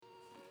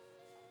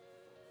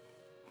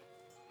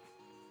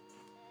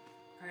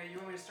Alright, you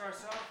want me to start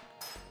us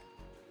off?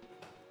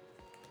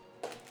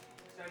 Should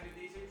I do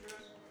these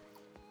intros?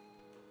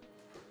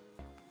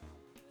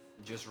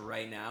 Just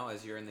right now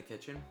as you're in the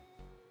kitchen?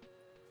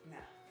 Nah,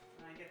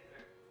 when I get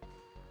there.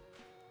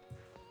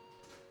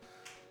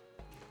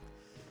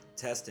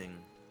 Testing.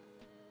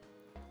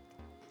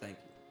 Thank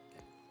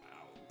you.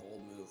 Wow,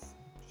 bold move.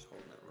 Just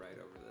holding it right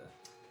over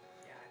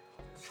Yeah,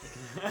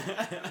 I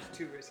apologize. That was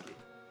too risky.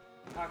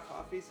 Hot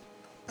coffees.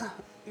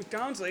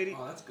 McDonald's lady.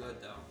 Oh, that's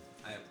good though.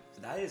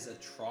 That is a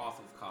trough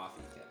of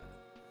coffee, Kevin.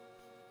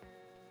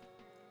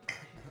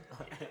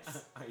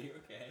 Yes. Are you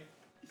okay?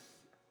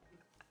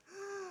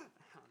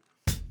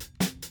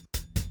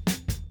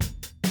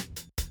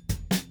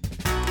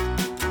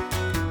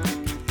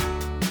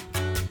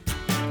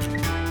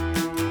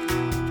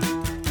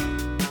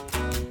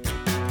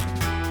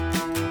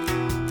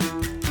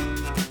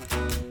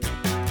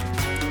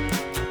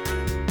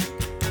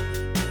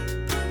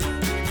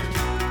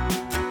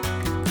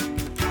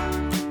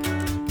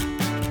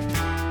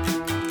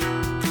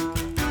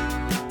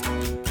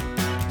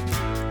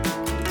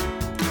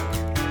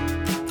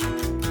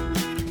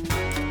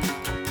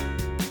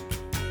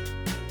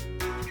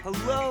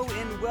 Hello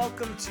and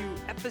welcome to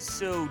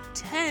episode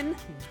 10,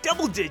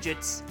 double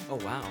digits, Oh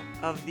wow.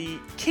 of the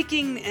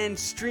Kicking and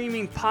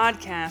Streaming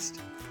podcast.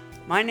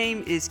 My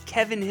name is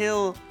Kevin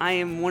Hill. I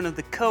am one of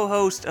the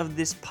co-hosts of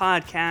this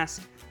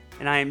podcast,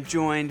 and I am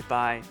joined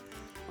by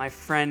my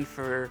friend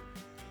for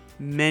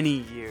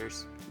many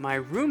years, my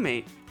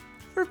roommate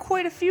for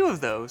quite a few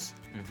of those,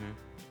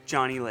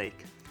 Johnny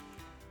Lake.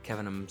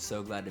 Kevin, I'm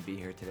so glad to be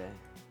here today.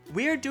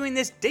 We are doing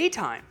this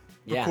daytime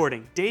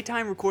recording.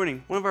 Daytime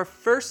recording. One of our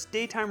first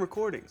daytime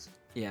recordings.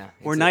 Yeah.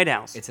 Or night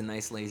owls. It's a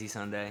nice lazy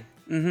Sunday.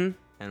 Mm-hmm.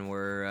 And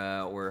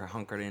we're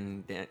hunkered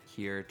in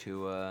here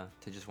to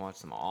just watch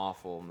some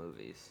awful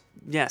movies.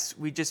 Yes,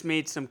 we just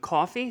made some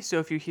coffee, so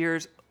if you hear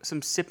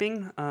some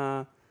sipping,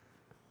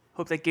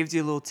 hope that gives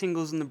you a little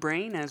tingles in the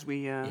brain as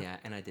we... Yeah,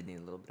 and I did need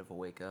a little bit of a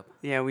wake up.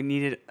 Yeah, we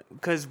needed...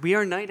 Because we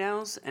are night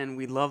owls, and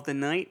we love the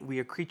night. We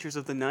are creatures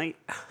of the night.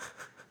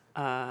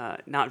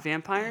 Not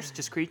vampires,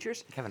 just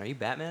creatures. Kevin, are you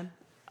Batman?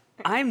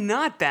 I'm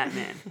not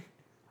Batman.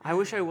 I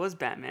wish I was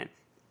Batman.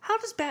 How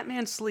does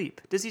Batman sleep?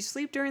 Does he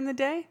sleep during the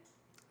day?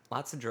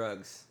 Lots of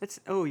drugs.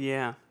 Oh,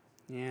 yeah.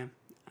 Yeah.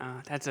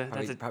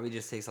 Probably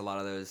just takes a lot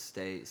of those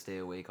stay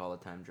awake all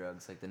the time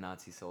drugs like the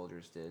Nazi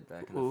soldiers did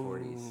back in the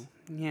 40s.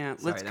 Yeah,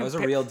 Sorry, that was a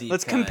real deep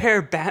Let's cut.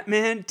 compare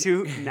Batman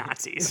to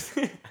Nazis.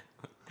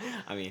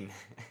 I mean,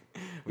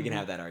 we can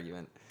have that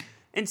argument.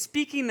 And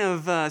speaking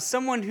of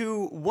someone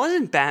who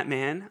wasn't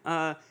Batman,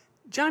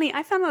 Johnny,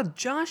 I found out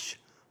Josh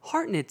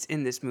Hartnett's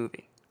in this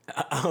movie.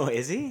 Oh,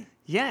 is he?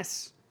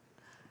 Yes.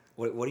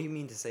 What do you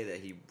mean to say that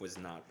he was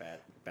not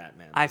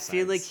Batman? I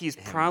feel like he's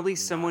him probably not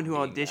someone who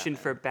being auditioned Batman?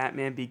 for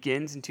Batman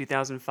Begins in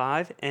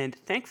 2005 and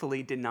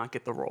thankfully did not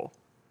get the role.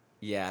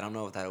 Yeah, I don't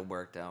know if that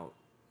worked out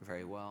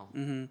very well.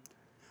 Mm-hmm.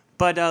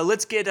 But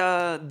let's get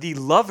The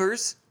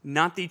Lovers,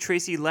 not the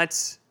Tracy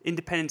Letts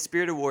Independent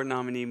Spirit Award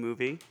nominee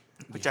movie,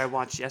 which I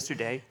watched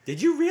yesterday.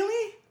 Did you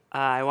really?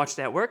 I watched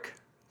it at work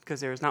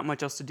because there was not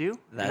much else to do,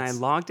 and I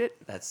logged it.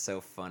 That's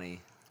so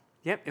funny.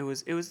 Yep, it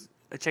was.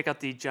 Check out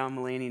the John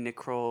Mulaney, Nick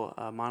Kroll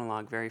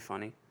monologue. Very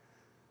funny.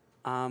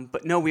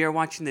 But no, we are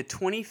watching the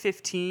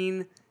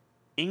 2015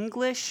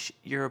 English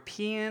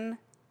European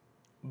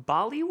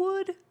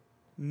Bollywood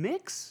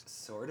mix.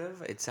 Sort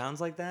of. It sounds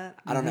like that.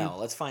 I don't know.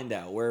 Let's find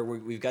out.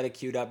 We've got it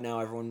queued up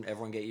now.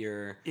 Everyone, get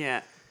your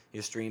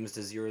streams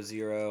to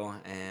 0,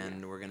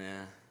 and we're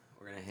gonna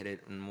hit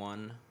it in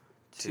 1,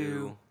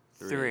 2,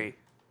 3.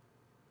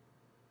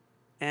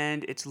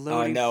 And it's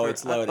loading. Oh no,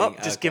 it's loading.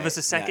 Just give us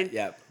a second.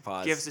 Yeah,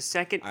 pause. Give us a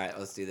second. All right,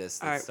 let's do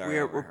this. All right, start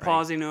we're over,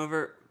 pausing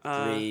over.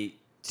 3,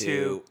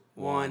 2,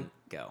 1,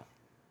 go.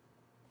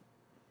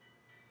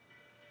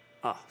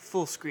 Oh,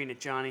 full screen it,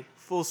 Johnny.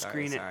 Full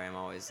screen it. Sorry, I'm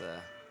always the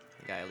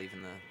guy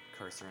leaving the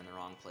cursor in the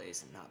wrong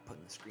place and not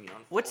putting the screen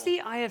on. What's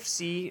the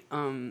IFC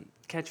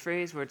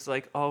catchphrase where it's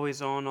like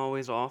always on,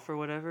 always off or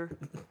whatever?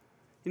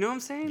 You know what I'm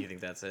saying? You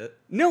think that's it?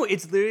 No,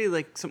 it's literally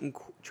like something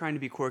trying to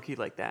be quirky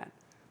like that.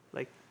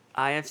 Like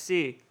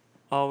IFC,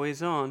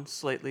 always on,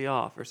 slightly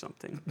off or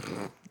something.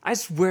 I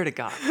swear to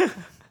God.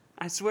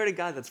 I swear to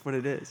God that's what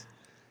it is.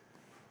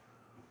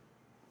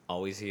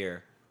 Always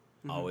here,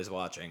 always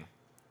watching.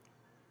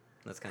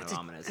 That's kind of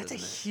ominous, That's a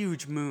isn't it?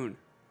 huge moon.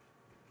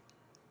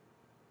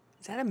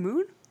 Is that a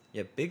moon?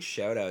 Yeah, big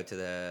shout out to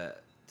the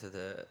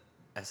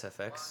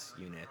SFX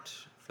unit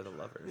for the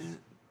Lovers. Yeah.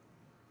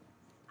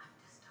 I'm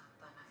disturbed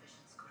by my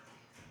visions,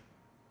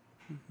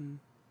 Gurudev. Mm-hmm.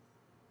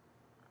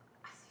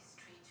 I see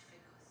strange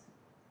figures.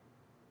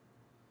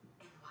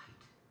 In white.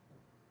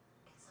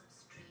 In some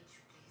strange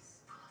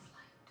place full of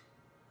light.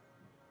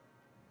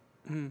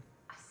 Mm.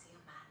 I see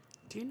a man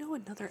Do you know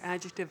another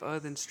adjective other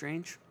than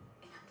strange?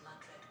 in a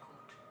blood-red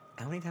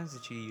coat. How many times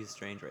did you use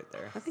strange right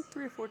there? I think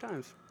 3 or 4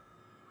 times.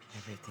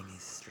 Everything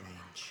is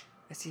strange.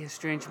 I see a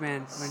strange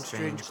man wearing strange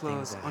Strange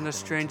clothes things are on a happening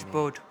strange to me.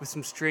 boat with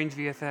some strange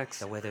VFX.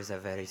 The weathers are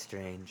very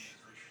strange.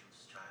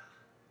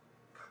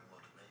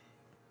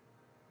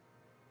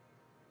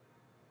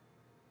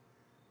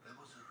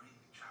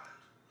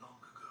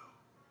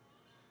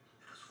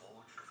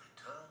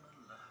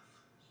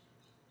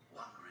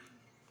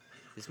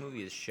 This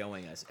movie is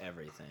showing us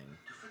everything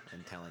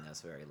and telling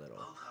us very little.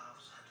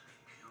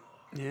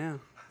 Yeah.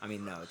 I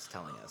mean, no, it's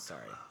telling us.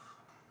 Sorry.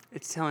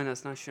 It's telling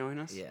us, not showing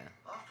us. Yeah.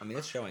 I mean,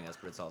 it's showing us,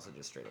 but it's also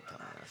just straight up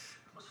telling us.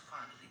 Was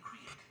finally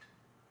created.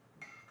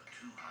 The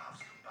two halves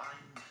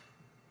combined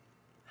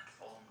and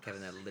formed.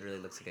 Kevin, that literally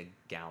looks like a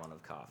gallon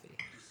of coffee.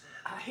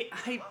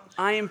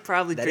 I am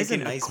probably That is a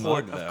drinking nice a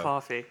quart mug, though. of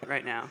coffee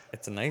right now.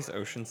 It's a nice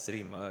Ocean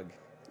City mug.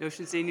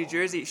 Ocean City, New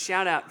Jersey.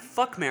 Shout out,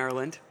 fuck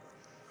Maryland.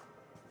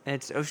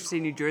 It's Ocean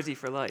City, New Jersey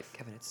for life.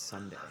 Kevin, it's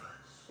Sunday.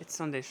 It's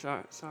Sunday.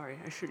 Sorry,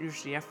 I shouldn't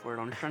use the F word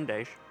on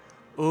Sundays.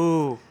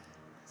 Ooh.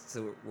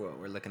 So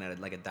we're looking at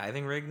it like a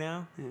diving rig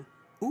now? Yeah.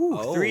 Ooh,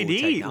 Oh,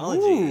 3D.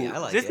 technology. Ooh. I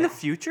like Is this in it. the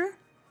future?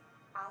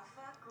 Alpha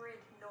grid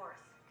north.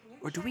 Can you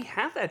Or do we check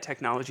have that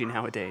technology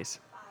nowadays?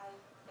 5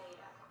 beta?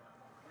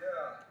 Yeah.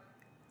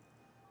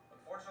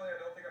 Unfortunately, I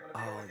don't think I'm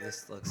gonna be Oh, able to get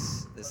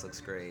this looks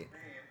great.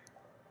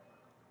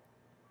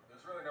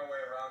 There's really no way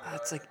around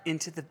it. It's like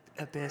Into the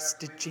Abyss.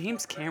 Did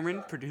James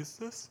Cameron produce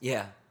this?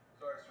 Yeah.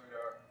 Sorry,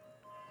 sweetheart.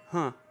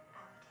 Huh.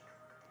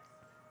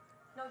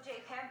 No,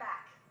 Jay, pan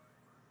back.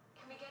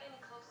 Can we get any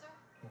closer?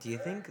 Do you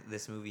think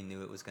this movie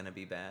knew it was gonna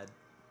be bad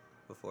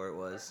before it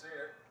was? See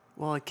it.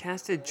 Well, it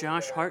casted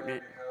Josh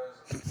Hartnett.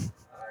 Because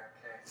I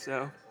can't see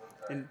So,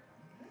 it. and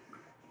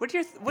what's the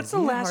Is he a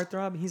last?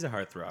 heartthrob? He's a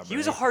heartthrob. He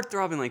was a right?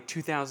 heartthrob in like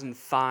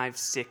 2005,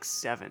 6,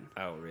 7.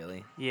 Oh,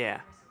 really?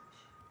 Yeah.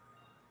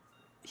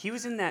 He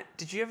was in that.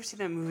 Did you ever see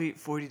that movie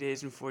 40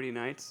 Days and 40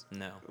 Nights?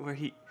 No. Where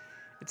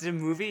it's a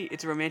movie.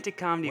 It's a romantic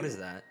comedy. What is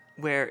that?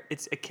 Where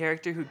it's a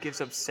character who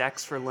gives up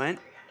sex for Lent.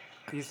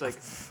 He's like,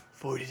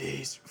 40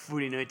 days,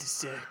 40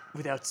 nights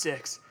without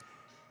sex.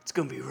 It's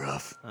gonna be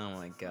rough. Oh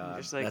my god.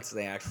 Just like- That's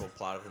the actual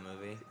plot of the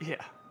movie. Yeah.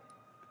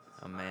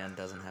 A man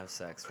doesn't have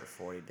sex for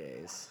 40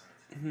 days.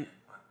 Mm-hmm.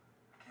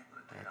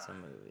 That's a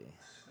movie.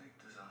 Snake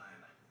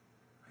design. I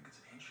think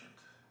it's ancient.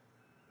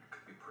 It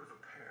could be part of a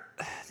pair.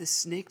 The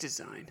snake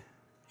design.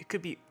 It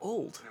could be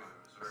old. Anyway, it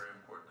was very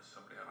important to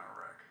somebody on our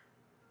wreck.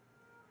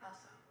 How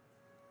so?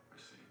 We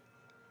see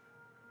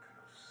kind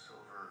of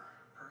silver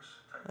purse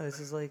type Oh, this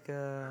thing. is like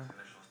Initials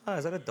Oh,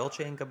 is that a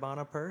Dolce &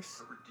 Gabbana purse?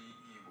 Whoever DE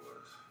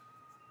was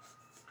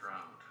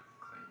drowned,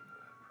 claimed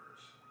that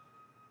purse.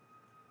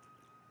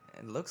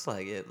 It looks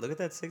like it. Look at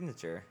that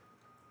signature.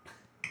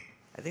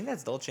 I think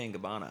that's Dolce &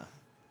 Gabbana.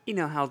 You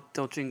know how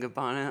Dolce &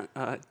 Gabbana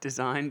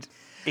designed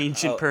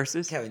ancient Oh,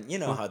 purses? Kevin, you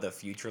know how the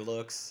future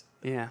looks?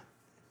 Yeah.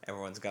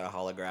 Everyone's got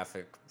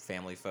holographic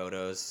family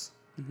photos,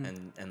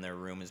 and their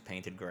room is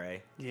painted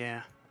gray.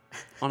 Yeah.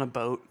 On a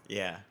boat.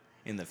 Yeah,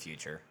 in the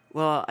future.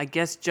 Well, I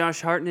guess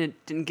Josh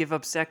Hartnett didn't give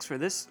up sex for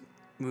this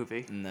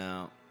movie.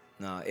 No,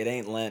 it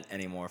ain't Lent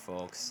anymore,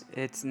 folks.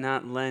 It's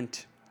not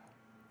Lent.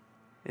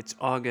 It's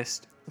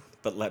August.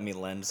 But let me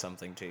lend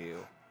something to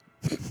you.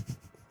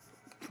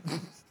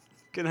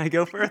 Can I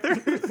go further?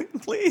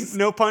 Please.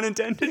 No pun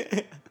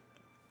intended.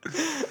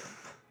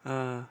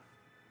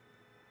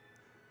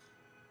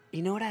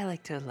 You know what I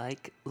like to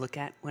look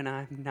at when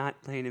I'm not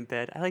laying in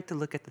bed? I like to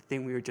look at the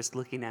thing we were just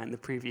looking at in the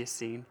previous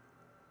scene.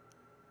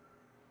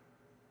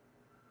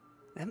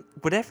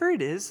 Whatever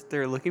it is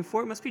they're looking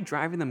for, it must be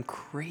driving them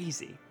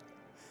crazy.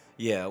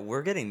 Yeah,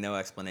 we're getting no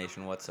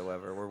explanation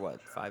whatsoever. We're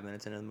what, 5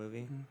 minutes into the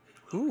movie?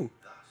 Ooh.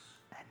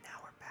 And now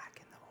we're back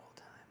in the old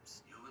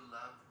times. You will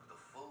love with the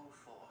full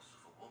force of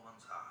a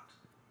woman's heart.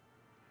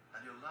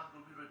 And your love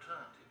will be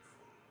returned in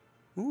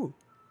full. Ooh.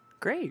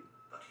 Great.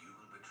 But you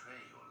will betray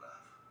your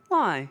love.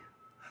 Why? And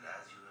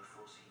as you have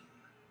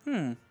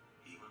foreseen,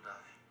 he will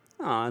die.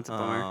 Oh, that's a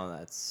bummer. Oh,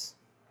 that's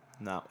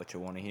not what you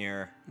want to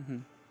hear.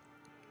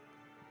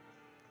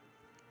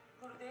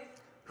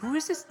 Who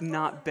is this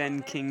not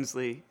Ben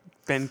Kingsley?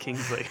 Ben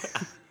Kingsley.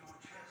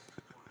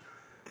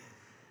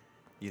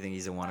 You think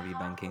he's a wannabe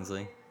Ben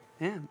Kingsley?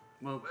 Yeah.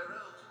 Well,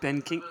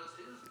 Ben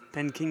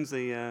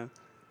Kingsley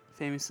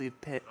famously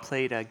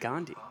played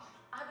Gandhi.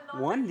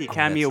 Won the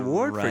Academy that's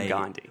Award for right.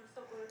 Gandhi.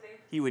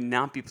 He would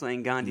not be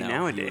playing Gandhi No,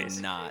 nowadays. he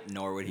would not.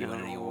 Nor would he win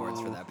any awards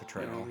for that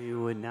portrayal. No, he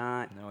would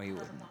not. No, he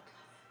wouldn't.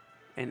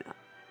 And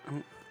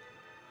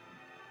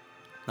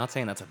Not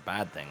saying that's a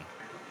bad thing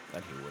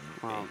that he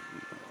wouldn't well,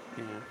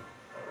 be. yeah.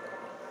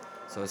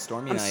 So a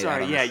stormy I'm night. out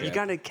sorry. on the Yeah, you ship.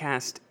 gotta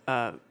cast,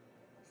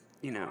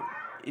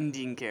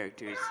 Indian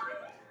characters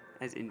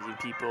as Indian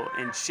people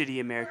and shitty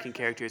American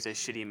characters as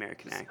shitty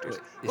American actors.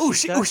 Wait,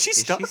 She's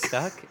stuck. Is she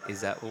stuck?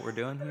 Is that what we're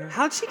doing here?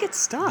 How'd she get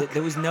stuck?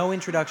 There was no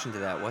introduction to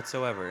that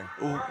whatsoever.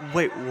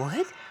 Wait,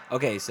 what?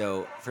 Okay,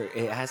 so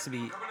it has to be.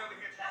 Coming out to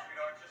get you,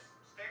 sweetheart. Just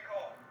stay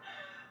calm.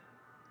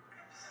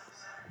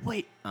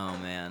 Wait, Oh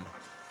man,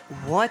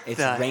 what it's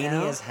the rainy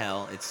hell? as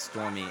hell. It's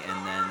stormy,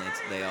 and then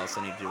they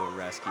also need to do a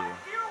rescue. How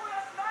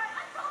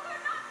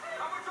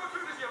much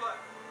O2 does he have left?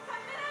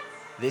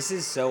 This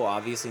is so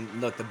obviously.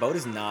 Look, the boat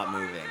is not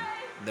moving.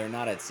 They're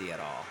not at sea at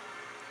all.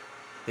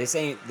 This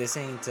ain't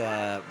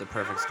the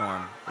perfect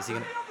storm. Is he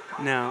gonna?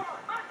 No,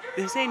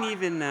 this ain't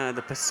even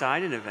the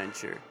Poseidon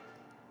Adventure.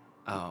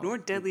 Oh, Nor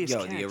Deadliest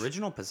Yo, Catch. the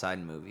original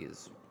Poseidon movie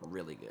is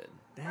really good.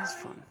 That is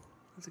fun.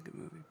 That's a good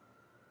movie.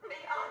 Be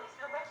honest,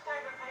 how much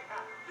time have I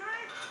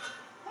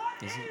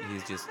got?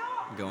 He's just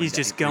He's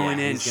just going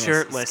in he's gonna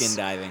shirtless. Skin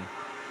diving.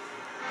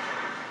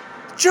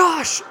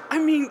 Josh! I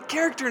mean,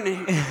 character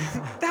name.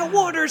 That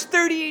water's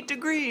 38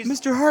 degrees.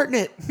 Mr.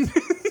 Hartnett.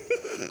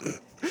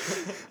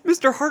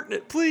 Mr.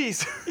 Hartnett,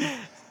 please.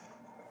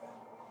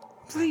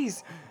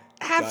 Please.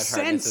 Have Josh Hartnett's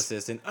sense.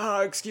 assistant.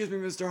 Excuse me,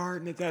 Mr.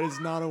 Hartnett. That is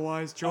not a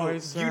wise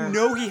choice. You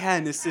know he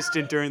had an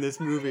assistant during this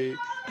movie.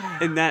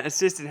 And that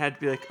assistant had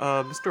to be like,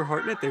 Mr.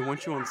 Hartnett, they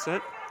want you on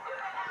set?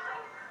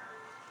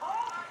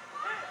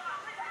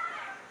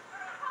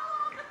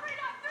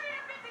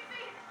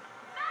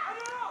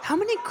 How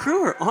many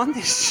crew are on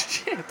this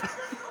ship?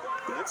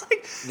 That's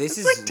like, This that's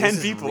is like 10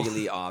 this people. Is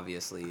really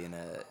obviously in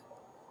a.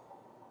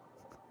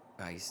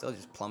 He's still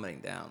just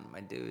plummeting down.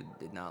 My dude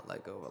did not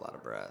let go of a lot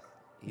of breath.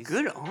 He's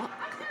Good on.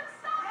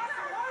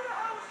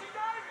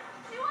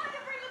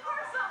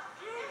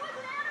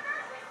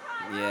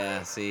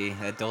 Yeah, see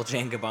that Dolce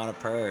and Gabbana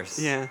purse.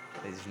 Yeah.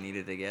 They just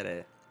needed to get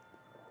it.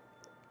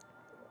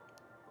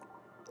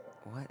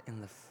 What in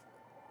the?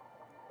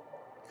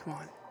 Come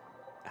on.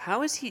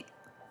 How is he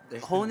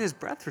There's holding been- his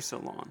breath for so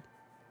long?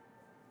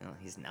 No,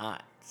 he's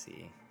not.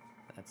 See,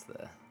 that's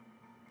the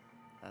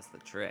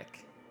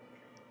trick.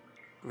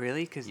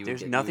 Really? Because You would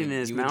there's get- nothing you would- in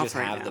his you mouth would just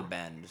right have now. the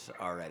bend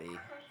already.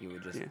 You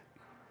would just. Yeah.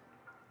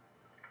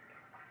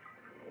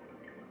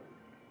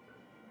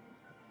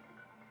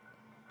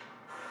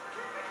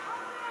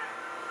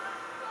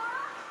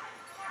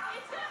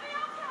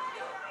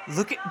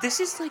 Look at this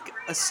is like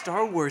a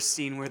Star Wars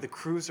scene where the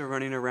crews are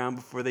running around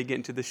before they get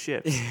into the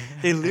ship.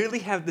 They literally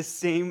have the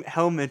same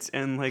helmets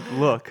and like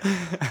look.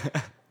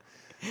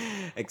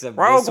 Except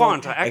Rogue this one-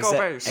 One to Echo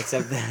Base.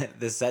 Except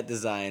the set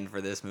design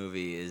for this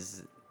movie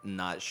is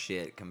not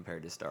shit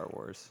compared to Star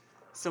Wars.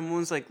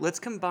 Someone's like, let's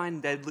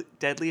combine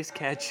Deadliest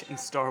Catch and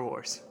Star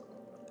Wars.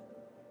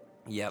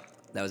 Yep,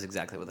 that was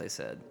exactly what they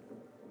said.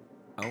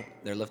 Oh,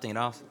 they're lifting it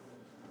off.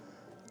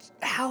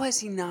 How has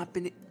he not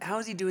been? How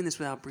is he doing this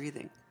without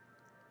breathing?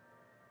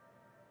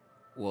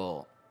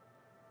 Well,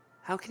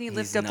 How can he he's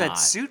lift up that not.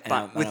 suit And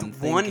I'm with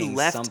one thinking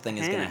left something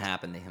hand? is going to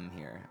happen to him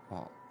here.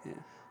 Well, Yeah.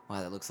 wow,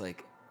 that looks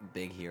like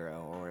Big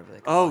Hero or whatever they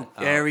Oh, call it.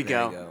 there we There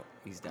go. you go.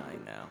 He's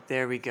dying now.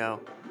 There we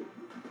go.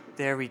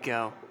 There we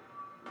go.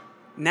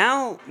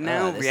 Now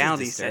this is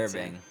reality sets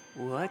in. disturbing.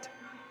 What?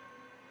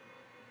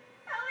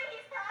 Ellie,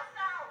 he's passed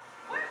out.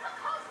 Where's the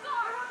Coast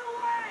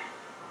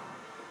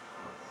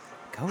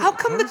Guard? How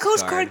come the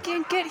Coast Guard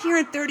can't get here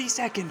in 30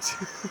 seconds?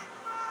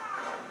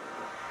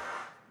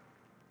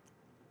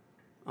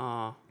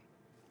 Aw.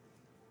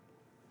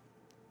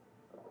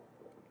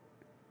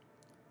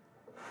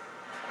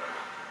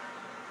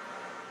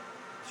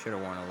 Should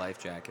have worn a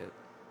life jacket.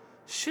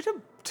 Should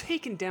have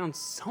taken down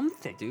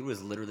something. Dude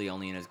was literally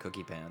only in his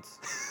cookie pants.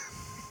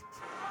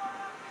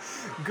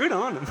 Good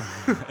on him.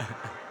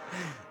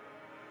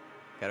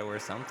 Gotta wear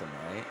something,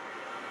 right?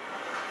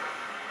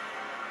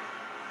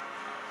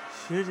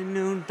 Should have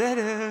known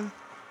better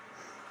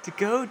to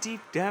go deep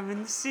dive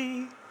in the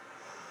sea.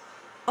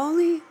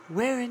 Only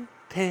wearing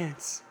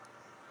pants.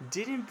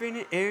 Didn't bring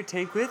an air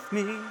tank with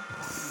me.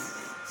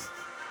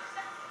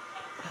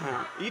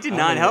 Wow, you did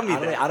not help me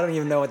there. I don't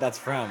even know what that's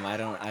from. I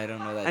don't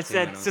know that. That's tune,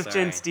 that I'm Sufjan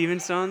sorry.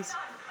 Stevens songs.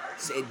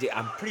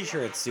 I'm pretty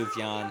sure it's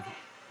Sufjan.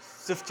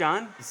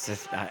 Sufjan?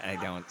 I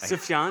don't.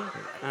 Sufjan?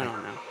 I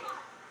don't know.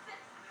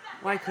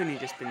 Why couldn't he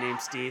just be named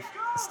Steve?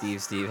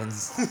 Steve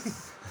Stevens.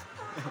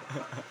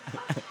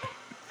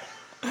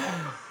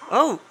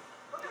 Oh,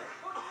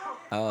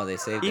 Oh, they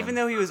saved him. even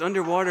though he was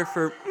underwater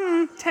for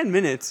 10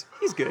 minutes,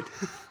 he's good.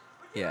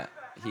 Yeah,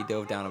 he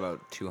dove down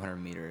about 200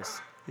 meters.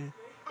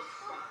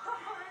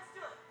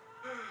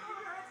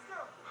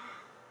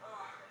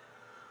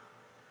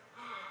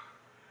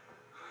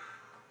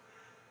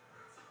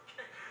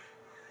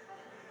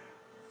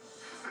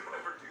 Don't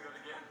ever do that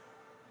again.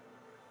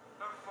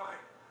 I'm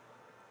fine.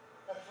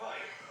 I'm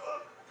fine.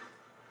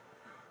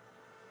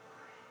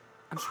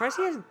 I'm surprised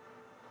he hasn't.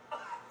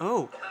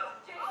 Oh,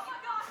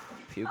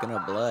 Puking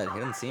up blood. He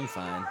doesn't seem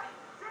fine. He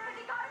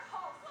got a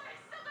pulse. He's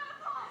still got a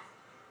pulse.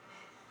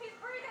 He's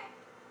breathing.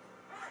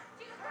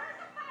 Jesus, where's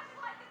the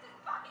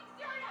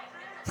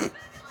flashlight?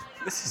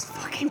 This is fucking serious. this is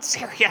fucking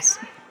serious.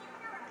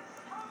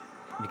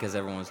 Because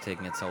everyone was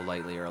taking it so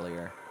lightly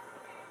earlier.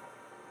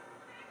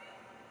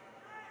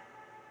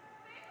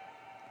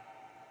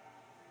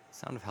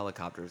 Sound of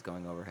helicopters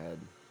going overhead.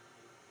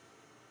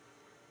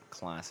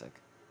 Classic.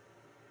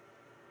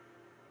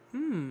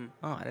 Oh,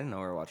 I didn't know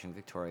we were watching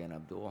Victoria and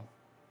Abdul.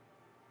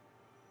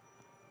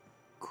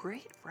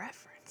 Great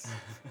reference.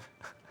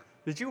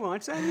 Did you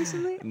watch that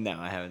recently? No,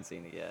 I haven't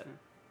seen it yet.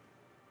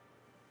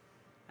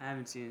 I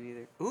haven't seen it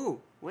either. Ooh,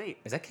 wait.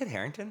 Is that Kit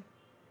Harington?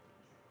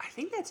 I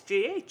think that's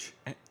JH.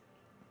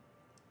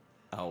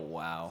 Oh,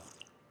 wow.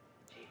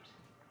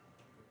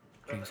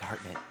 James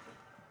Hartnett.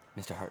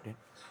 Mr. Hartnett.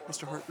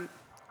 Mr. Hartnett.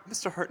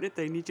 Mr. Hartnett,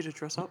 they need you to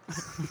dress up. 4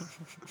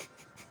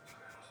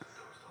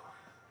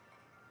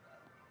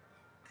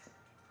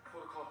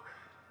 o'clock.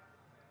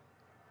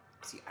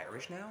 Is he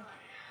Irish now?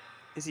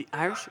 Is he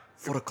Irish?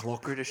 4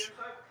 o'clock. British?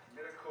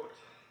 Get a coat.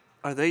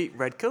 Are they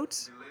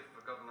redcoats? Too late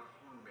for Governor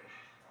Hornby.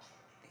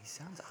 He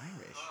sounds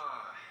Irish.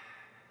 Ah,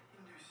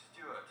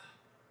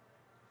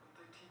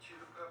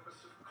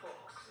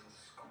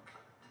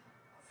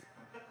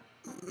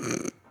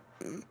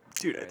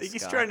 Dude, I think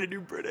he's trying to do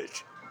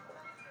British.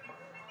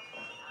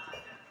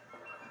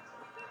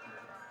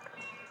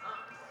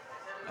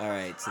 All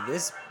right, so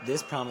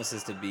this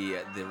promises to be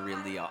the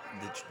really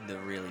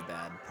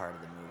bad part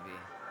of the movie,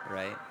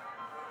 right?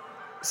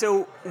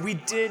 So we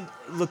did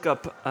look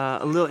up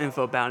a little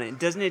info about it.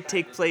 Doesn't it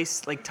take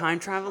place like time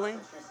traveling?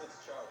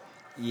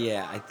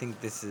 Yeah, I think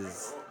this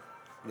is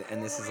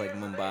like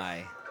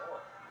Mumbai.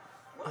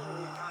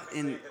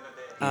 In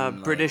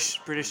In, British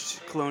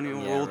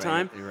colonial rule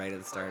time. Right at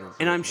the start of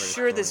And I'm British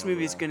sure this colonial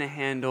movie is rule. going to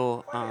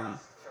handle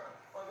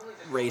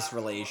Race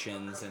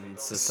relations and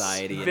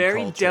society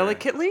very and culture.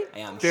 delicately,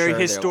 Yeah, I'm very sure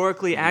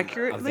historically a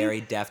accurately,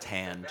 very deft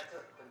hand.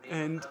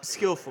 and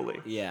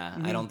skillfully. Yeah,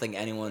 I don't think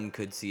anyone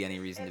could see any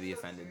reason to be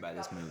offended by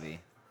this movie.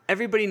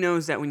 Everybody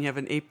knows that when you have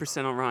an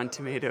 8% on Rotten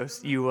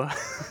Tomatoes, you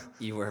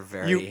You were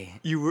very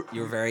you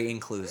were very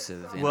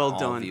inclusive in well all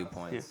done.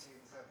 viewpoints.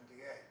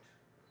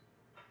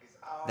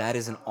 That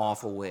is an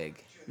awful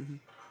wig. Mm-hmm.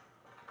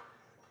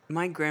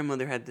 My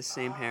grandmother had the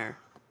same hair.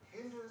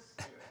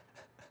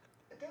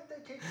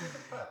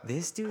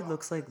 This dude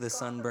looks like the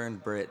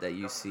sunburned Brit that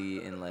you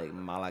see in like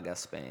Malaga,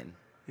 Spain.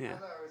 Yeah.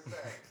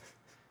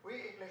 We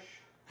English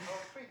hold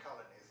 3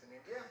 colonies in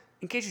India.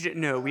 In case you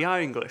didn't know, we are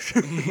English.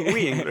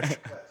 We English.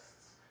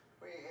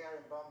 We here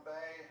in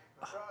Bombay,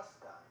 Madras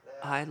down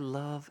there. I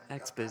love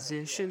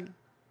exposition.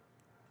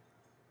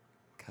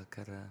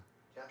 Calcutta,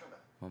 Gentlemen,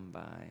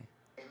 Mumbai.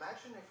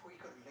 imagine if we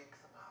could link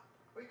them up.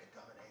 We could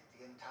dominate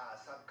the entire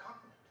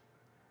subcontinent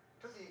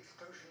to the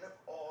exclusion of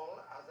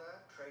all other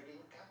trading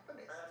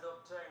companies. And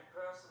obtain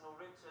personal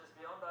riches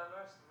beyond our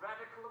most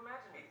radical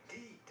imagining.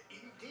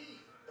 Indeed.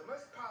 The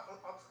most powerful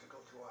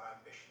obstacle to our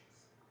ambitions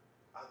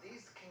are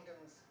these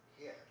kingdoms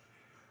here.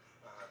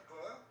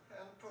 Pur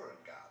and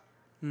Purangad.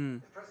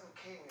 The present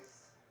king is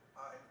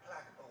our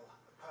implacable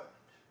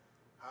opponent.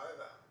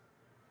 However,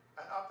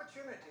 an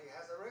opportunity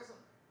has arisen.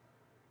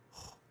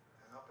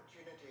 An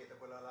opportunity that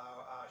will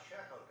allow our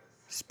shareholders,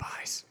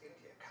 Spies. the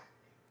India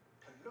Company,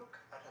 to look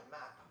at a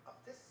map of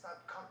this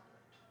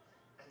subcontinent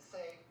and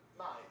say,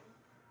 mine.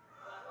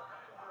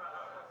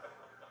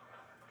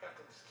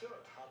 Captain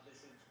Stewart hardly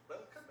seems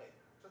welcoming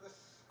to this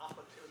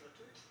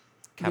opportunity.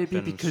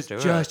 Maybe because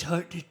Stewart. Josh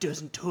Hartnett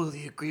doesn't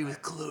totally agree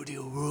with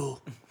colonial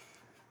rule.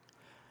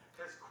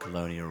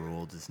 Colonial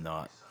rule does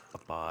not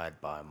abide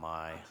by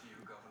my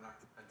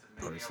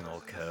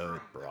personal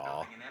code,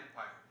 brah.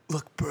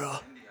 Look, bro.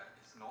 India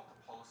is not the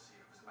policy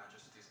of His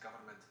Majesty's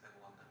government in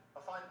London. A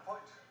fine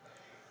point.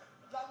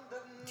 London.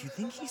 Do you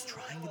think he's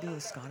trying to do a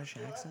Scottish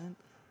accent?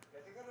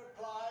 Getting a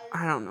reply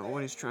I don't know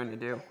what he's trying to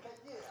do.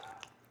 a year.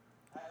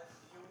 As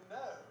you know.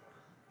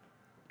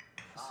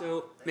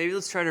 So maybe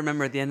let's try to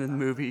remember at the end of the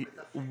movie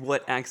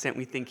what accent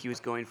we think he was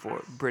going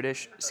for.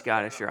 British,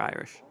 Scottish, or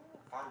Irish.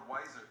 Far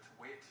wiser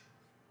to wait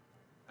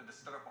than to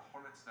stir up a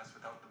hornet's nest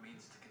without the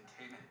means to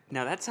contain it.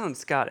 Now that sounds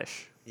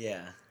Scottish.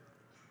 Yeah.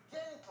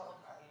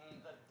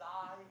 Gentlemen, the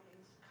die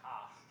is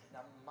cast. In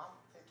a month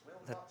it will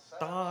The not serve.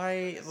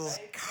 die is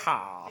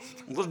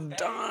cast. The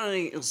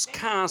die is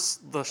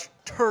cast.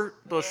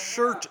 The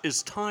shirt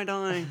is tie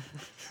dye.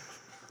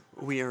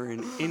 We are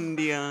in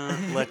India.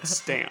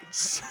 Let's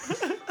dance.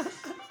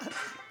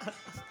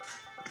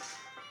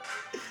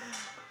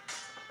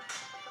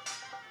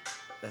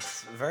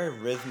 That's very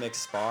rhythmic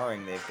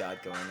sparring they've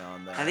got going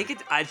on there. I think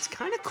it's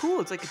kind of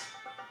cool. It's like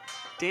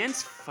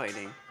dance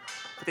fighting,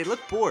 but they look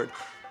bored.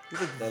 They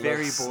look they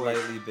very look bored.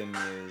 slightly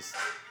bemused.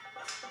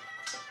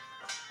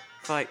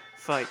 Fight,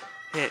 fight,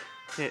 hit,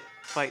 hit,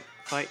 fight,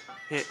 fight,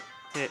 hit,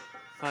 hit,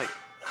 fight,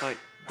 fight,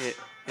 hit,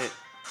 hit,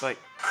 fight,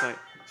 fight.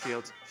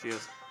 Shields,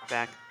 shields,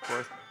 back,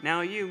 forth.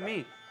 Now you,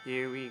 me.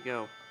 Here we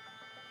go.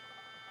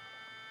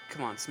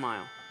 Come on,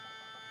 smile.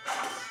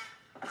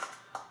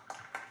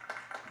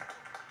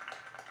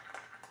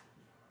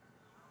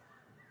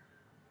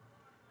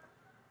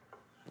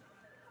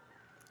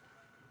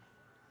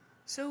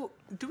 So,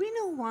 do we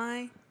know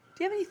why?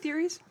 Do you have any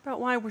theories about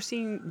why we're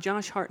seeing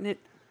Josh Hartnett?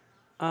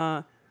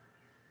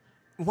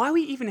 Why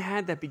we even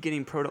had that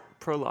beginning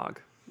prologue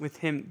with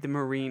him, the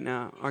marine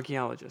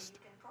archaeologist?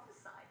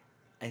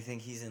 I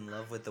think he's in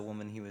love with the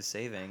woman he was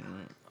saving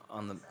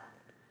on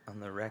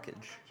the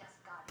wreckage.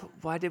 But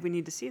why did we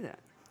need to see that?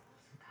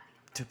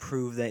 To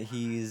prove that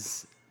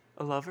he's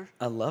A lover?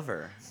 a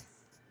lover.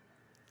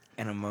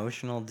 An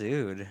emotional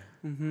dude.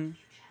 Mm-hmm.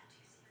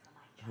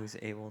 Who's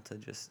able to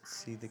just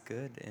see the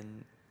good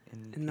in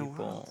In the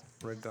people, world.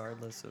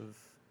 regardless of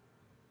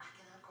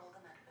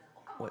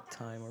what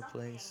time or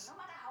place. No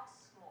matter how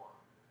small.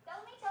 Tell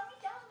me.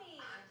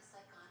 Honest, I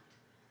can't.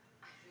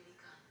 I really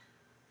can't.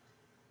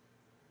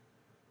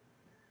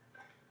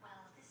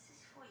 Well, this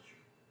is for you,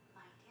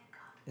 my dear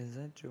God. Is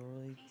that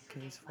jewelry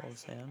case full of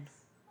sand?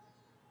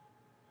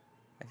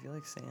 I feel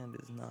like sand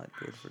is not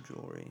good for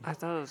jewelry. I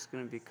thought it was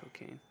going to be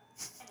cocaine.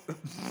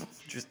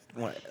 Just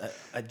what,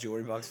 a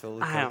jewelry box filled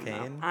with I don't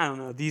cocaine? know. I don't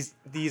know. These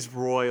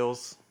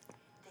royals.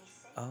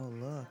 Oh,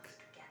 look.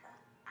 Together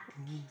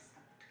and keeps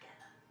them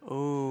together.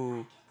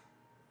 Oh.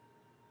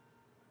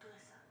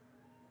 Dursa,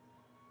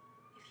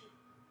 if you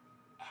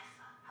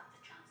ever have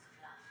the chance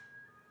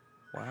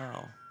of love,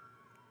 Wow.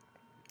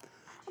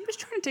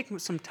 to take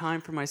some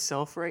time for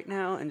myself right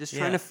now and just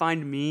trying to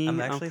find me. I'm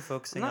actually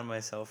focusing on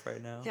myself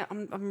right now. Yeah,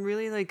 I'm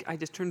really like, I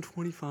just turned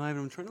 25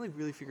 and I'm trying to like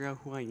really figure out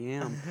who I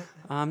am.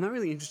 I'm not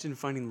really interested in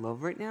finding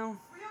love right now,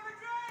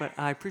 but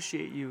I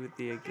appreciate you with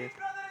the gift.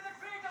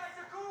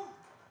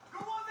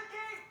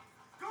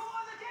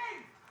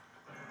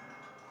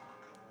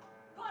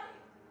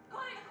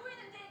 Connie, the queen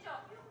in danger.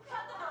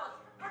 Shut the doors.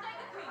 Protect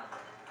the queen.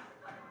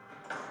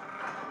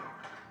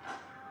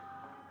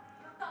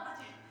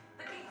 Tamati,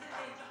 the king's in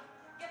danger.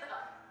 Get the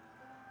gun.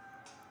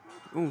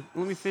 Oh,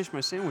 let me finish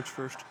my sandwich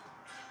first.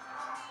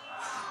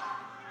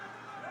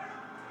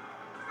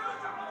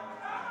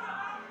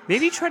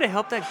 Maybe try to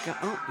help that guy.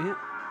 Oh, yeah.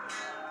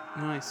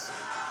 Nice.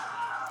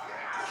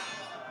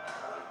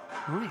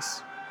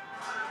 Nice.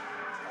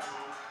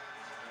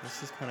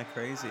 This is kind of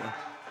crazy.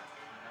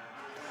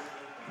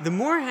 The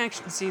more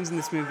action scenes in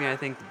this movie, I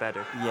think, the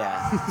better.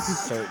 Yeah,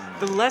 certainly.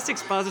 The less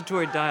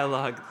expository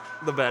dialogue,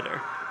 the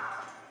better.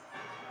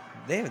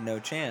 They have no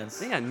chance.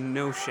 They got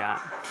no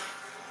shot.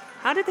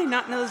 How did they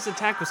not know this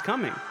attack was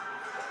coming?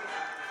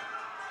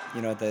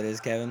 You know what that is,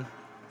 Kevin?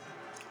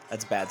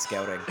 That's bad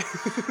scouting.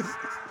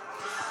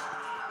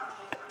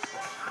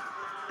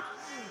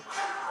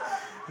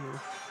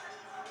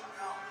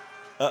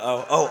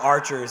 Uh-oh. Oh,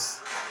 archers.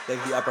 They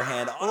have the upper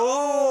hand.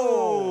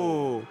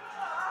 Oh!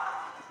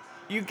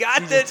 You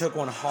got She just took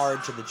one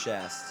hard to the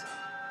chest.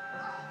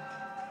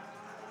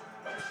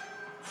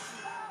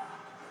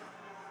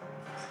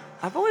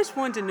 I've always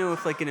wanted to know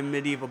if, like, in a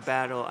medieval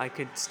battle, I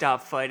could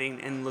stop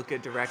fighting and look a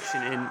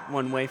direction in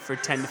one way for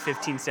 10 to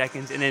 15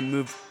 seconds and then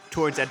move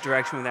towards that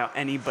direction without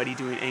anybody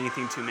doing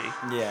anything to me.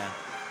 Yeah.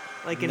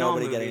 Like in all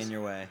Nobody movies. getting in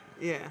your way.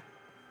 Yeah.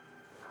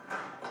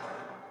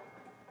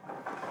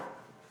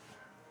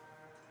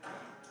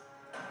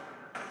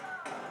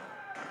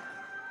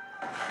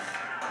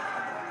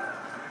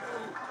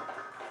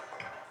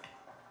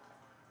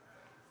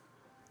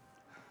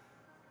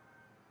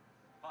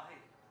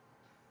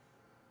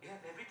 You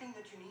have everything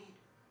that you need.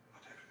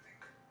 Not everything.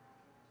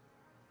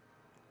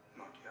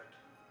 Not yet,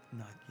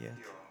 Not yet.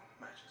 Your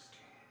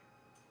Majesty.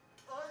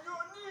 On your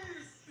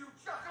knees, you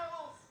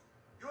jackals!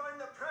 You are in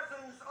the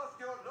presence of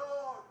your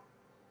lord.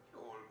 You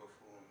old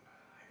buffoon.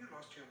 Have you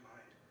lost your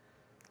mind?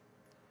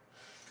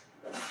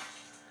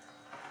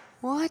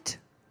 What?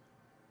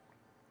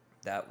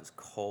 That was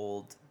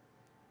cold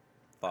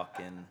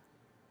fucking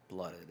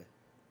blooded.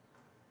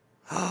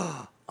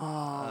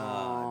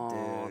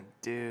 Oh,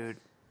 dude.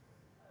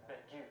 Thank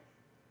you.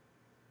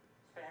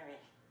 Spare me.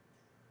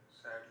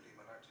 Sadly,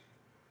 Marathi.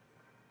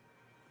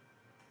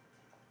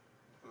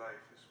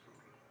 Life is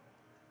brutal.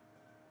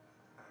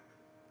 I'm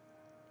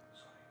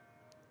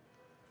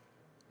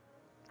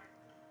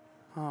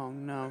sorry. Oh,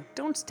 no.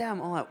 Don't stab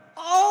him all out.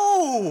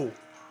 Oh!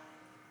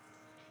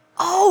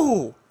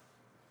 Oh!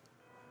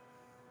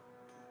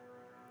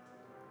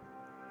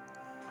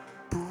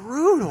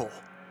 Brutal.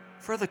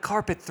 For the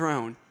carpet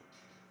throne.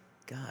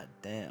 God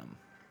damn.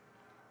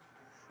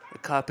 The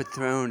carpet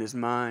throne is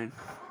mine.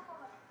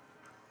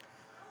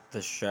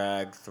 The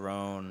shag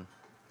throne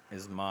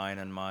is mine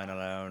and mine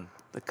alone.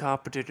 The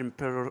carpeted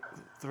imperial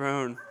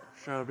throne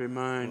shall be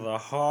mine. The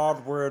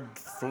hardwood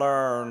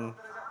throne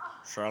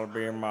shall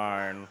be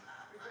mine.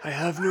 I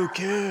have no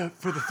care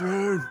for the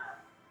throne.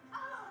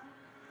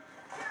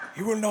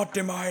 You will not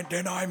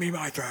deny me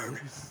my throne.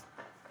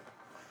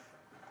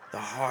 The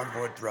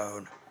hardwood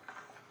throne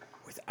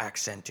with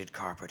accented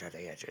carpet at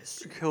the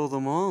edges. Kill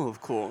them all, of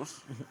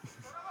course.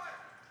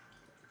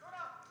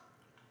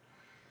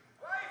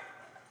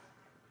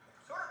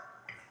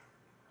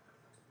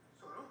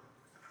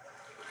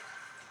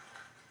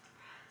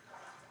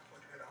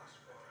 What you had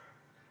asked for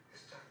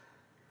is done.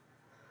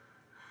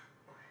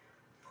 My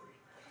queen.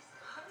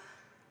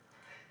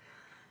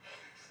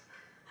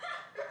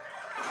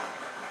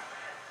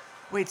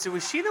 Wait, so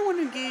was she the one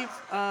who gave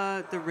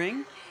the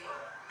ring?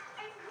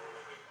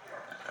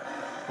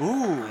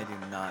 Ooh, I do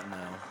not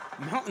know.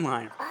 mountain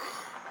lion.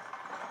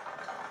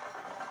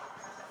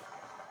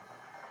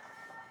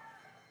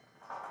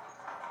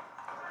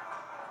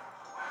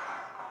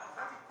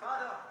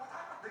 Father,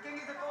 the king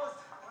is deposed.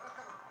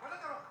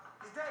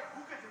 He's dead.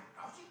 Who killed him?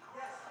 Rauji?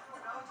 Yes,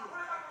 Rauji.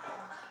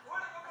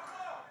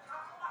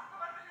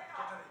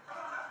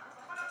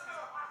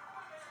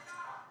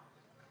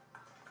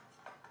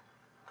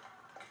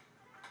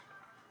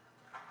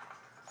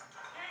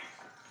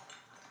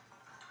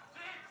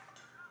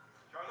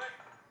 Charlie?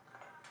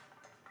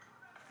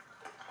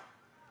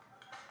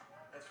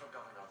 That's from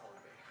Governor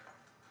Holmby.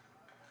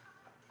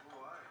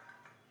 Why?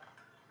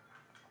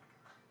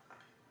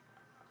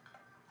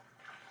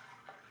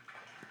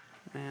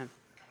 Man.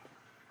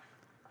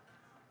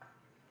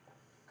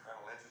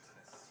 Colonel Edgerton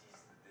has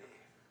seized the day.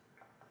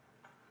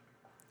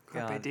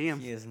 Carpe God, diem.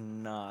 he is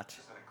not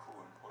Just had a coup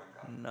in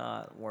Pulling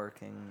not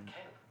working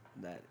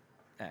that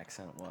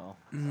accent well.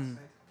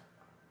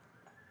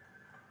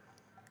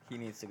 He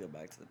needs to go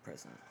back to the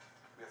present.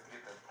 We have to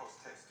get that post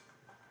haste.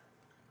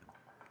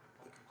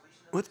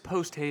 What's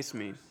post haste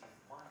mean?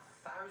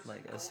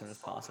 Like as soon as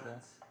possible.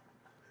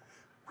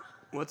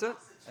 What's it?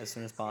 As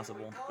soon as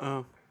possible.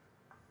 Oh.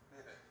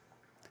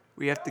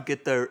 We have to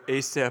get there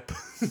ASAP.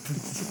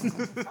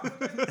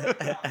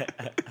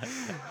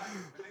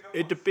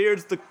 It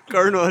appears the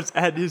colonel is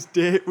at his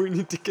day. We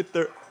need to get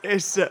there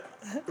ASAP.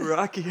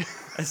 Rocky.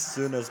 As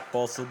soon as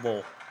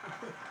possible.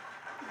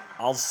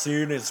 As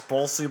soon as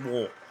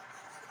possible.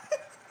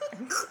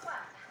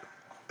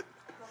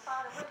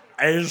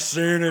 As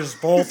soon as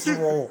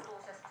possible.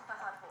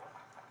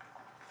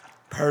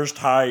 Post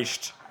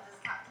haste.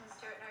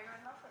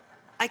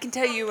 I can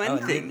tell you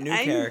anything. New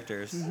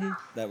characters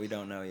that we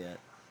don't know yet.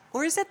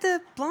 Or is that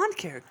the blonde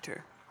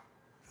character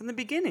from the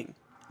beginning?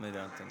 I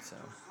don't think so.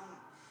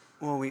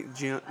 Well, we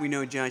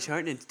know Josh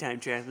Hartnett's time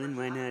traveling.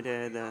 Why not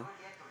the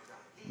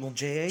Well,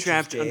 JH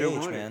trapped is JH,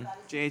 underwater? man.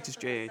 JH is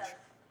JH.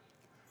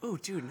 Ooh,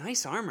 dude,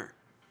 nice armor.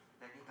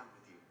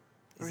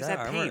 Or Is is that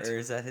that armor paint? or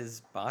is that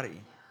his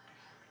body?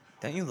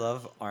 Don't you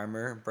love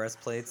armor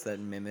breastplates that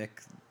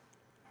mimic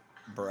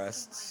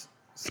breasts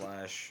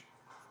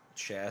 /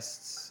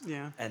 chests?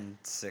 Yeah. And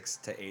 6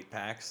 to 8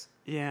 packs.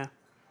 Yeah.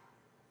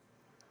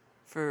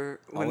 For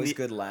when Always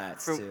good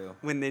lats for too.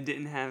 when they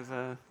didn't have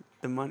the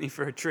money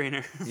for a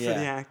trainer for Yeah.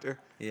 the actor,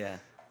 Yeah.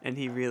 and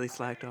he really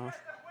slacked off.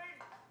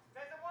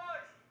 There's a word,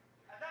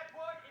 and that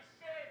word is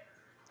shame.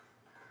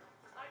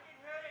 I can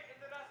hear it in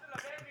the rustle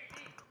of every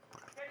leaf.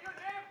 Can you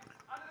live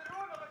under the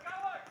rule of a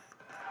coward?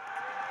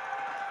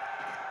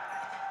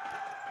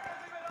 Because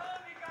we will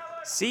all be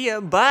cowards. See ya,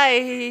 bye.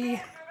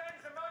 Revenge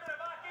the murder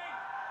of our king.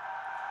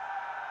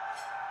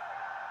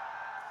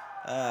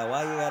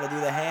 Why you gotta do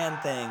the hand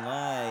thing?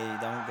 Why?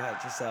 Don't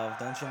cut yourself.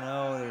 Don't you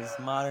know there's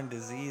modern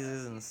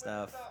diseases and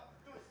stuff?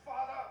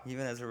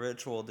 Even as a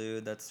ritual,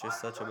 dude, that's just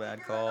such a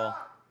bad call.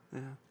 Yeah.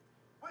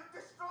 We'll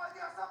destroy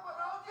the upper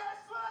road, yes,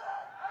 swear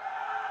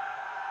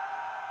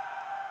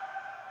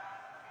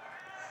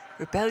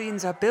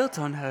Rebellions are built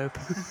on hope.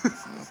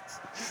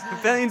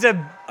 Rebellions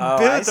are Oh,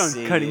 built I on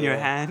see cutting your you.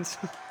 hands.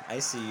 I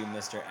see you,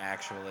 Mr.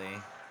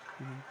 Actually.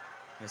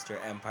 Mr.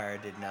 Empire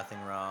did nothing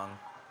wrong.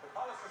 The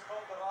palace is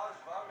called the Raj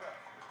Bagra.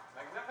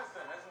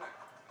 Magnificent, isn't it?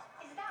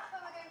 Is that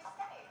where we're going to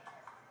stay?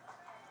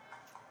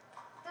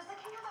 Does the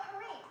king have a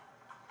harem?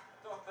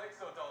 Don't think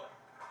so, darling.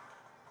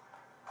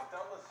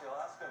 Doubtless you'll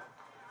ask him.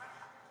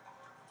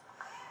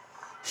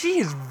 She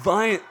is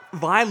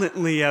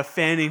violently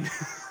fanning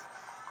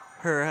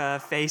her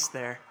face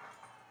there.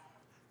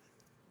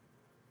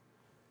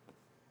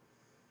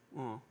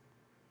 Oh.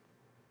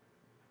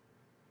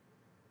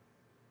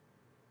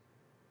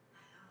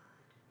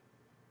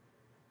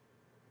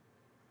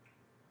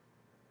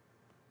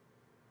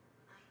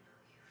 I know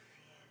you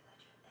fear that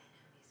your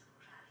enemies will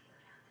rally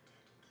around the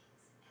dead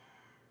king's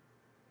heir.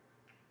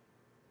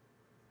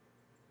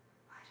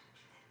 Why don't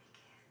you let me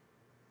give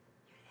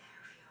you an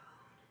heir of your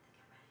own and they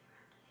can rally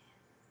around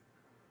him?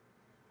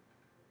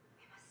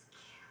 We must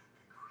kill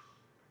the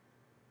queen.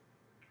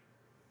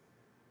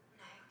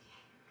 No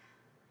king.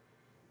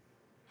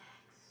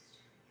 Next,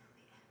 you'll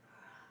be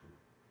emperor.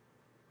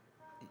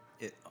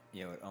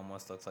 It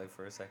almost looks like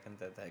for a second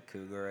that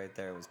cougar right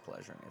there was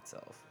pleasuring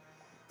itself.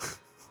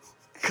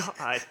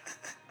 God.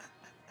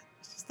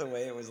 It's just the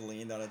way it was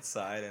leaned on its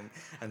side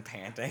and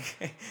panting.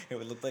 It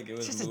would look like it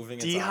was Just a moving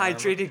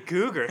dehydrated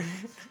cougar.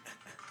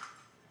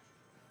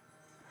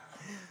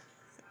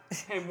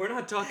 Hey, we're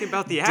not talking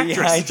about the its arm.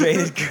 actress.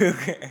 Dehydrated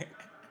cougar.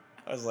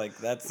 I was like,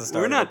 that's the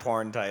start We're of not- a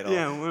porn title.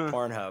 Yeah, we're-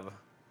 Pornhub.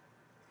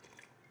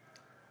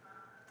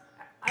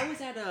 I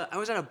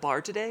was at a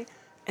bar today,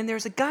 and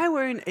there's a guy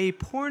wearing a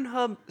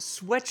Pornhub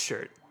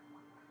sweatshirt,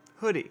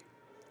 hoodie.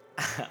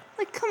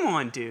 Like, come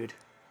on, dude.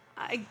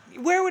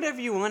 Wear whatever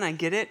you want. I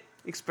get it.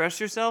 Express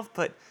yourself,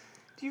 but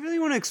do you really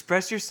want to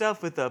express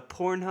yourself with a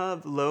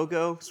Pornhub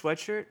logo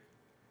sweatshirt?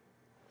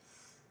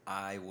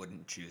 I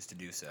wouldn't choose to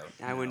do so.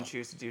 I wouldn't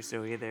choose to do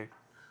so either.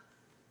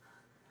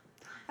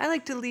 I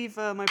like to leave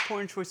my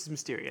porn choices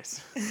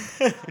mysterious,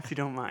 if you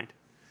don't mind.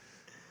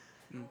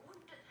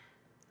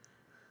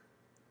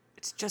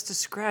 It's just a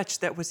scratch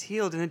that was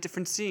healed in a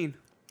different scene.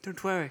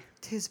 Don't worry.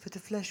 'Tis but a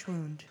flesh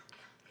wound.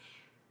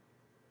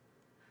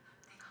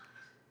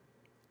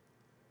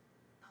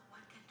 No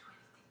one can do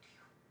anything to you.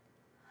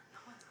 No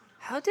one's going to.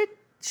 How did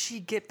she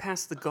get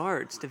past the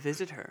guards to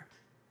visit her?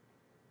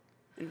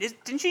 And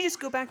didn't she just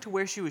go back to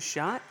where she was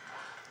shot?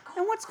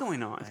 And what's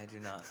going on? I do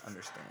not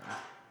understand.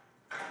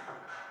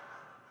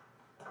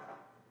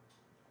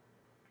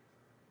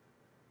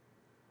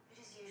 It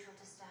is usual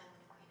to stand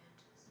when a queen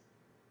enters.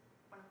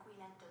 When a queen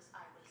enters,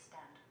 I will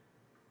stand.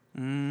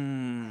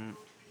 Mmm.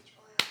 Put peach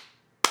oil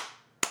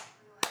on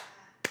your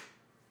hair.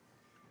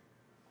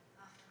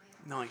 After we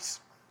have Nice.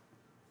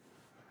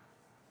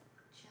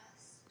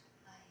 just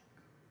like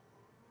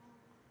old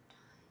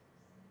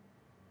times.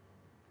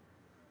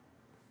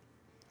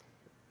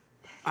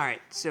 All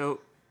right, so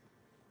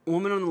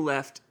woman on the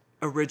left,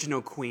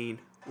 original queen.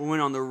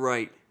 Woman on the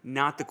right,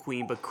 not the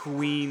queen, but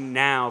queen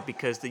now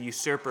because the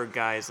usurper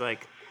guy is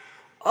like,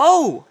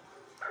 oh!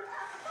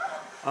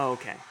 Oh,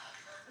 okay.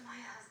 My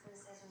husband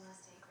says we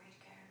must take great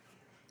care of you.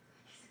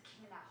 He's a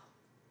king now.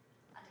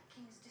 And a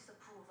king's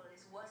disapproval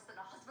is worse than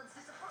a husband's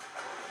disapproval.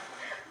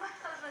 My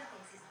husband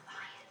thinks he's a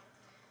lion,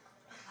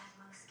 but like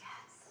most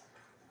cats,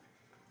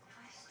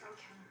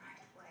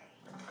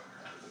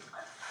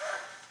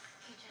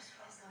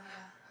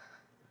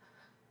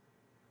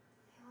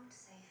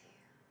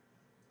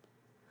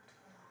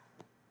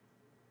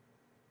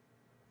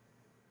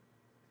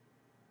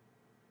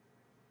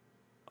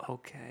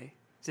 Okay.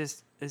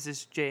 Is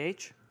this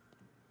JH?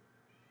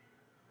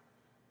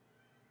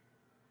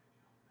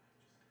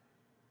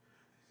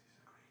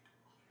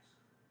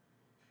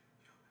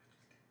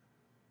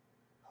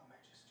 Her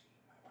Majesty,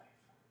 my wife,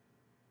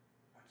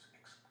 once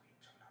ex-queen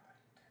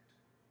Jamnapali dead.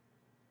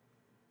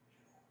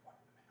 You know what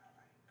women are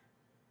like,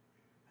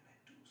 and I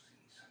do see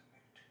some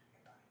merit in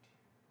the idea.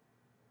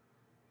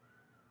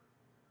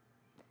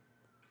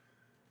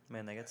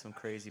 Man, they got some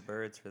crazy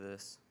birds for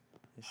this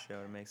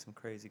show to make some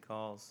crazy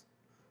calls.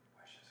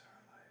 Wishes her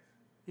alive.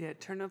 Yeah,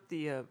 turn up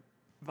the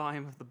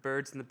volume of the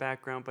birds in the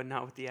background, but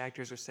not what the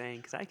actors are saying,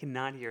 because I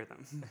cannot hear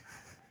them. To my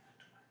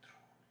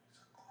throne is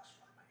a cause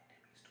for my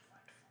enemies to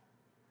fight for.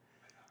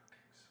 Without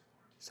king's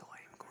support. So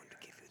I am going to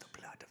give you the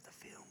plot of the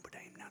film, but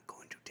I am not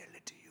going to tell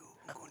it to you.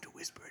 I'm going to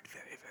whisper it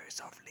very, very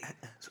softly,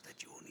 so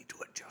that you will need to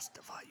adjust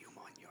the volume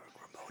on your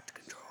remote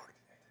control.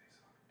 It is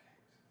on king's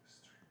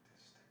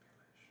strictest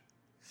stipulation.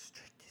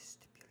 Strictest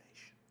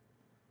stipulation.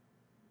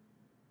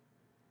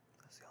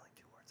 Those are the only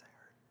 2 words I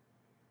heard.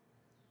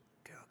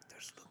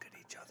 Characters look at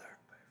each other.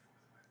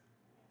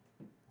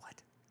 What?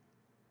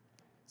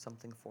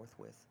 Something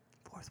forthwith.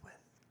 Forthwith.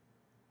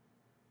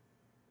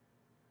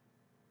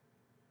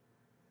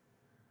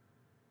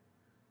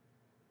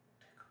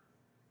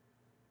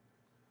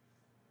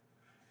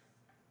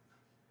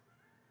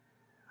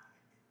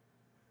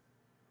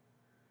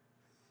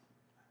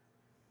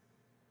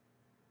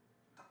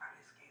 The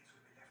palace gates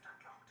will be left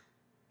unlocked.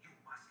 You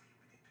must leave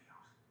within 3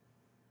 hours.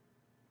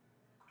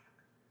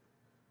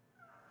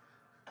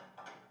 Good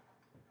luck.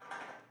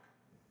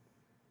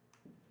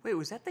 Wait,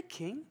 was that the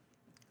king?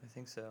 I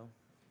think so.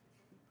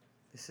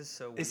 This is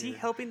so weird. Is he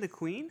helping the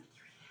queen?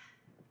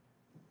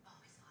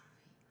 Always far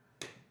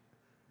away.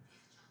 We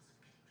have a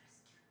chance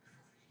of getting rescued before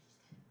we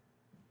reach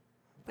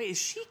them. Wait, is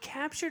she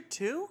captured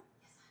too?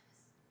 Yes,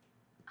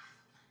 Highness. I have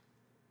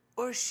a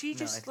plan. Or is she No,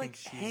 just I like think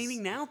she's-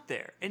 hanging out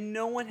there and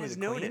no one has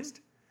the queen?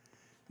 noticed?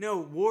 No,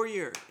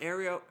 warrior.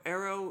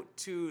 Arrow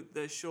to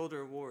the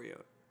shoulder warrior.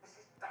 This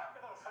is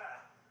damnable, sir.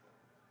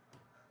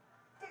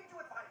 Did you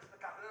advise the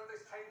governor of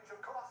this change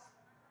of course?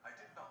 I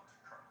did not,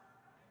 Colonel.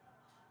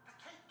 The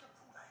kingdom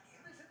ruler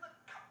here is in the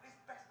company's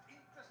best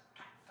interest,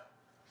 Captain.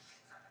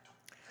 Sir, that took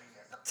 3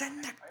 years of It's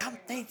in the planning.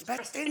 company's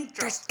best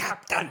interest,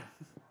 Captain.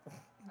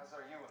 As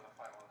are you in the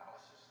final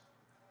analysis.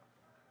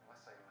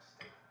 Unless I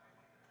mistake.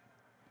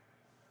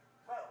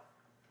 Well,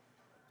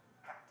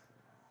 Captain,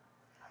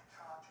 I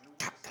charge you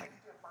with the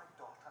safety of my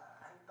daughter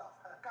and of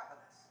her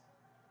governess.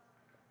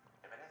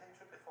 If anything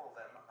should befall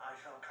them, I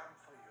shall come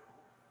for you.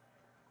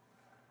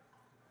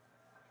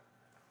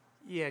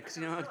 Yeah, because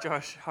you know how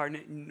Josh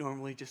Hartnett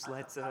normally just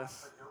lets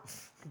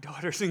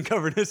daughters and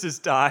governesses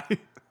die.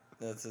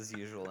 That's his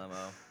usual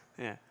MO.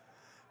 Yeah.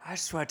 I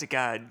swear to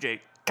God,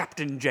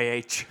 Captain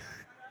JH,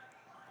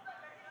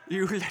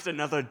 you let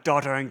another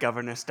daughter and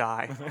governess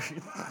die.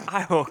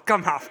 I will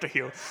come after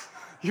you.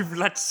 You've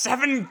let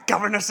 7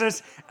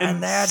 governesses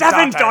and their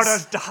 7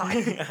 daughters. daughters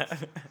die. This is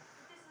a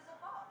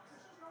box.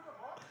 This is not a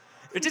box.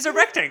 It is a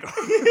rectangle.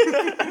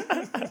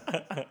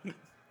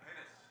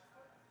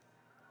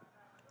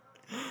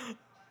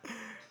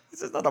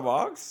 This is not a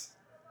box.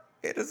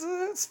 It is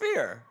a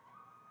sphere.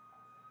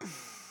 I'm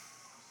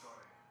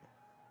sorry.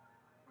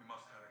 We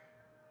must hurry.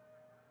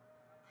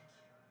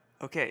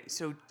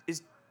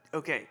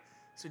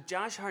 So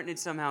Josh Hartnett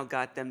somehow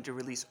got them to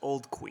release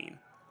Old Queen,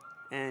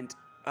 and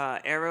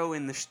Arrow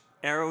in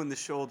the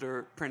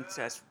shoulder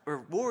princess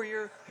or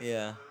warrior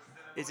Yeah,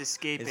 is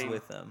escaping. is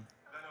with them.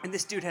 And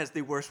this dude has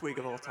the worst wig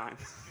of all time.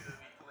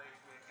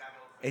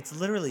 It's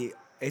literally,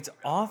 it's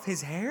off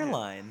his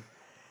hairline.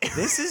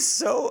 This is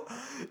so,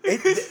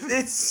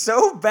 it's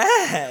so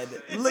bad.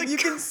 Look, like- you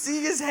can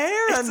see his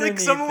hair It's underneath like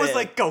someone was it.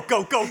 like, go,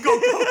 go, go, go,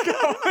 go,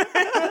 go.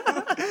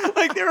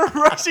 Like they were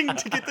rushing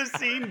to get the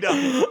scene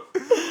done.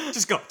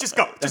 Just go, just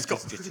go, just go.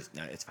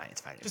 No, it's fine,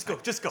 it's fine. Just go,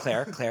 just go.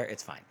 Claire,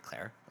 it's fine.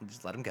 Claire,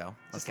 just let him go.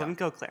 Just let him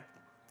go, Claire.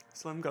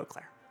 Just let him go,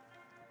 Claire.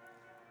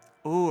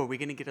 Ooh, are we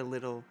gonna get a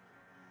little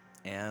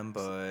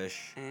Ambush.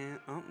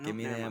 no, Give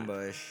me an never mind.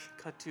 ambush.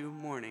 Cut to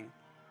morning.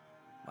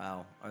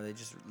 Wow, are they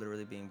just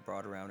literally being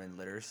brought around in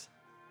litters?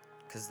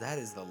 Because that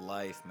is the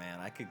life, man.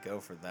 I could go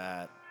for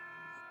that.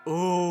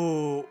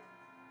 Ooh.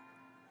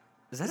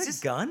 Is that Is a this-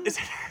 gun? Is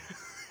it,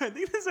 I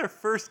think this is our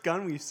first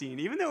gun we've seen,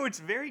 even though it's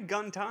very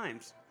gun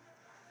times.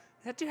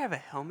 Does that dude have a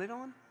helmet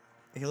on?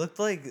 He looked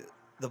like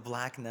the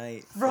Black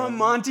Knight From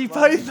Monty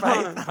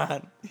Python.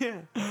 Python.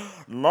 Yeah.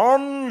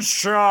 None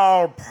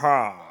shall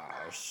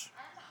pass.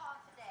 And half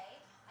a day.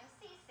 I'm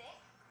seasick.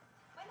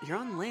 When You're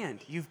on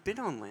land. You've been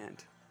on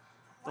land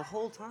the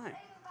whole time. Saving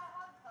by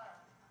Hopper.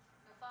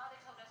 Your father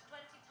told us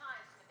 20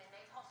 times we've been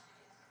made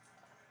hostages.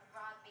 I'd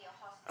rather be a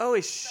hostage. Oh,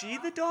 is she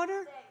the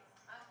daughter?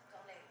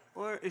 Darling.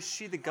 Or is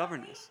she the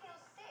governess? He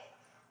feels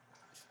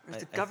sick. Or I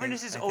the think-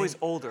 governess is I always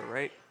think- older,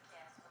 right?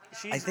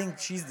 She's, I think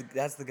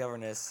that's the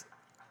governess,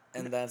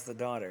 and that's the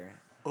daughter.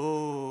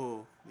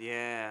 Oh,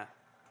 yeah.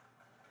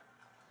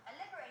 I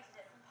liberated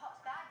it from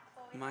Pop's bag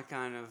before we My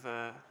kind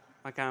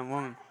of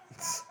woman.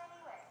 himself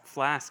anyway.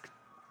 Flask.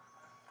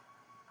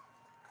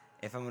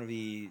 If I'm gonna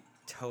be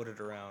toted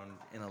around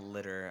in a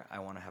litter, I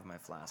want to have my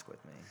flask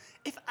with me.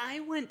 If I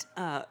want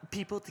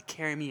people to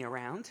carry me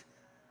around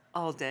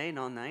all day and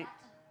all night.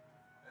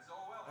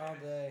 All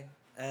day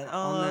and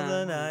all of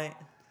the night.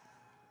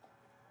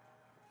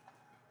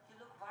 You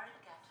look worried,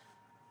 Captain.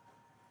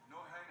 No,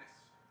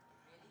 Highness.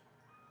 Really?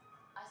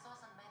 I saw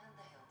some men in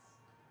the hills,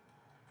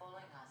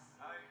 following us.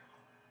 Aye.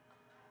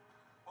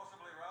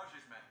 Possibly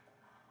Raj's men.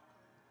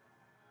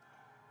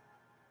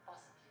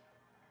 Possibly.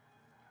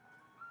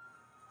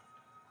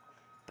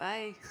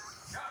 Bye.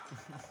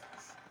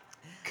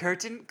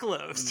 Curtain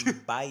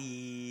closed.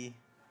 Bye.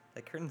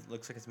 That curtain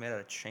looks like it's made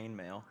out of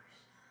chainmail.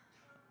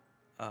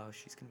 Oh,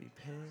 she's gonna be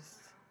pissed.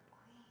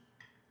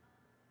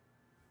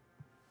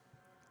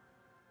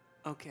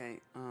 Okay,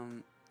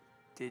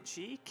 did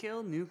she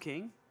kill New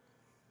King?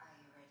 Are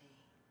you ready?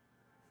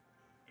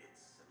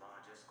 It's a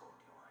large escort,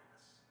 Your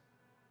Highness.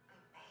 I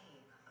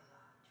paid a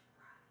large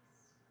price.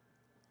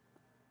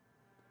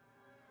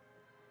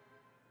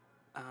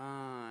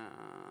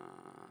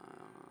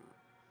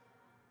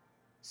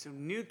 So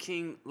New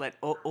King let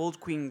Old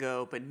Queen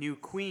go, but New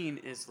Queen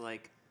is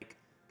like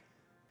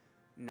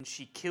and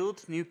she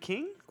killed New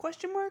King?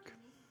 Question mark?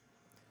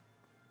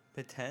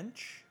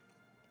 Potench?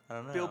 I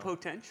don't know. Bill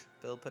Potench?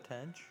 Bill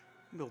Potench?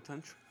 Bill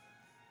Tench.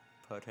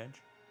 Potench?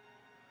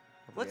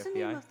 What's the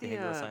name of the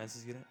Behavioral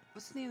Sciences Unit?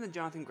 What's the name of the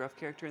Jonathan Gruff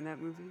character in that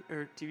movie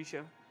or TV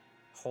show?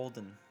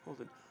 Holden.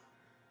 Holden.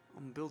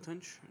 I'm Bill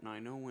Tench, and I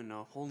know when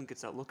Holden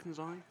gets that look in his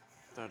eye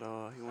that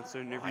he wants to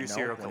interview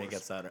serial killers. When he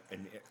gets that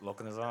look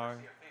in his eye,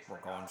 we're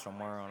going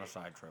somewhere on a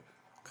side trip.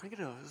 Can I get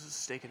a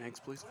steak and eggs,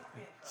 please?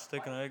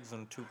 Steak and eggs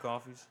and 2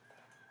 coffees.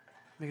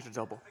 Make it a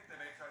double.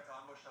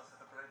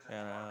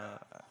 And a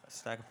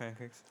stack of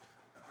pancakes.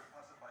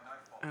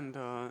 And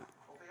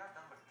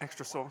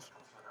extra sauce.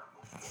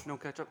 No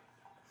ketchup.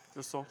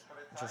 Just sauce.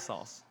 Just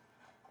sauce.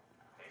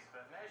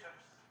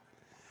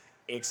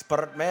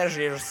 Expert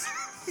measures.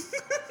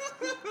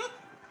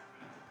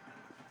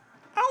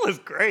 That was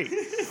great.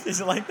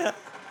 Is it like that?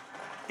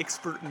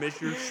 Expert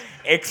measures.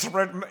 No,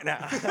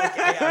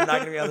 okay, I'm not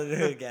gonna be able to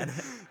do it again.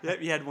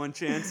 Yep, you had one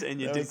chance and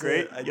you That did was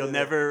great. it. I You'll did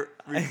never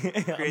I'll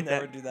recreate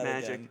never that do that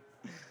magic. again.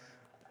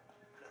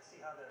 Let's see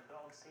how the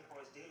dog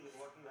sepoys deal with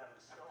what you have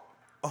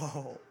in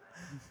store. Oh.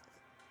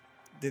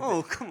 Did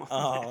Oh, they- come on.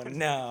 Oh man.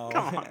 no!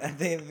 Come on.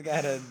 They've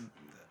got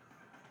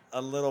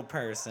a little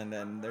person,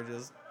 and they're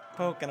just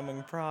poking him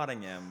and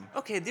prodding him.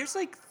 Okay, there's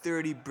like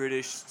 30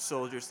 British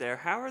soldiers there.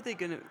 How are they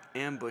going to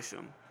ambush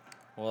them?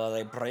 Well, are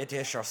they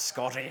British or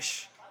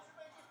Scottish?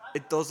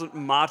 It doesn't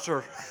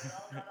matter.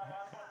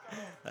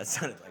 That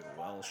sounded like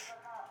Welsh.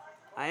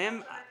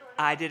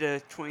 I did a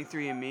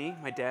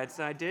 23andMe. My dad's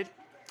side did.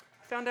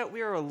 Found out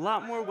we are a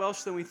lot more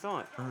Welsh than we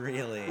thought.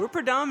 Really? We're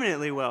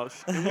predominantly Welsh.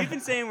 And we've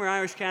been saying we're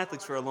Irish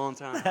Catholics for a long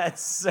time.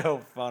 That's so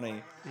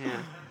funny.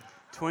 Yeah.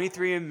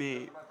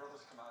 23andMe.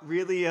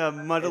 Really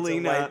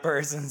muddling It's a white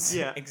person's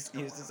yeah.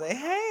 excuse to say,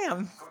 "Hey,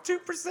 I'm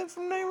 2%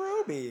 from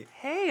Nairobi."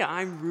 Hey,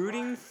 I'm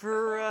rooting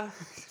for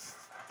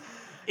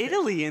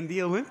Italy in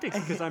the Olympics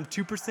because I'm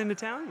 2%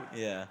 Italian.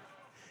 Yeah,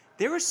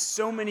 There were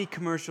so many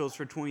commercials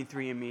for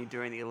 23andMe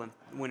during the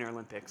Winter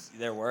Olympics.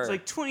 there were. It's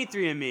like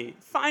 23andMe,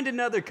 find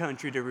another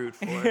country to root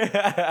for.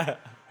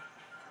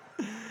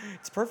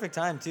 It's perfect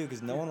time too,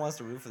 because no one wants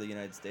to root for the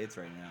United States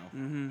right now.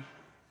 Mm-hmm.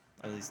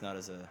 At least not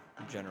as a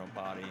general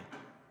body.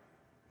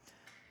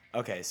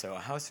 Okay, so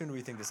how soon do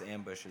we think this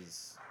ambush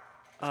is?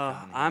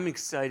 I'm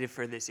excited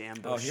for this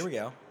ambush. Oh, here we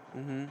go.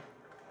 Mm-hmm.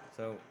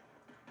 So,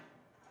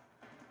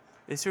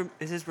 This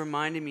is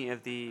reminding me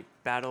of the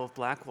Battle of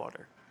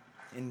Blackwater.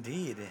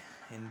 indeed,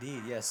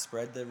 yes.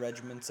 Spread the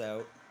regiments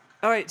out.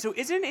 All right, so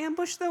is it an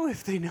ambush though?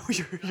 If they know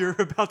you're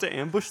about to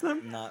ambush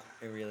them? Not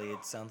really.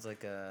 It sounds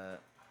like a.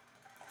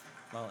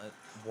 Well,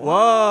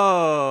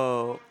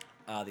 Whoa!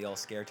 the old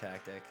scare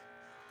tactic.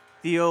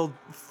 The old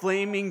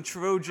flaming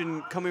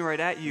Trojan coming right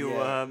at you,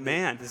 Yeah,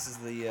 man. This is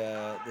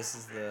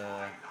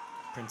the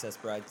Princess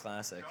Bride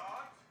classic.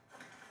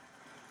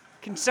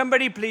 Can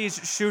somebody please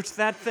shoot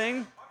that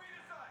thing?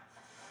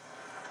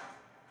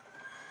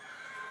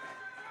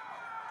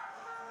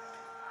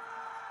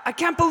 I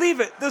can't believe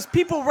it. Those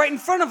people right in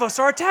front of us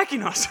are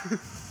attacking us.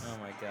 Oh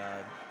my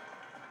god.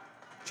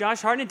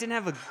 Josh Hartnett didn't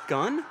have a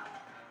gun?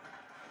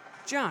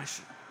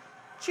 Josh,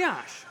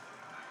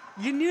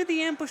 you knew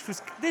the ambush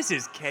was... This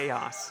is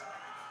chaos.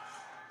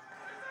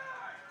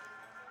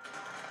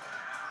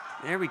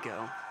 There we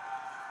go.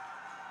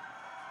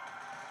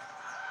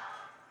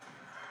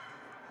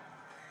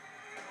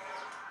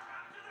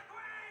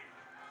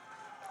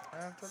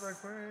 After the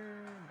queen.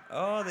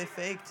 Oh, they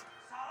faked.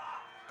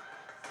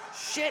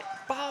 Shit,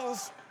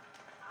 balls.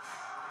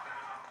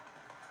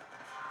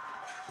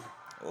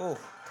 Oh,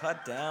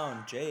 cut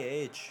down.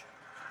 JH.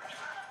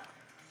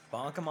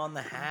 Bonk him on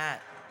the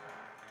hat.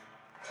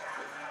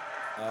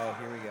 Oh,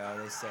 here we go.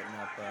 They setting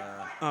up.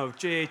 Oh,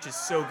 JH is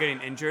so getting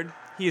injured.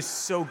 He is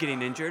so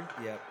getting injured.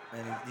 Yep.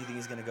 And do you think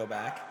he's gonna go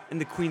back? And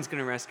the queen's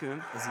gonna rescue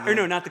him. Is he Or gonna-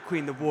 no, not the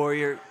queen, the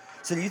warrior.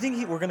 So do you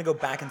think we're gonna go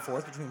back and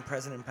forth between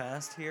present and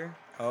past here?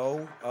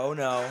 Oh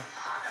no.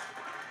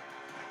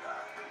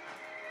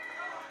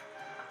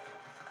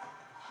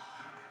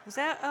 Was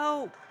that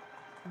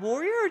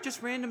warrior or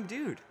just random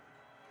dude?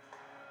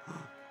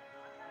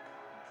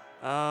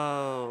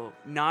 Oh,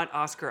 not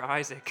Oscar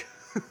Isaac.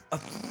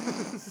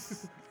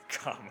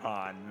 Come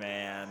on,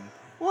 man.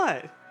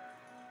 What?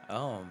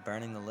 Oh,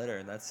 burning the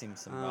litter. That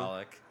seems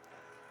symbolic.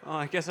 Oh,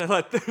 I guess I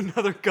let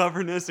another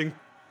governess and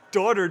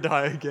daughter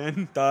die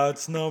again.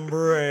 That's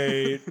number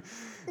 8.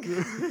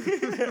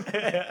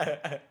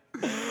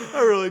 I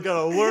really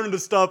gotta learn to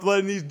stop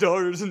letting these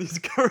daughters and these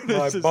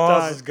governesses My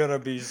boss die. is gonna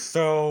be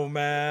so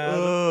mad.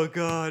 Oh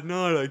God,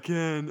 not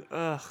again.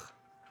 Ugh.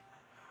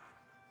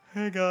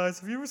 Hey guys,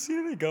 have you ever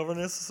seen any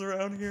governesses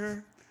around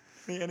here?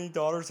 Any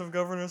daughters of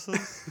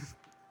governesses?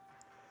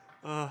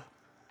 I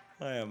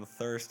am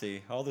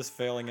thirsty. All this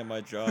failing at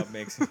my job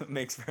makes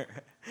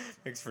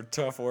for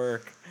tough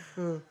work.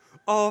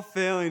 All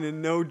failing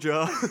and no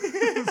job.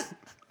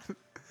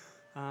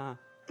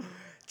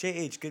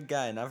 JH, good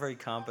guy, not very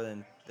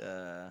competent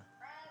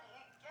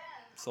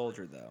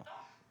soldier though.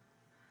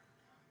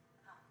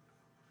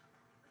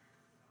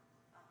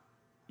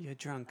 You're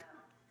drunk.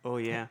 Oh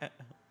yeah.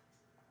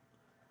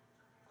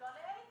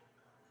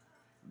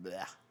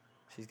 Blah.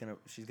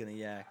 She's gonna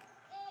yak.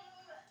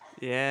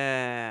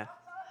 Yeah.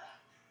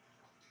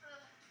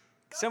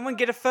 Someone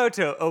get a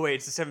photo. Oh wait,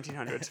 it's the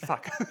 1700s.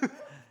 Fuck. Did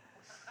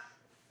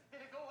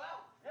it go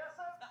well? Yes,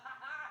 sir.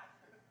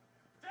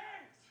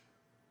 James!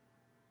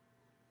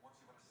 Once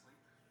you went to sleep,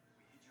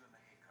 we hid you in the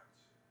hay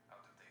carts,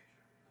 out of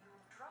danger. You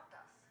drugged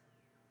us.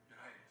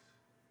 Your Highness,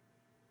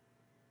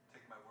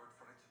 take my word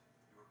for it,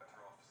 you were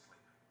better off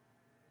asleep.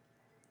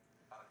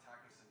 Our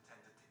attackers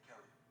intended to kill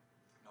you,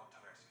 not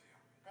to rescue you.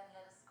 Then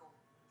let us go.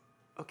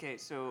 Okay,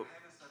 so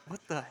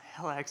what the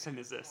hell accent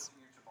is this?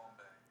 Taking you to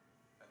Bombay,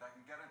 and I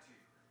can guarantee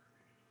you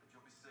that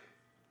you'll be safe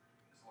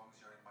as long as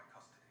you're in my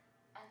custody.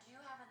 And do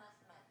you have enough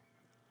men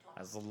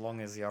to As long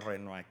as you're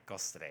in my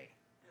custody.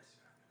 Yes,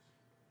 Your Highness.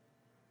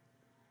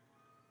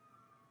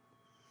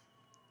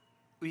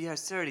 We are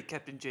sorry,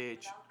 Captain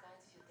JH. without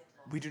guides you get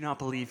lost? We do not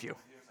believe you.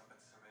 Years I've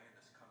been surveying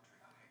this country,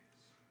 Your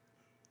Highness.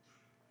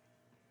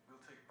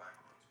 We'll take back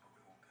roads, but we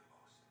won't get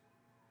lost.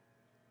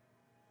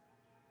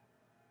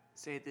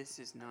 Say this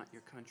is not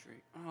your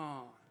country.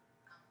 Oh.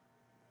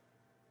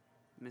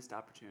 Missed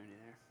opportunity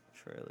there.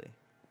 Surely.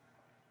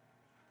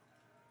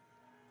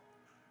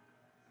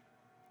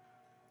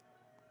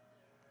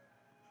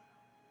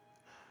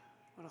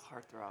 What a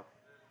heartthrob.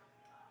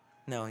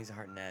 No, he's a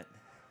heartnet.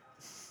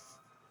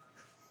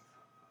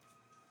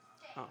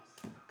 Oh,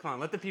 come on,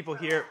 let the people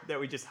hear that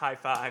we just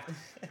high-fived.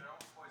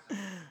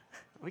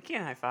 We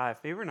can't high-five.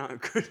 Maybe we're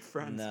not good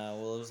friends. No,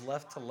 well, it was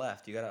left to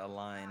left. You gotta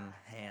align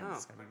hands. Oh,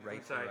 It's gotta be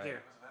right to sorry, right.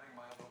 here.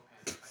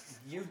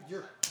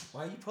 You're.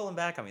 Why are you pulling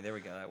back on me? There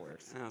we go. That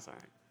works. Oh, sorry.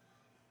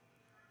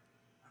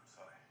 I'm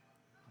sorry.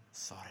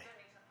 Sorry. You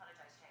don't need to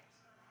apologize, James.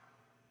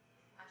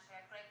 Actually,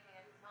 I greatly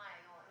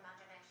admire your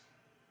imagination.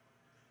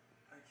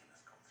 Thank you,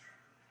 Miss Coulter.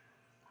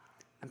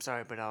 I'm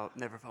sorry, but I'll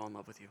never fall in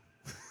love with you.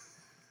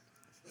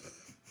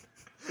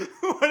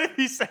 What if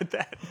he said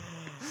that?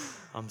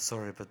 I'm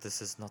sorry, but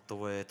this is not the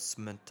way it's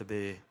meant to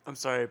be. I'm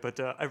sorry, but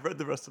I've read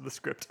the rest of the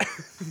script.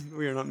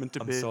 We are not meant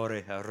to I'm be.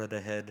 sorry, I read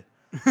ahead.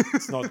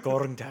 It's not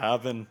going to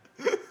happen.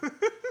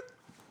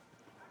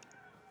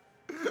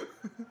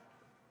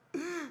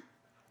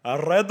 I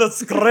read the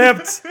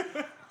script.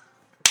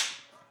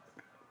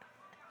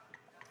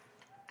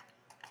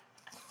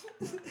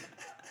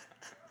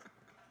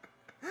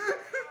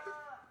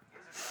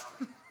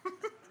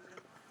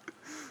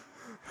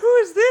 Who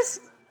is this?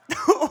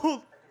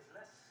 Oh,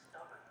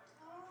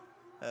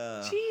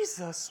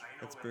 Jesus.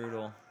 That's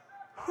brutal.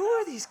 Who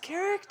are these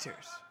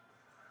characters?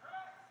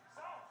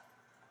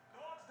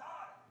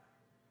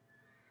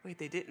 Wait,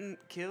 they didn't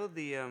kill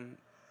the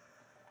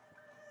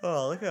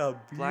Oh, look how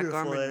Black beautiful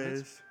armored it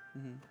knights? is.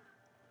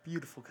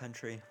 Beautiful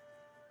country.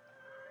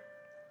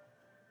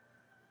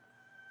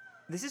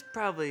 This is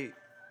probably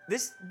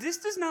this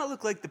does not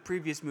look like the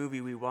previous movie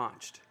we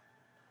watched.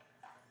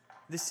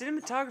 The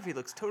cinematography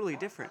looks totally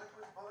different.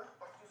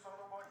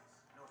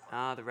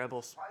 Ah, the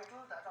rebels.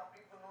 Vital that our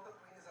people know the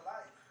queen is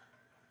alive.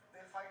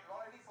 They'll fight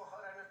loyally for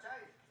her and her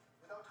child.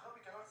 Without her, we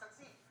cannot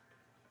succeed.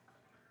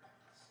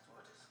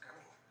 Stuart is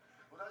cunning.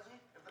 Muraji,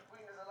 if the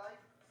queen is alive,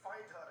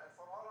 find her, and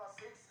for all our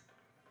sakes,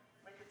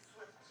 make it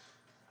swift.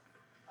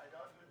 I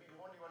doubt you'll be the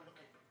only one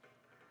looking.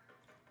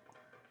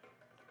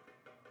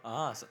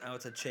 Ah, so now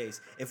it's a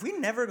chase. If we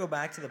never go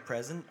back to the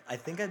present, I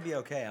think I'd be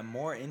okay. I'm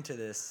more into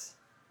this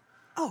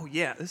Oh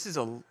yeah, this is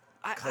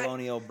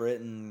colonial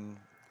Britain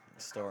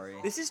story.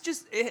 This is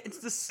just it's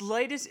the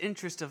slightest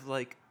interest of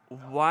like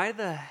why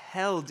the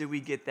hell did we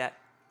get that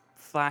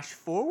flash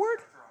forward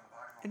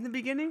in the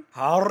beginning?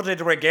 How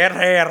did we get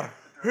here?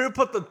 Who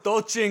put the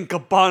Dolce &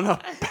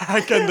 Gabbana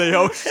back in the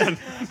ocean?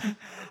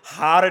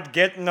 How did it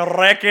get in the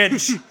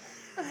wreckage?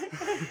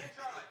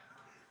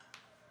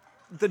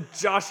 The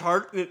Josh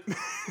Hartnett,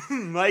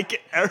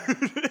 Mike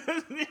Aaron.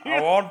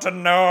 I want to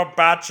know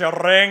about your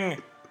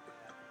ring.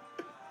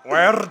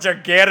 Where'd you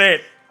get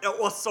it? It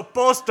was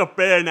supposed to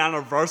be an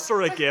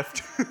anniversary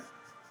gift.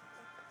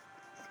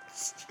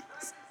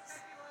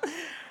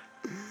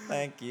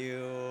 Thank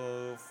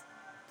you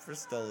for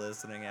still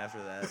listening after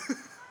that.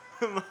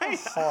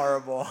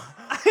 Horrible.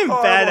 I'm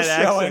bad at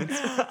accents.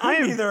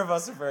 Neither of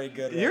us are very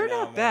good. You're right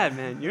now, not bad,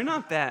 man. You're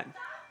not bad. You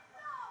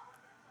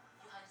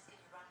had to skip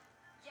run.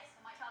 Yes,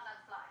 and my child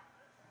doesn't fly.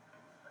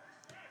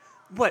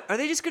 What? Are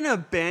they just gonna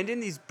abandon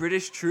these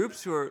British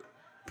troops who are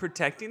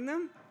protecting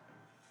them?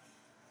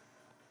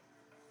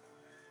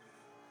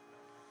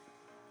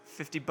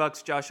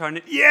 $50, Josh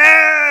Hartnett.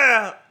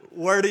 Yeah!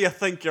 Where do you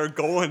think you're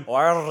going?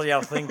 Where do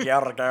you think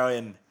you're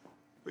going?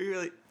 We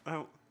really.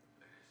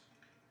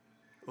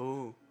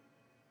 Oh.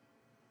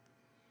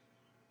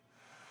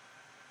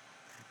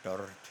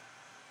 Dirt.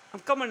 I'm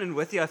coming in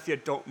with you if you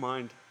don't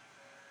mind.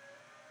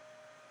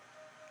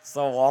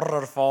 So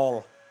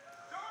wonderful.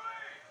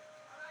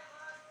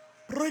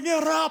 Bring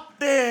her up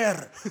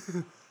there.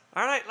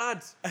 All right,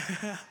 lads.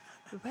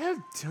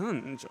 Well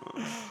done,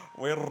 Josh.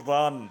 We're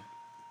done.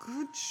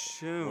 Good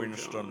show,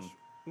 Winston. Josh.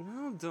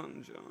 Well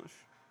done, Josh.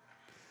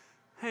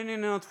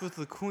 Hanging out with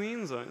the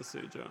queens, I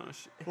say,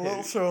 Josh.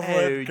 Lots of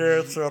red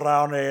girls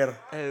around here.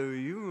 Oh,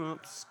 you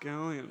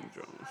upscallion,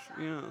 Josh.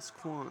 Yes,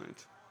 quite.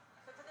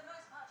 But for the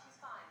most part, she's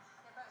fine.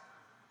 They're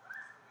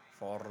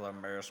both. For the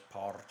most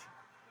part.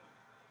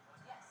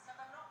 Yes, if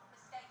I'm not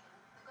mistaken,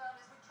 the girl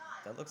is with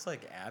child. That looks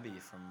like Abby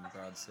from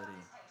Broad City. She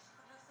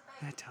could lose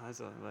the baby. That does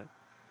a lot.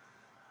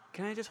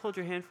 Can I just hold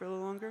your hand for a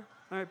little longer?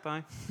 All right,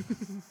 bye.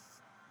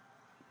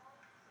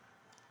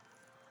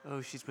 Oh,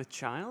 she's with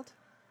child?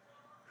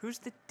 Who's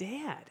the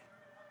dad?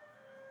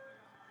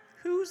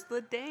 Who's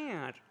the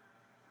dad?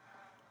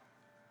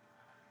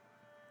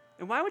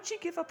 And why would she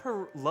give up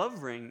her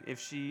love ring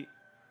if she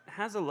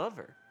has a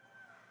lover?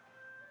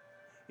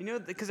 You know,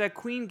 because that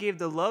queen gave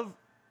the love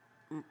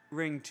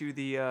ring to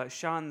the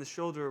shot in the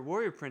shoulder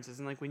warrior princess,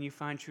 and like when you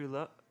find true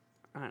love,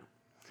 I don't know.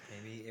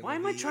 Maybe it Why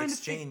will am I be trying to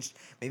exchanged.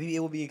 Maybe it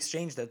will be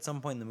exchanged at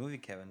some point in the movie,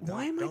 Kevin.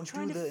 Why am I don't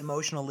trying do to the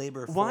emotional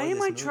labor for Why am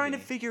this I trying to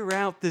movie. figure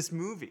out this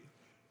movie?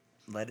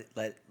 Let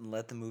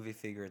the movie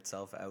figure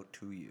itself out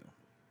to you.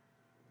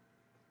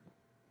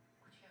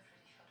 Would you have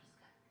really shot a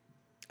sky?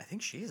 I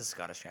think she has a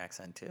Scottish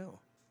accent too.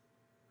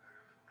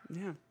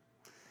 Yeah.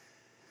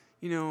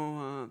 You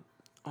know,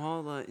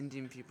 all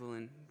Indian people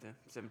in the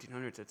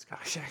 1700s had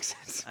Scottish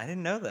accents. I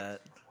didn't know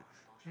that.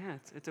 Yeah,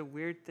 it's a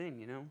weird thing,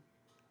 you know?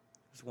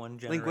 There's one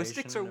generation.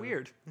 Linguistics are of-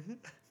 weird. It's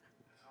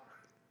all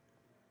right.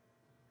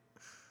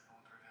 I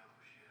won't reveal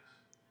who she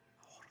is.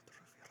 I wanted to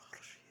reveal who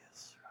she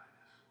is. You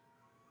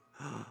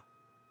know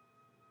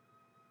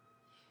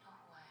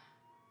who I am.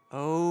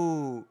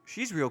 Oh,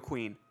 she's real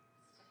queen.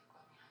 Instead, you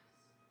call me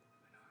Highness.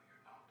 I know who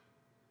you're not.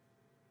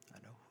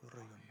 I know who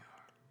you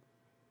are.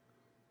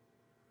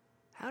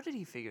 How did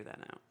he figure that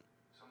out?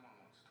 Someone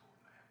once told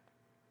me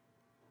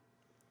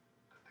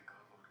that the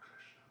god Lord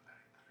Krishna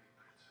married 3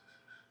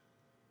 princesses.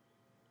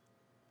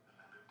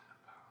 And they lived in a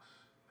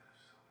palace made of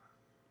silver.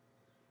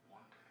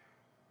 One day,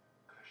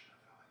 Krishna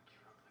fell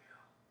incurably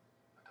ill.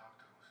 A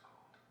doctor was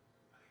called,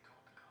 and he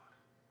told the god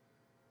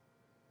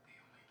the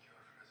only cure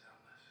for his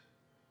illness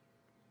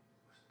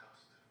was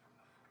dust from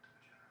the foot of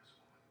a generous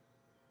woman.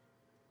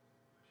 But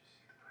you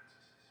see, the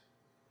princesses,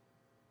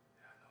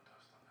 they had no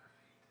dust on their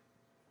feet.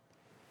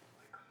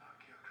 They could not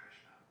cure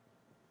Krishna,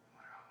 no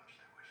matter how much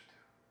they wished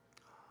to.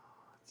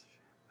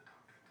 The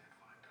doctor did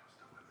find dust,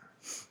 however.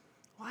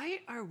 Why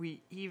are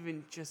we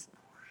even just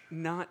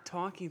not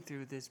talking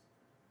through this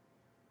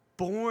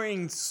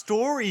boring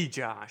story,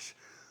 Josh?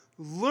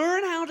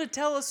 Learn how to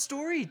tell a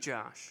story,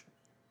 Josh.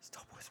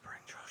 Stop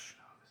whispering, Josh.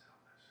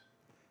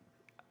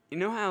 You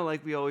know how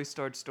like we always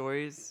start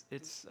stories?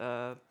 It's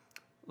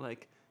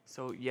like,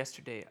 so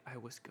yesterday I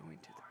was going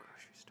to the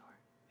grocery store,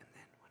 and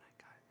then when I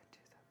got into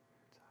the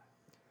aisle,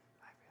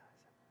 I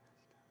realized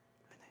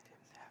And they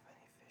didn't have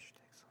any fish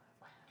sticks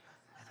left.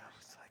 And I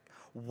was like,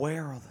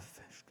 where are the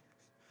fish sticks?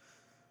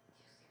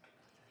 You seem to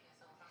believe he has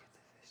all get that.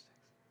 the fish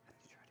sticks, and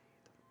you try to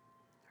eat them.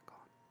 They're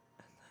gone.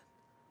 And then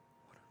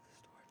one of the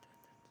store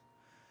attendants,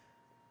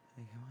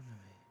 they came on to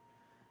me.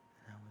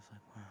 And I was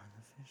like, where are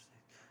the fish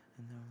sticks?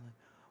 And they were like,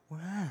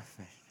 where are the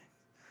fish sticks?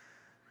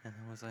 And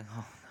I was like,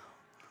 oh no.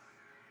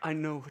 I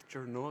know what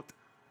you're not.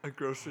 A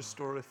grocery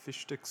store with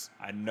fish sticks.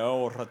 I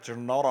know that you're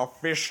not a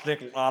fish stick,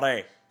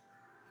 laddie.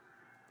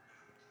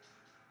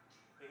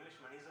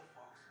 Englishman is a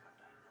fox, but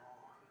I know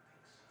who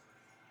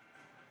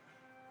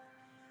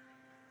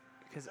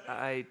thinks.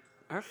 Because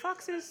are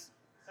foxes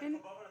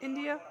in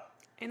India?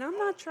 And I'm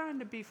not trying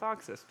to be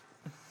foxist.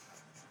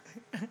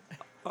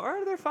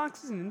 Are there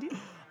foxes in India?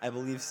 I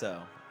believe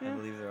so. Yeah. I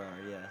believe there are,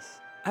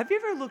 yes. Have you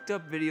ever looked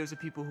up videos of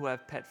people who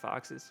have pet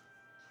foxes?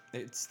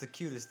 It's the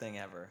cutest thing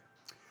ever.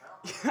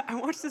 I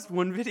watched this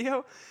one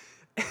video,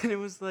 and it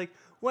was like,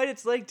 what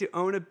it's like to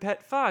own a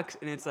pet fox.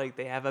 And it's like,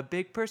 they have a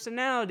big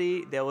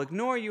personality, they'll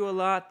ignore you a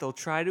lot, they'll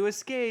try to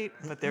escape,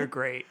 but they're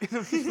great. And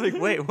I'm just like,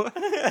 wait, what?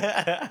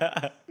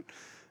 It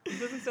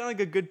doesn't sound like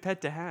a good pet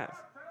to have.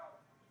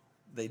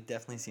 They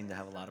definitely seem to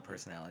have a lot of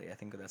personality. I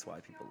think that's why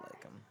people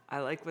like them.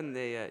 I like when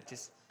they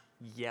just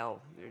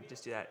yell. They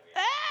just do that.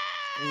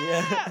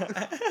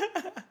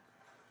 Yeah.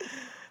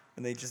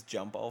 And they just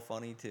jump all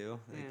funny too.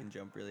 They Yeah. can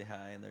jump really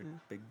high in their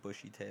big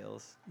bushy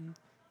tails.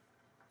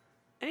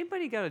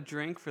 Anybody got a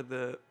drink for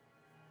the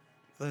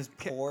Those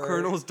poor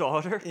Colonel's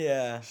daughter?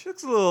 Yeah. She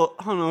looks a little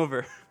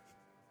hungover.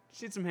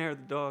 She needs some hair of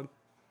the dog.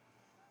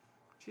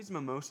 She needs a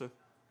mimosa.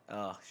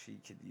 Oh, she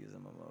could use a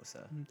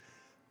mimosa.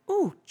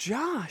 Ooh,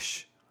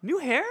 Josh. New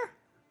hair?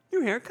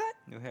 New haircut?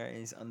 New hair. And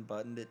he's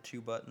unbuttoned it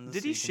 2 buttons.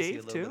 Did so he you can see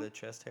shave a little too? bit of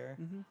chest hair.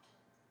 Mm-hmm.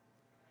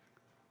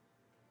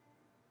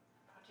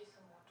 Brought you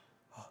some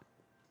water.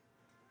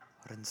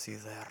 I didn't see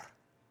there.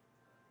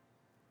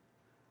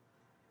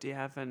 Do you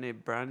have any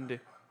brandy?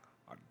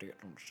 I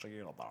didn't see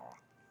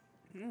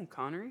there.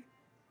 Connery?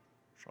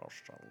 Just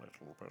a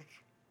little bit.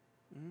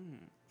 Mm.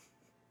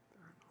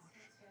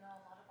 Seems you know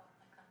a lot about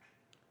my country.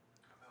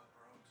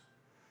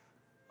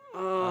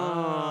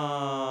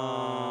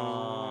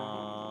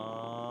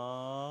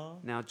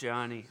 Now,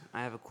 Johnny,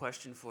 I have a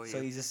question for you.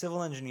 So he's a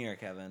civil engineer,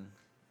 Kevin.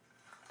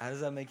 How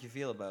does that make you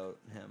feel about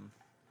him?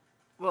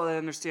 Well, that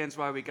understands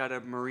why we got a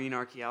marine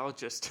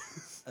archaeologist.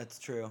 That's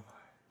true.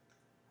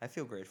 I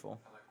feel grateful.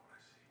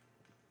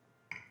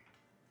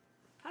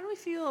 How do we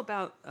feel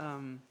about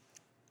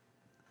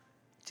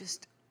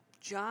just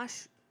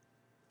Josh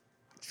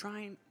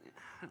trying?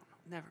 I don't know.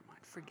 Never mind.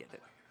 Forget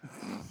it.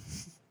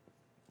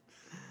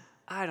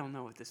 I don't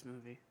know with this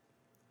movie.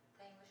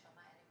 The English are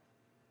my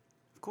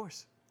enemy. Of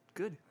course.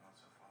 Good. Not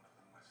so fond of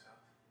them myself.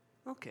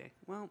 Okay.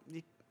 Well,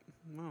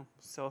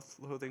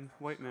 self-loathing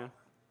white man.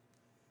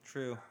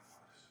 True.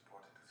 Grandfather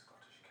supported the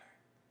Scottish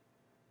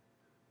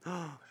king.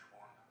 English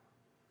won.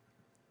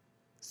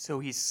 So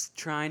he's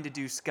trying to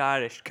do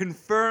Scottish.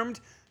 Confirmed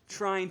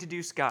trying to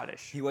do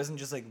Scottish. He wasn't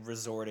just like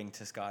resorting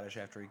to Scottish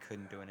after he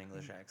couldn't do an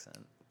English accent.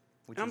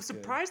 Which And I'm is good.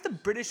 surprised the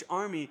British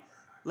Army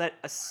let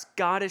a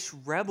Scottish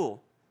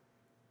rebel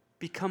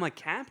become a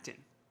captain.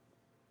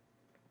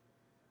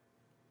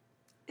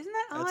 Isn't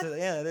that odd?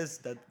 Yeah, it is.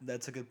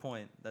 That's a good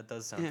point. That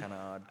does sound Yeah. kind of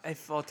odd. I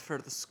fought for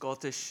the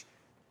Scottish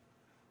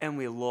and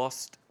we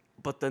lost,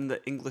 but then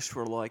the English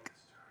were like,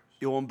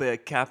 you won't be a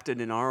captain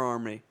in our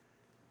army.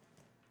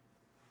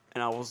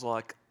 And I was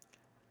like,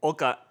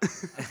 okay.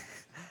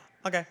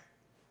 Okay.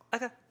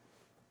 Okay.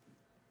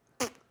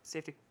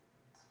 Safety.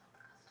 It's not the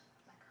custom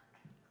of my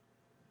country.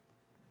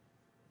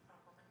 For a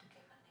woman to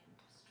give her name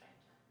to a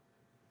stranger.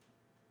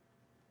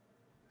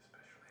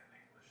 Especially an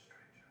English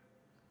stranger.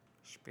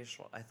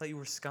 Special. I thought you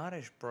were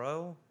Scottish,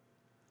 bro.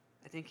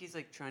 I think he's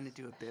like trying to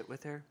do a bit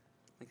with her.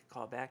 Like a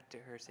call back to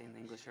her saying the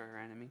English are her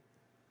enemy.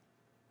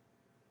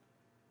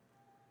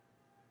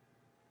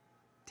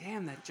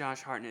 Damn, that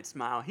Josh Hartnett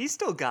smile. He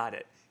still got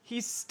it.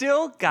 He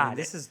still got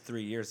This it. is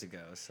 3 years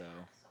ago, so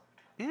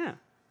Yeah.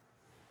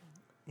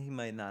 he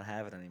might not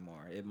have it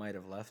anymore. It might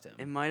have left him.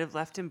 It might have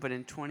left him, but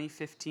in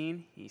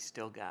 2015, he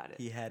still got it.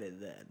 He had it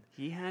then.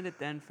 He had it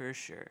then for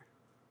sure.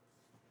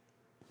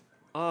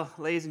 Oh,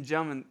 ladies and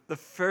gentlemen, the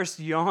first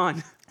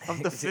yawn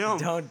of the film.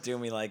 Don't do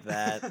me like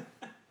that.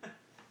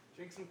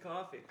 Drink some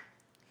coffee.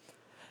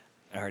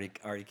 I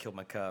already killed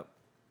my cup.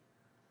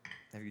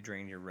 Have you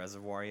drained your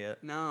reservoir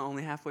yet? No,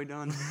 only halfway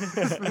done.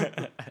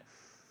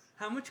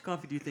 How much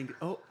coffee do you think?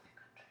 Oh,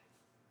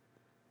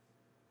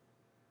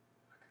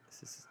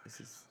 This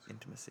is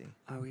intimacy.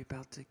 are we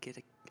about to get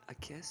a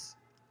kiss?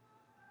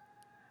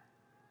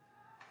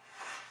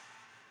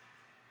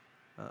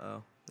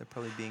 Uh-oh. They're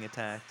probably being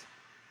attacked.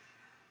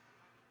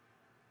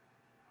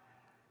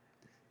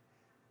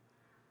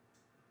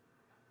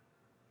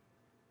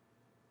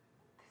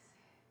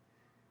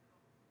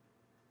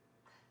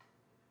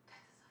 Death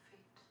is a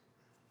fate.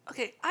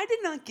 Okay, I did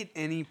not get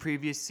any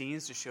previous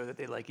scenes to show that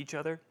they like each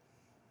other.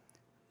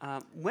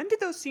 When did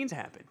those scenes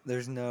happen?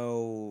 There's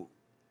no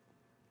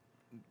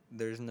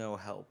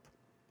help.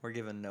 We're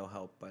given no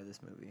help by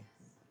this movie.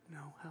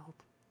 No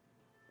help.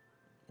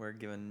 We're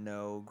given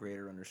no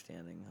greater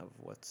understanding of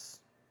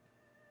what's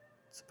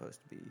supposed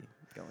to be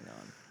going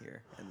on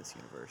here in this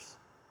universe.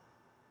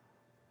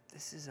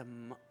 This is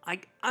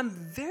I'm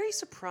very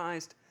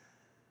surprised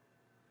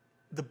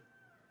the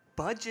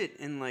budget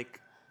and like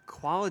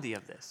quality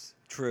of this.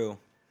 True.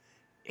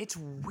 It's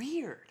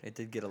weird. It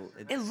did get a.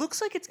 It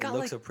looks like it's got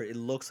like it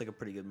looks like a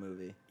pretty good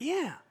movie.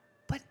 yeah,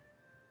 but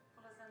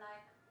Full as the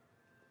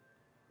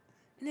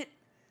night.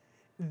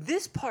 and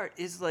this part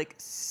is like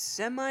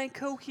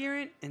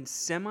semi-coherent and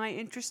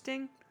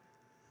semi-interesting,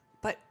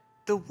 but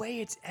the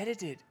way it's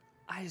edited,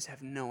 I just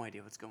have no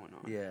idea what's going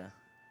on. Yeah.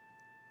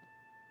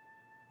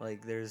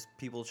 Like there's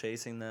people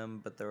chasing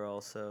them, but they're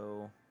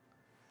also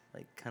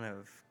like kind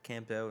of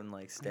camped out and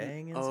like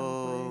staying in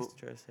some place to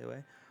try to stay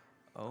away.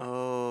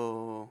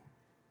 Oh.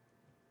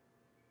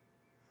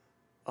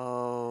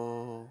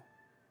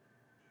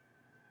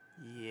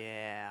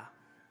 Yeah.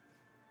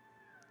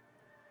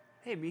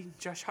 Hey, me and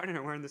Josh Hartnett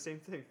are wearing the same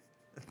thing.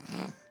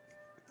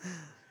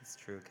 It's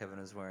true. Kevin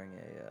is wearing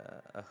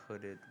a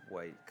hooded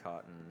white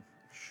cotton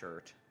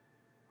shirt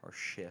or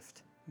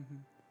shift.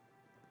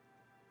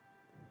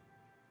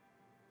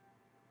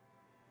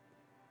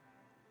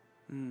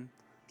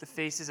 The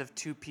faces of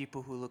two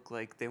people who look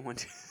like they want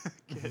to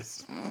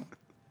kiss.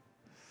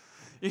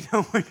 You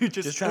know, when you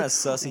just trying to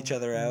suss each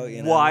other out.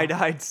 You know?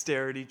 Wide-eyed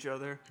stare at each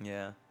other.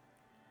 Yeah.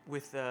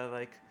 With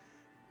like,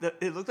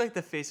 it looked like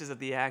the faces of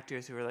the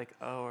actors who were like,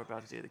 "Oh, we're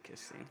about to do the kiss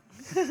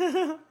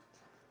scene."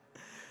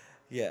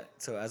 Yeah.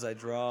 So as I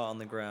draw on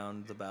the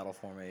ground the battle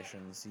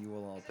formations, you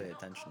will all pay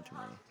attention to me.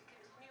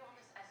 Continue on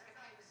this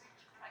escapade with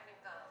such a pregnant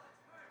girl?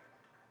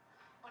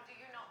 Or do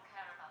you not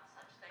care about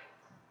such things?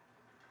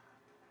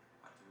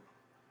 I do.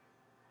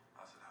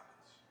 As it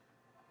happens.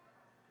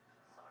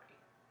 Sorry.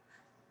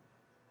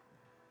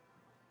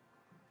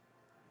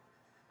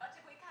 But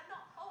if we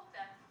cannot hold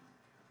them,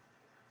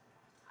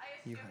 I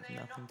You assume have they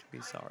are nothing not to the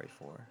be kind of sorry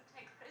people for. who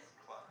take risks.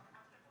 Clara.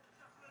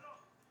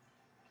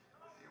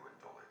 With you and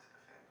Dolly to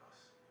defend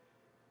us,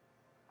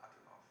 I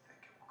do not think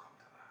it will come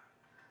to that.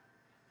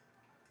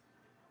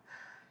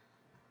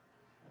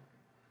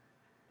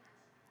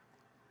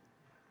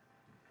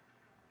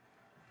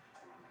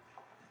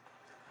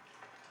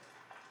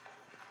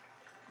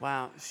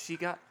 Wow, she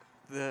got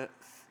the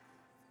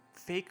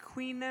fake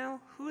queen now?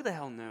 Who the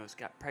hell knows?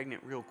 Got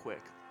pregnant real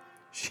quick.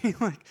 She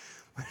like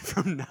went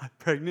from not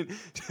pregnant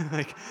to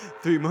like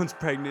 3 months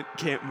pregnant,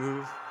 can't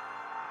move.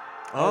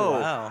 Oh,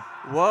 wow.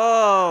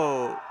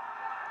 Whoa.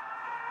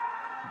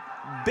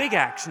 Big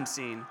action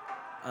scene.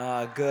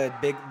 Good.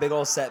 Big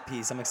old set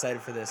piece. I'm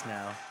excited for this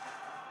now.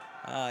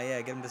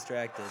 Yeah, get him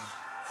distracted.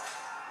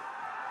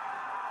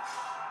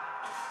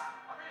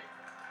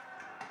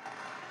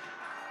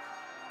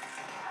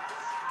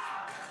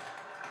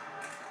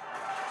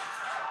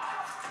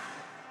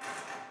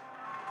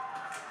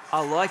 I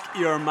like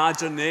your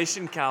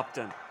imagination,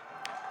 Captain.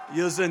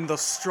 Using the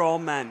straw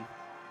man.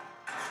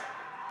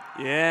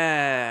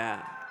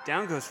 Yeah.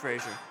 Down goes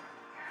Fraser.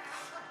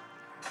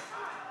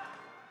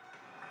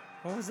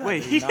 What was that?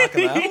 Wait, Did he knock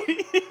him out?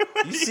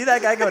 You see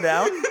that guy go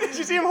down? Did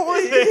you see him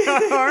holding his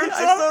arms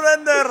I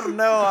up? surrender.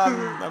 No,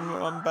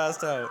 I'm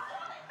passed out.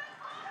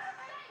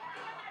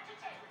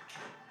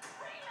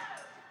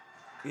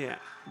 Yeah,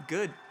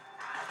 good.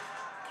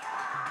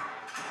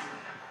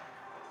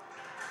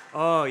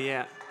 Oh,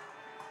 yeah.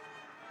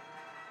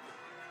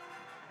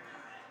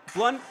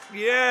 Blunt,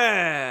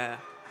 yeah.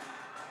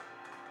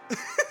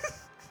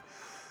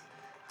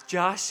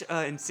 Josh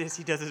insists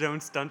he does his own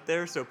stunt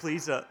there, so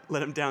please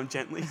let him down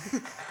gently.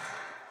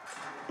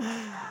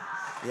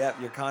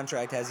 Yep, your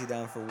contract has you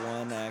down for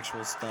one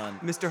actual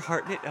stunt. Mr.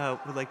 Hartnett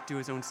would like to do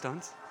his own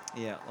stunts.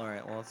 Yeah, all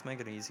right. Well, let's make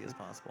it as easy as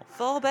possible.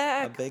 Fall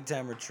back. A big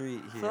time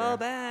retreat here. Fall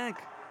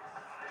back.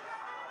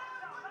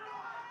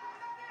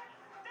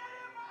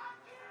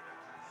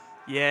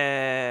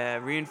 Yeah,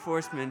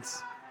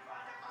 reinforcements.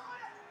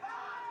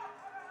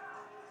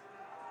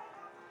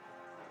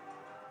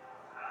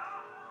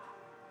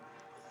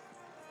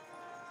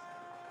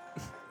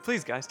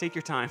 Please, guys, take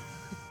your time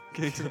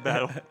getting to the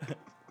battle.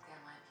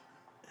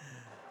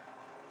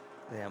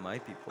 They are my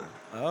people.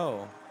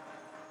 Oh.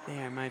 They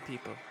are my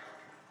people.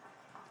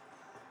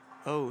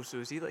 Oh, so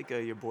is he like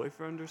your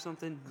boyfriend or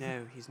something?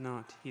 No, he's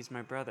not. He's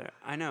my brother.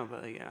 I know,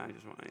 but like, I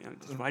just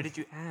want. Why did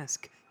you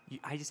ask?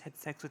 I just had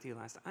sex with you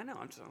last. I know.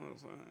 I'm just.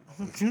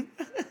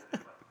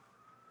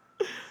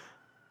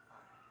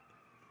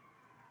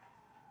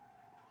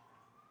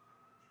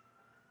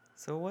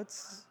 So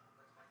what's?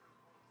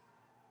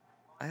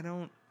 I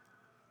don't.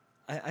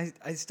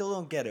 I still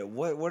don't get it.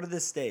 What are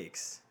the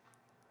stakes?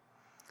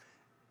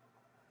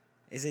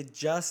 Is it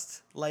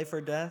just life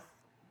or death?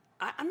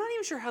 I'm not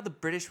even sure how the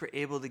British were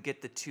able to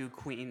get the two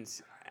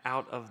queens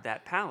out of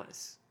that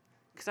palace.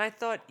 Because I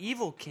thought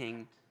Evil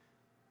King...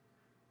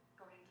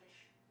 Go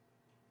English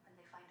when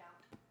they find out.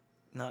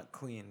 Not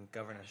queen,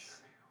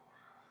 governess.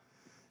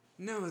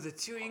 No, the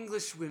two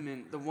English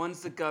women, the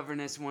one's the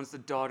governess, one's the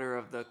daughter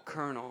of the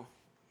colonel,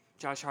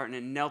 Josh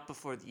Hartnett, knelt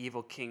before the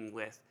Evil King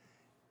with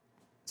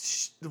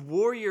the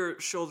warrior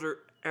shoulder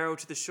arrow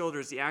to the shoulder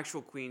is the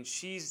actual queen.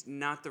 She's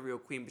not the real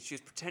queen, but she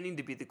was pretending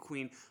to be the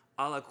queen,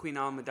 a la Queen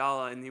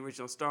Amidala in the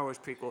original Star Wars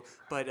prequel.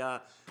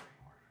 But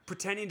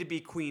pretending to be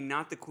queen,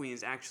 not the queen,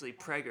 is actually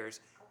Preggers.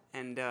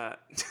 And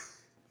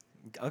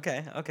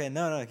Okay.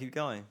 No, keep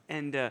going.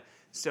 And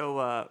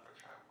so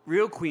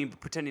real queen, but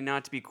pretending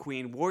not to be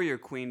queen, warrior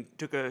queen,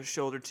 took a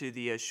shoulder to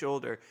the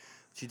shoulder.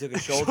 She took a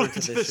shoulder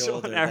to the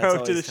shoulder.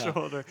 Arrow to the tough.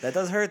 shoulder. That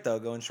does hurt though,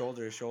 going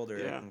shoulder to shoulder.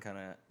 Yeah. It can kind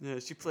of. Yeah,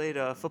 she played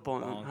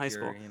football in high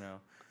school. Your,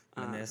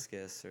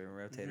 meniscus or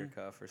rotator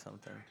cuff or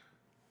something.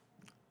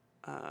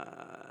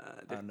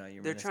 No,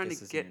 your they're meniscus trying to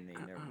is get. in your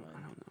knee. Never mind.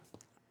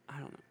 I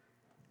don't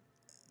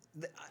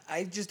know.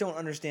 I just don't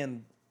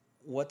understand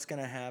what's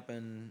gonna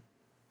happen.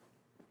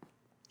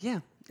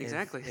 Yeah,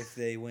 exactly. If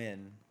they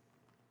win.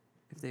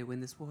 If they win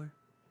this war.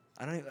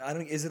 I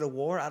don't. Is it a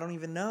war? I don't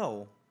even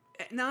know.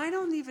 No, I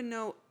don't even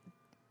know.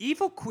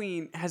 Evil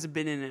Queen hasn't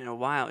been in a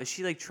while. Is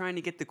she like trying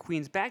to get the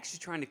queens back? She's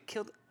trying to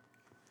kill.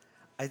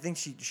 I think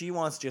she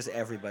wants just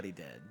everybody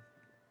dead.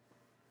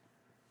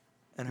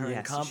 And her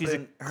Yes,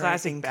 incompetent, she's a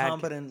classic bad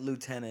incompetent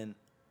lieutenant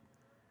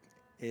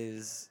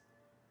is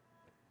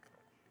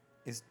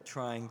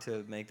trying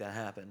to make that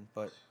happen,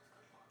 but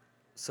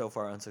so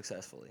far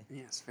unsuccessfully.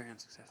 Yes, very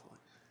unsuccessfully.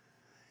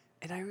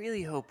 And I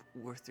really hope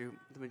we're through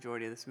the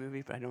majority of this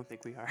movie, but I don't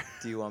think we are.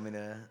 Do you want me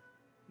to?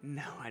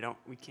 No, I don't.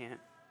 We can't.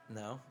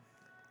 No.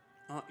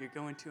 Oh, you're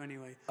going to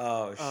anyway.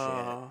 Oh, shit.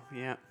 Oh,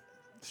 yeah.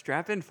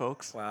 Strap in,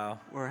 folks. Wow.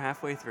 We're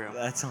halfway through.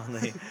 That's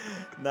only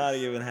not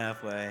even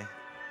halfway.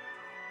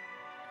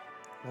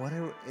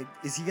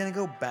 Is he gonna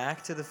go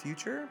back to the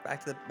future?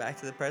 Back to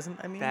the present?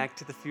 I mean. Back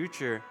to the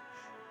Future.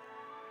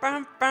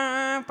 Bum,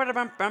 bum,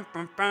 ba-da-bum, bum,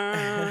 bum,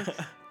 bum.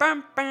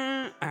 Bum,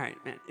 bum. All right,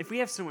 man. If we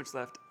have so much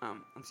left,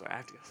 I'm sorry. I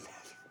have to go to the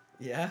bathroom.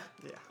 Yeah.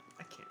 Yeah,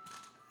 I can't.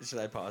 Should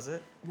I pause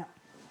it? No.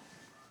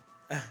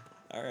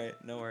 All right.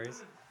 No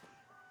worries.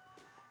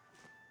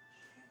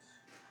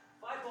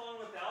 Fight along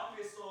without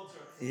me, soldier.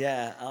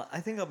 Yeah,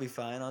 I think I'll be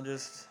fine. I'll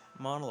just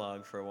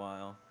monologue for a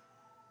while.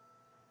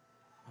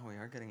 Oh, we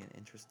are getting an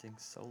interesting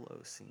solo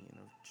scene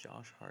of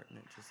Josh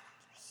Hartnett just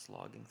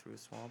slogging through a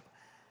swamp.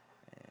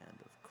 And,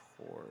 of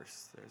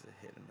course, there's a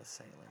hidden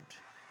assailant.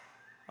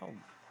 Oh,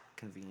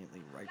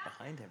 conveniently right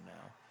behind him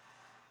now.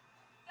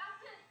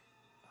 Captain!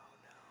 Oh,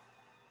 no.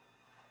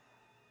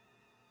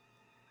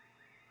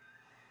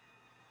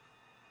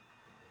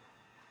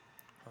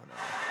 Oh, no.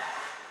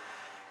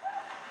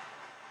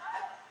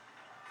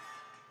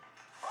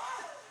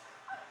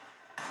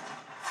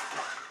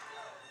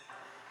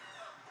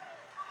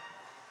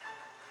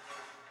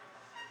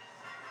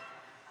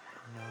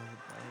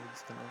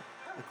 No,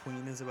 the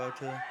queen is about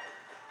to.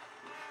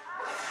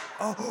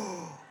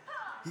 Oh,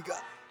 he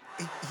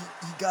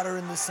got her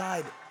in the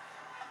side.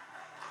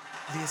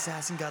 The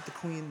assassin got the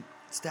queen,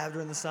 stabbed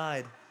her in the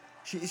side.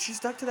 Is she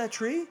stuck to that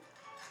tree?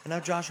 And now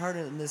Josh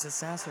Hartnett and this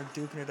assassin are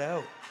duking it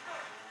out.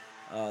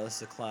 Oh, this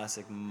is a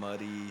classic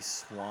muddy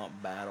swamp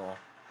battle.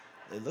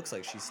 It looks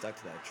like she's stuck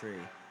to that tree.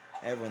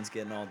 Everyone's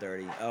getting all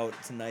dirty. Oh,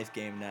 it's a knife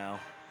game now.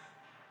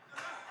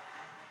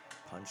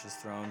 Punch is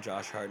thrown.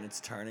 Josh Hartnett's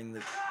turning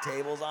the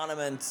tables on him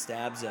and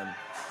stabs him.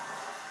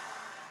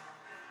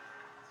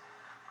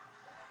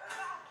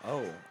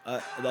 Oh,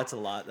 that's a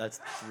lot. That's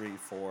 3,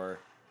 4.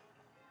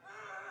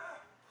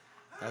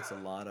 That's a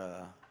lot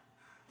of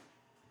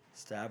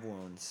stab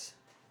wounds.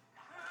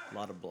 A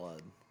lot of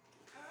blood.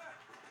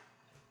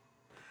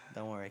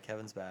 Don't worry,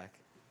 Kevin's back.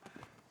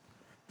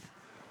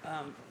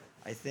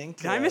 I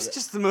think. Did I miss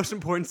just the most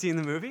important scene in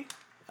the movie?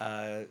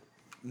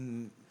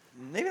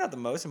 Maybe not the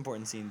most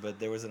important scene, but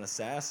there was an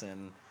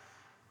assassin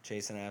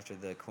chasing after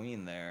the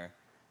queen there.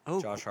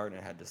 Oh. Josh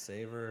Hartnett had to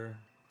save her.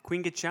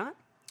 Queen get shot?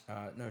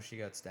 No, she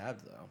got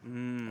stabbed though,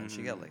 and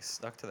she got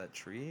stuck to that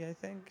tree. I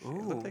think it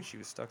looked like she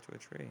was stuck to a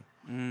tree.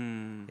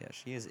 Yeah,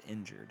 she is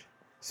injured.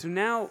 So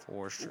now,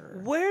 for sure.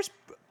 Where's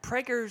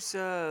Prager's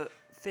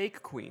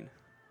fake queen?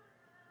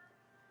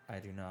 I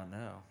do not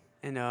know.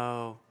 And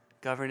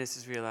Governess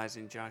is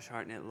realizing Josh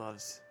Hartnett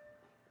loves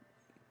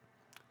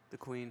the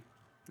queen,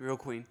 the real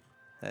queen.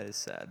 That is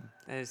sad.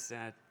 That is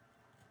sad.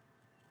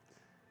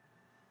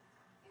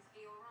 Is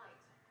he alright?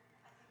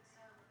 I think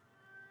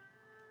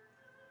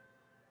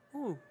so.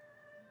 Ooh.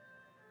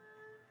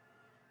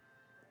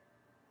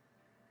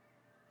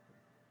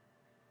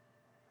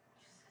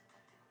 You said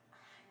that they will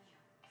hang you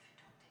if you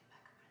don't take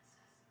back a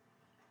princess.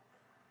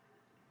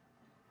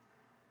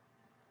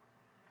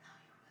 Now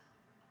you will.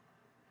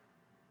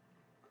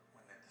 But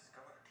when they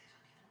discover it, They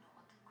don't even know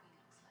what the queen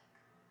looks like.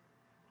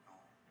 no.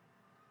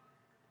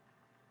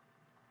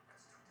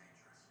 That's too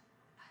dangerous.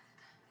 By the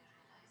time they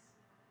realize,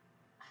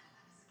 I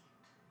will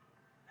have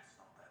escaped.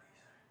 It's not that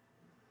easy.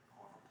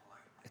 However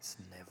polite. It's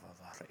never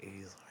that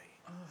easy.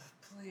 Oh,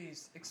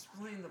 please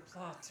explain the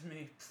plot to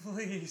me,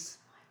 please.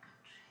 My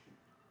country.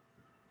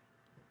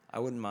 I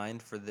wouldn't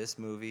mind for this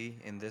movie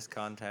in this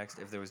context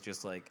if there was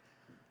just a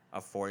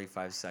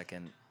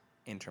 45-second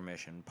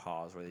intermission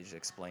pause where they just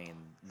explain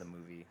the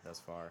movie thus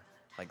far.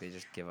 Like they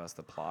just give us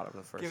the plot of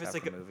the first Give half us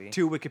of the movie.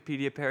 2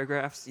 Wikipedia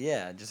paragraphs.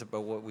 Yeah, just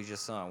about what we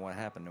just saw and what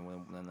happened,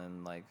 and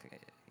then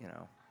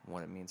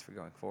what it means for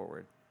going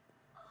forward.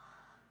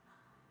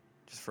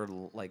 Just for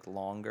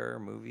longer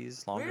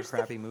movies,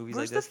 crappy movies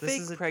like this. This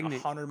is a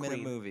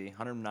 100-minute movie,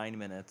 109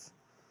 minutes.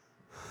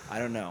 I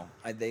don't know.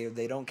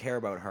 They don't care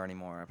about her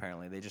anymore.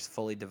 Apparently, they just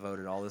fully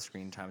devoted all the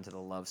screen time to the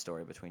love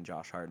story between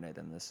Josh Hartnett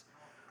and this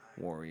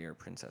warrior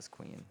princess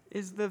queen.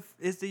 Is the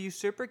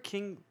usurper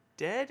king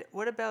dead?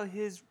 What about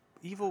his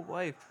evil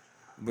wife?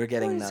 We're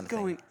getting What is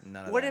nothing.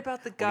 None of What that.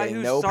 about the We're guy getting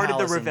who no started the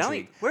palace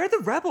rebellion? intrigue. Where are the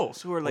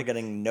rebels who are We're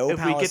getting no if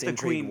we palace get the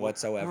intrigue queen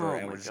whatsoever, Oh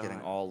and my we're just getting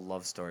God. all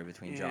love story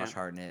between Yeah. Josh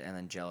Hartnett and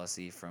then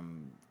jealousy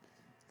from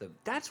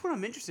That's what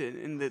I'm interested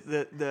in.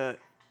 The the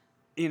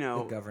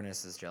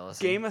governess's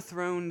jealousy. Game of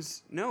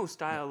Thrones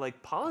style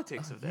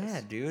politics of this.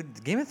 Yeah,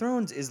 dude. Game of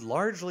Thrones is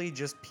largely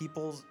just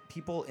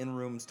people in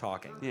rooms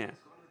talking. Yeah. To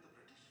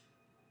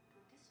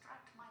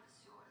distract my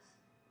pursuers,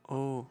 Oh. they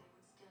would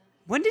still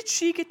live. When did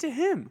she get to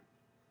him?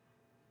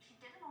 She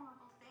did an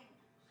honorable thing.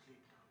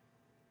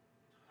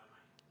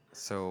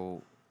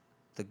 So,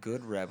 the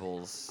good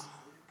rebels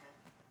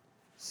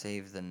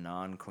save the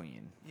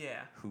non-queen,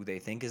 Yeah. who they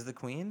think is the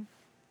queen.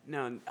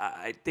 No,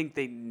 I think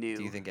they knew.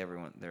 Do you think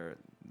everyone they're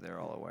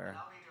all aware?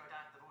 Allow me to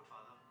attack the road,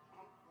 Father.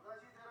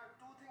 Raji, there are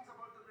two things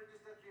about the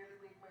British that really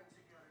make my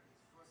insecurities.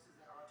 First is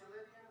the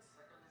artillery and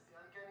second is the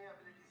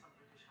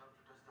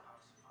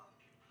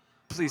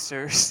Please,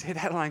 sir, say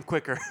that line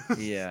quicker.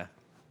 Yeah.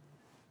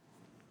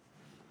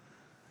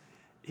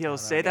 He'll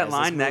say that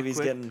line that quick,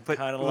 getting but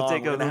kind of we'll long.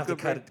 take a We're gonna have to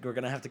Luca cut break. it. We're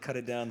gonna have to cut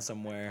it down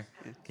somewhere.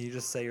 Can you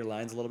just say your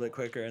lines a little bit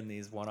quicker in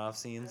these one-off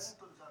scenes?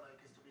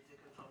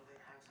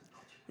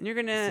 And you're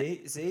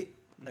gonna. See,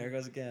 there it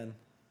goes again.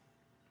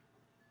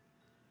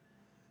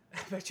 I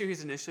bet you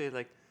he's initially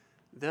like,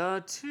 there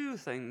are two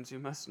things you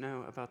must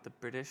know about the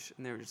British,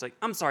 and they were just like,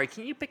 I'm sorry,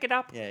 can you pick it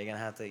up? Yeah, you're gonna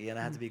have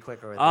to be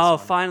quicker with Oh, this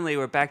one. finally,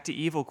 we're back to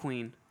Evil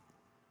Queen.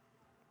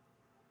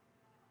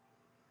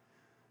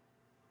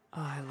 Oh,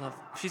 I love.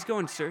 She's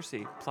going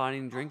Cersei,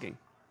 plotting, drinking.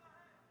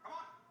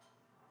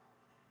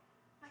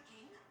 My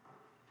king?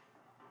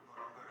 No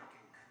longer a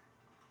king.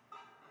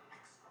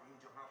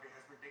 Ex-Queen Jonabe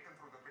has been taken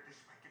from the British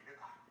by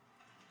Kilneda.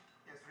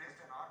 He has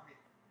raised an army.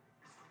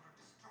 It's going to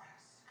destroy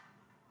us.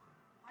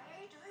 Why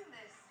are you doing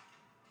this?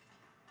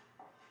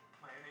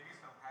 My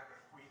enemies now have their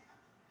queen.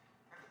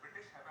 And the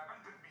British have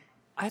abandoned me.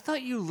 I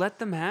thought you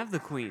let them have the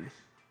queen.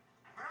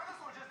 Where are the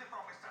soldiers they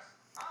promised us?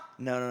 Huh?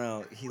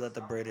 No. He let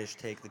the British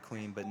take the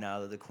queen, but now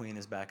that the queen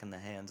is back in the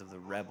hands of the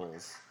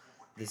rebels,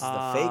 this is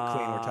the fake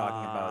queen we're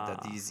talking about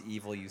that these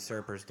evil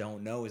usurpers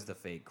don't know is the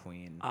fake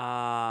queen.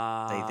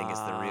 They think it's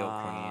the real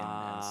queen,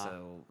 and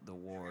so the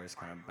war is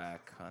kind of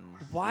back on.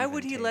 Why even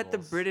would he let the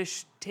tables.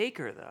 British take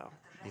her, though?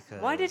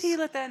 Because, Why did he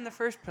let that in the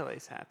first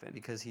place happen?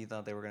 Because he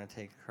thought they were gonna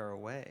take her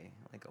away,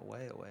 like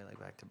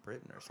back to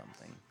Britain or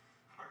something.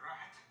 A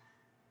rat.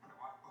 And a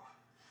wappo.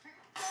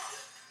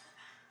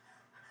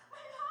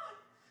 My lord!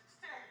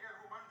 Stay here,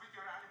 woman, with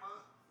your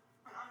animal.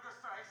 When hunger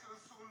strikes, you'll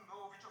soon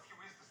know which of you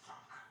is the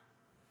strong.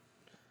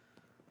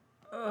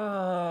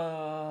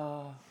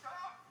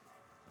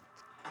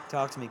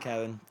 Talk to me,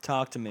 Kevin.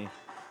 Talk to me.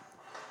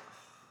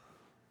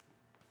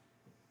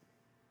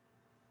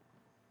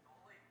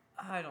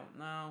 I don't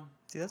know.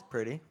 See, that's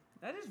pretty.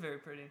 That is very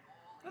pretty.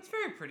 That's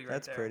very pretty right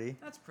That's there. pretty.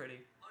 That's pretty.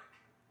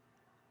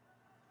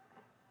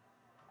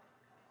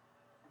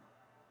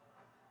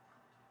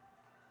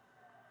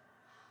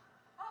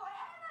 Oh,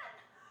 heaven!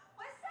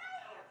 We're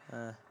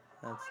saved!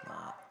 That's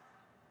not.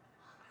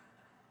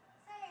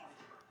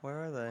 Saved!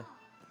 Where are they?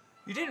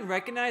 You didn't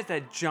recognize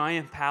that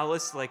giant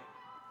palace like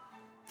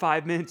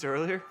 5 minutes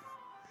earlier?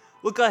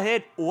 Look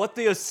ahead. What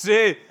do you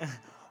see?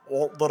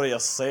 What do you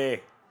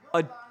say?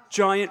 A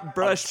giant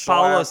British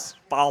giant palace.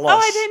 palace. Oh,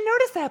 I didn't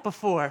notice that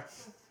before.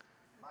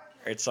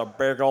 It's a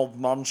big old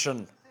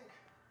mansion.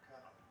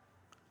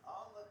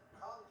 On the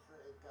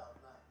contrary,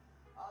 Governor,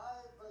 I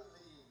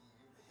believe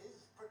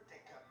his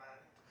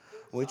predicament.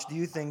 Which do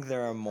you think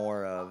there are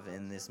more of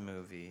in this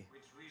movie?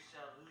 Which we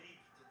shall leap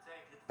to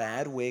take it.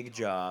 Bad wig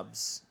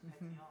jobs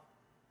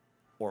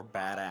or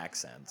bad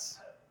accents?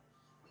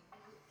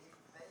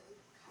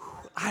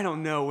 I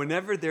don't know.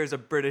 Whenever there's a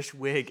British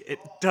wig, it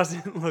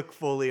doesn't look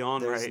fully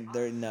on right.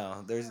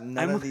 There's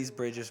none of these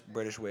British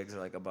wigs are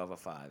like above a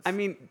 5. I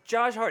mean,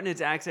 Josh Hartnett's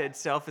accent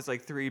itself is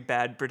like 3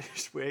 bad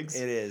British wigs.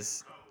 It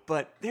is.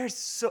 But there's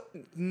so.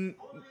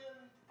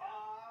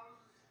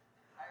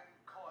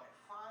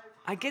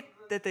 I get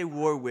that they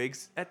wore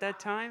wigs at that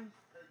time.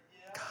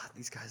 God,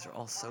 these guys are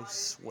all so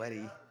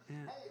sweaty. Yeah.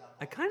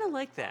 I kind of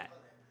like that.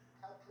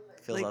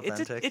 Feels Like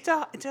authentic. it's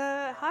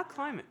a hot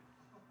climate.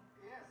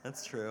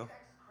 That's true.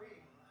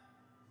 Ex-Queen,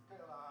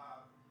 still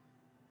our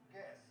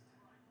guest.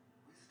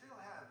 We still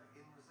have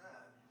in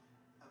reserve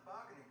a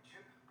bargaining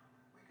chip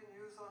we can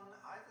use on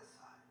either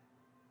side.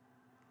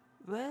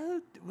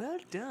 Well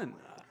done.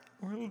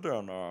 Well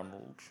done,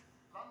 Arnold.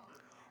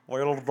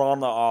 Well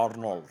done,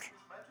 Arnold.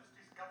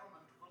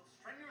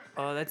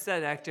 Oh, that's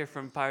that actor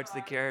from Pirates of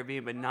the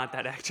Caribbean, but not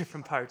that actor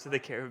from Pirates of the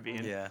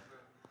Caribbean. Yeah,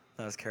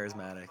 that was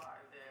charismatic.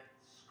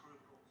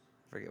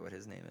 Forget what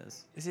his name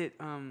is. Is it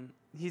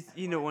he's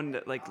one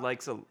that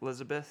likes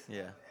Elizabeth?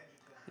 Yeah.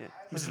 Yeah.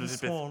 Miss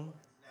Swan.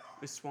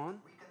 Miss Swan?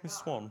 Miss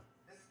Swan.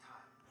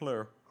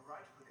 Hello.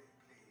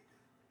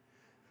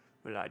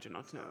 Well, I do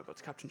not know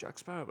about Captain Jack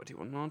Sparrow, but he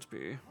will not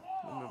be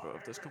a member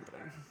of this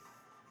company.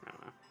 I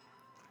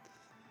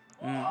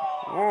don't know.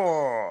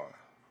 War.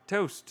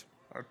 Toast.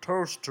 A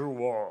toast to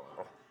war.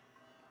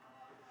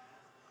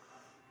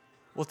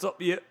 What's up,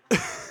 yeah?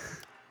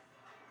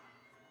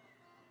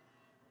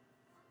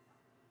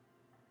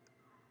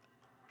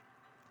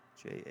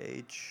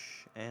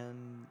 JH,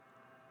 and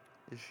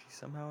is she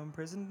somehow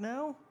imprisoned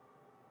now?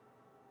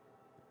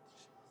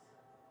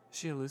 Is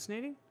she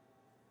hallucinating? It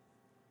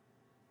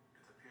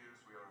appears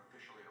we are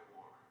officially at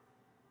war.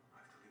 I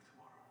have to leave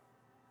tomorrow.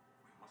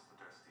 We must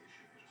address the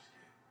issue of your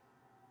escape.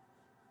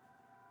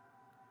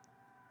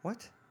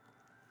 What?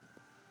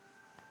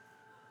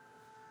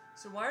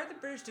 So why are the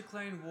British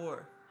declaring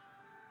war?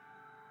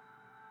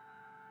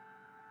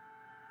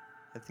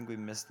 I think we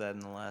missed that in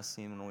the last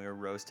scene when we were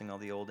roasting all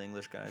the old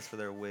English guys for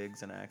their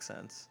wigs and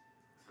accents.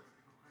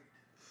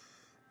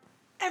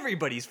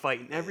 Everybody's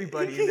fighting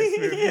everybody in this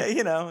movie.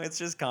 Yeah, it's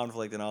just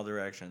conflict in all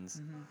directions.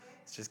 Mm-hmm.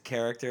 It's just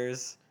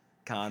characters,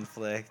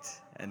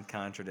 conflict, and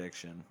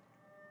contradiction.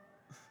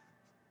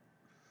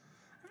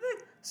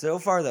 So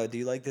far, though, do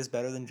you like this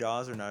better than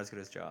Jaws or not as good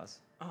as Jaws?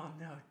 Oh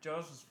no,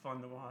 Jaws was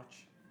fun to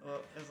watch.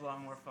 Well, it was a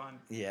lot more fun.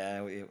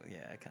 Yeah,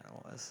 it kind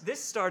of was.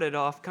 This started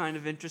off kind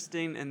of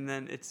interesting, and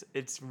then it's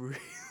really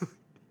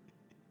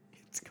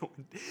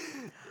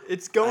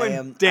it's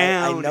going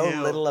down. I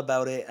know little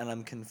about it, and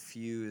I'm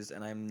confused,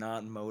 and I'm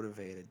not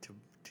motivated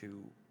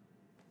to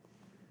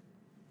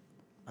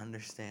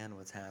understand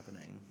what's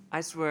happening.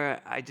 I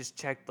swear, I just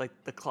checked like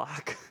the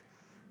clock.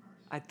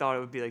 I thought it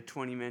would be like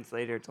 20 minutes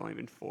later. It's only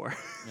been 4.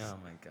 Oh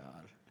my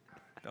god!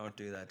 Don't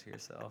do that to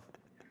yourself.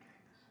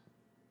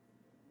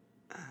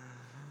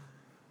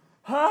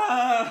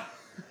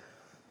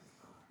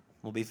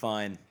 We'll be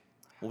fine.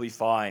 We'll be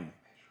fine.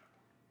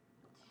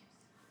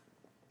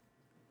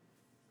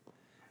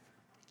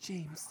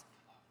 James.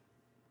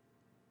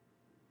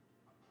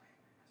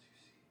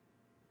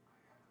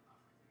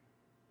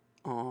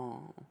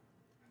 Oh.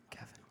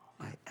 Kevin,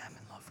 I am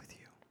in love with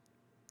you.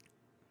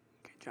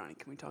 Okay, Johnny,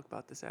 can we talk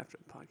about this after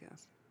the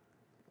podcast?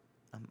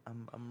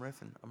 I'm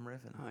riffing. Oh,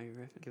 you're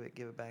riffing.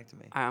 Give it back to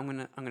me. I'm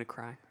gonna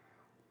cry.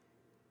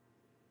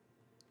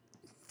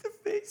 The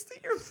face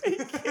that you're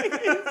making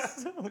is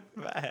so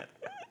bad.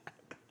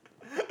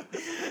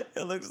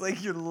 It looks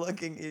like you're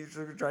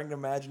trying to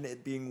imagine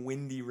it being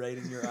windy right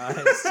in your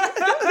eyes.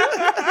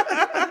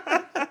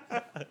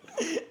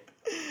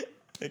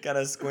 You're kind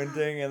of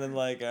squinting, and then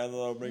like,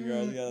 I'll bring your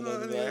eyes together,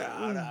 and then like,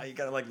 oh no, you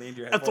gotta like lean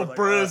your head It's a forward,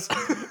 breeze.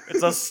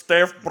 It's a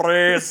stiff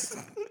breeze.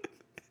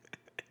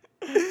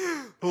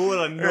 Who would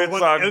have known? It's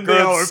a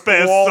good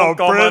squall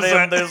coming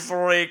in this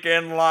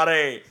weekend,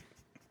 laddie.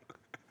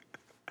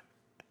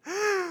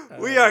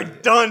 We are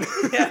done.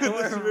 Yeah,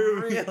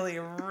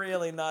 we're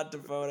really not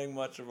devoting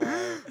much of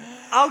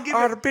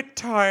our bit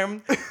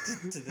time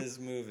to this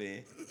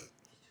movie.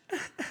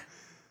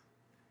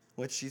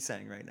 What's she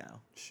saying right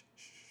now?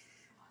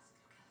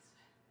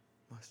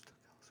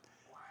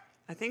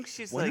 I think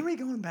she's when like... are we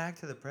going back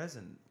to the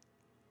present?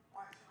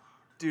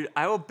 Dude,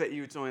 I will bet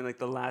you it's only like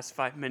the last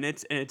 5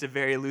 minutes, and it's a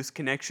very loose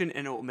connection,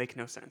 and it will make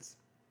no sense.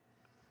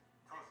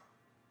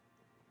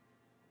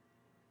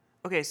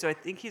 Okay, so I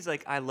think he's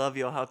like, I love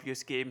you, I'll help you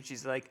escape. And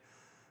she's like,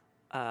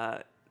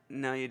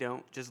 no, you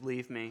don't. Just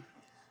leave me.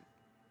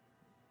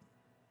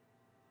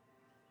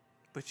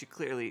 But she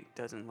clearly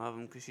doesn't love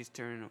him because she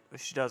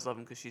does love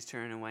him because she's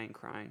turning away and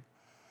crying.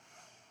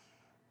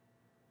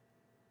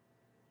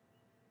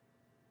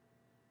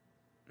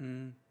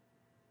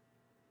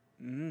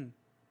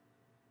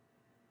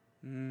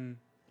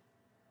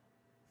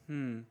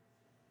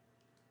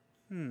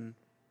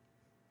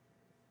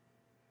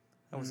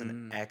 That was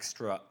an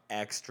extra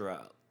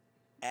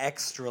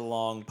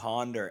long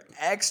ponder.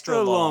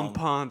 Extra long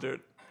ponder.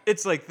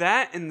 It's like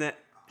that and the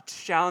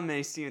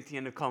Chalamet scene at the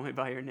end of Call Me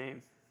By Your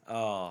Name.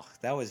 Oh,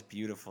 that was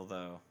beautiful,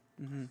 though.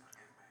 Mm-hmm.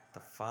 The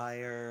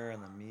fire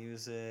and the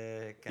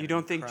music. And you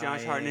don't think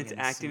Josh Hartnett's Hartnett's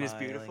acting is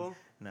beautiful?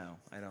 No,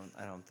 I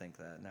don't think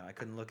that. No, I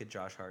couldn't look at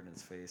Josh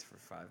Hartnett's face for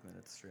 5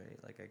 minutes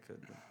straight like I could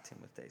with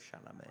Timothée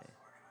Chalamet.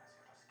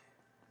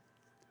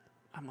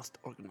 I must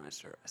organize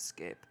her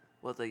escape,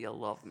 whether you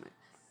love me or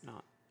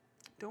not.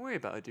 Don't worry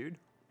about it, dude.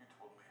 You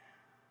told me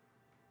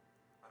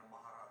that a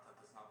Maharata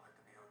does not like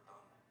to be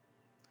outdone.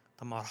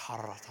 The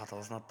Maharata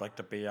does not like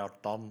to be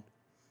outdone.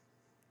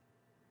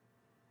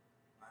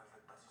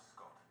 Malfit does a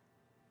Scot.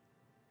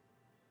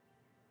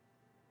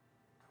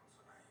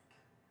 Tamsunaik.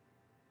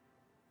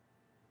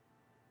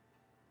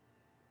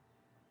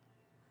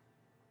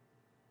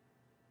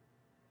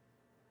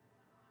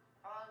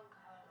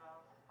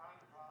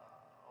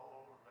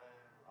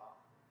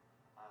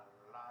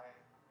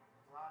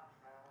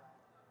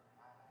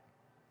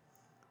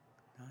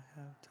 I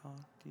have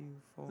talked to you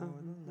for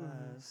the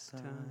last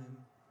time.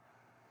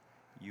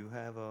 You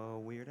have a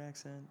weird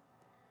accent.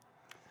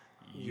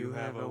 You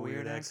have a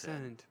weird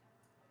accent.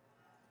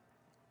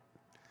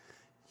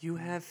 You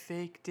have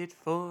faked it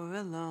for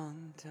a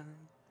long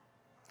time.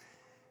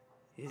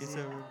 It's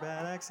a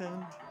bad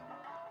accent.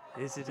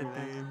 Is it a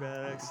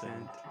bad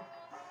accent?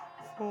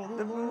 For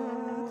the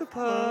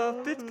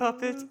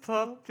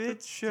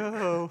puppet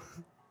show.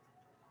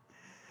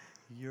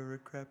 You're a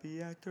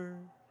crappy actor.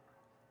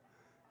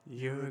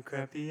 You're a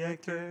crappy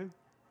actor.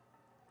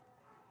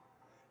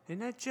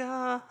 In a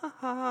Josh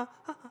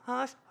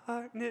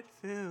Hartnett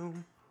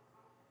film.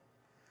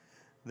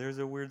 There's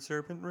a weird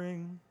serpent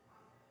ring.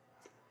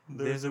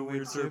 There's a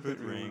weird serpent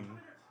ring.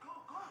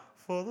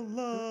 For the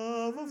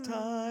love of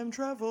time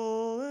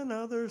travel and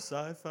other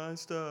sci-fi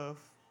stuff.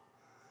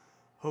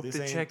 Hope this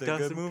the ain't check the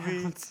doesn't good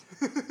movie. bounce.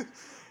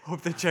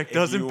 Hope the check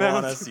doesn't bounce. If you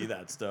want to see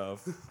that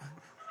stuff.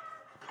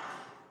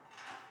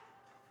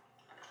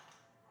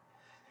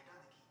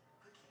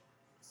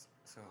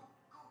 So,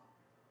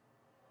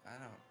 I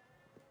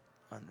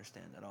don't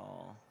understand at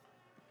all.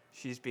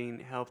 She's being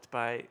helped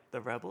by the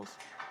rebels.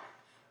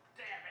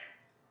 Damn it!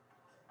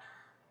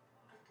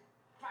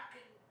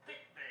 Fucking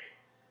bit me!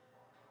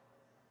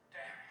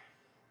 Damn it!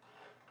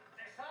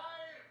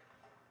 Decide!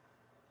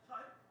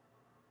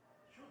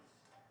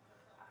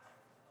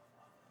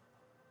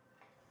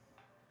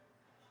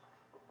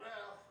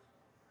 Well,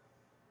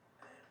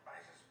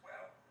 might as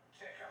well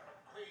check out the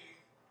queen.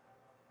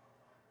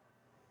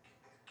 Get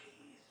the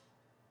keys.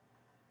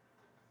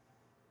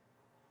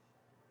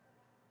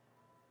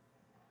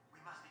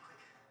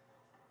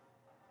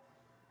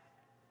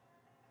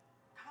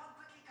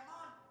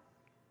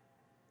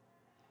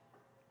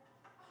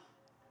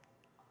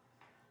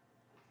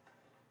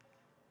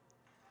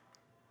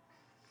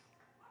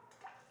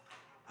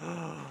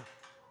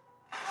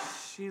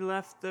 She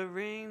left the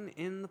ring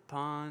in the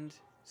pond.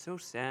 So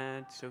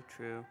sad, so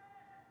true.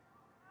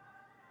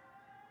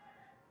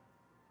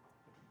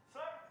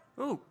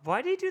 Ooh,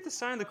 why did he do the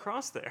sign of the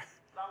cross there?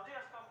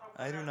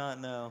 I do not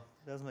know.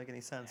 Doesn't make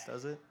any sense,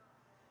 does it?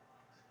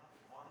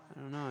 I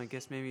don't know. I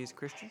guess maybe he's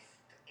Christian.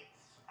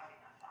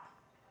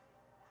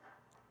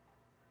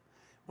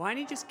 Why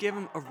didn't he just give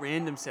him a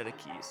random set of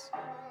keys?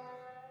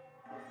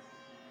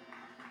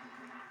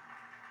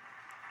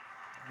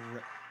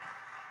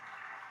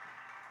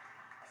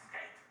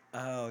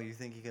 Oh, you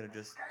think he could have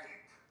just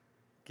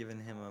given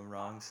him a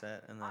wrong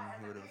set and then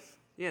he would have...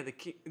 Yeah,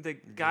 the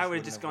guy would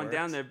have just gone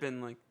down there,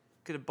 been like,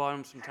 could have bought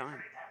him some time.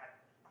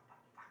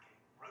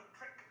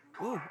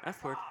 Ooh,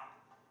 F word.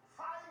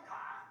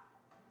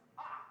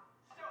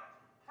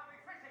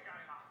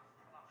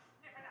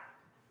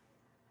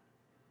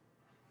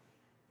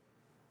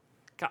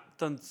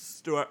 Captain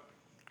Stewart.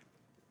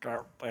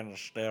 Captain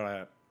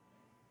Stewart.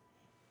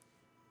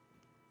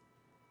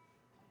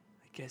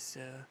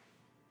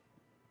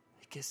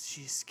 I guess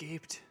she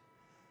escaped.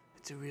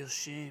 It's a real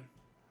shame.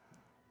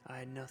 I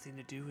had nothing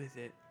to do with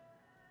it.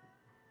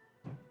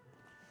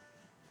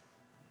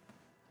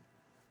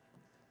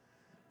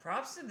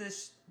 Props to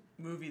this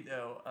movie,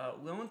 though.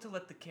 Willing to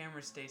let the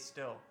camera stay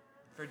still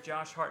for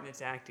Josh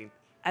Hartnett's acting.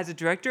 As a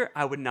director,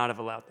 I would not have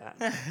allowed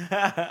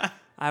that.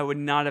 I would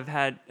not have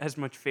had as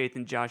much faith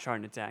in Josh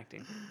Hartnett's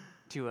acting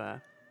to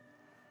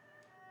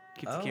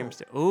keep the camera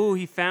still. Oh,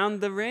 he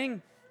found the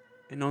ring.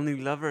 And only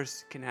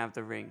lovers can have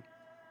the ring.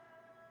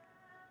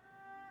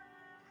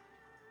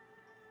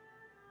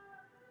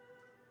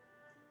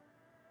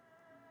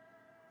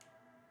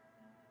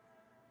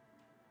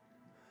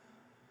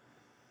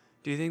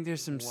 Do you think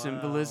there's some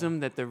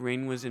symbolism that the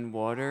ring was in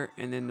water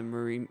and then the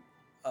marine...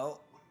 Oh.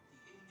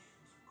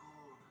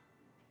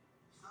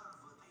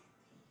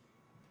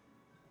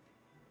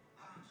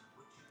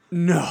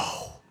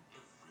 No.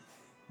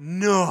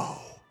 No.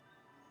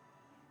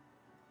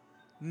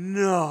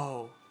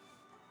 No.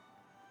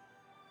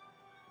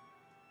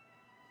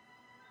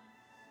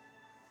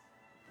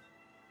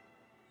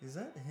 Is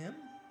that him?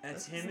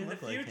 That's That him in the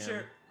doesn't look like future.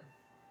 him.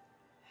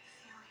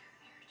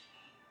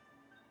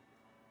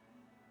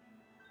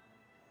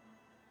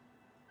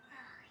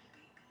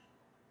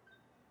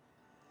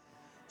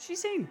 She's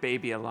saying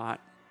baby a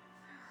lot.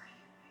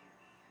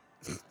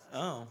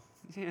 Oh.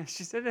 Yeah,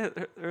 she said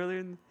it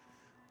earlier.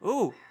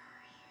 Ooh.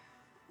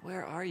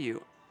 Where are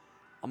you?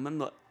 I'm in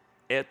the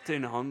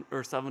 1800s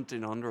or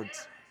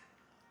 1700s.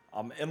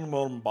 I'm in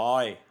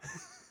Mumbai. Let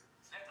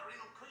the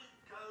real creep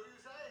go, you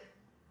say?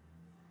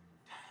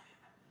 Damn him.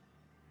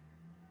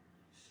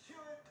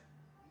 Stuart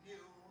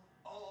knew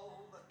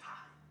all the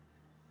time.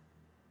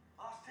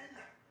 Austin,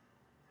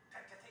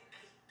 don't you think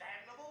he's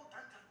damnable?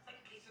 Don't you think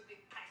he's a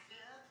bit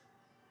cashiered?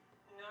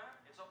 No,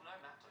 it's of no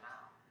matter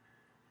now.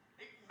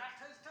 It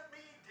matters to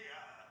me, dear.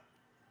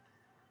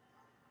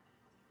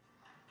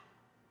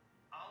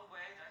 I'll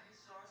wait on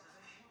his source as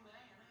a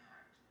humane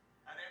act.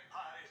 An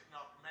empire is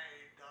not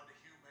made on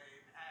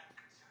humane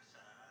acts,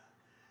 sir.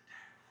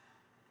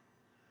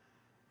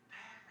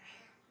 Damn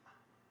him.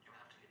 You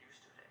have to get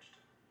used to it,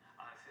 Ashton.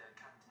 I fear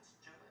Captain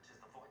Stewart is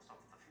the voice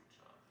of the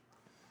future.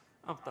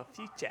 Of the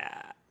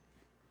future.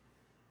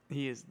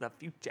 He is the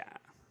future.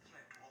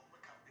 Let all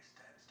the company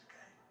stands to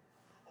gain.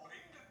 Or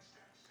England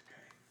stands to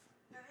gain.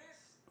 There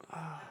is.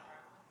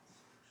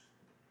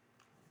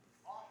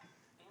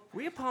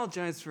 We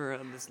apologize for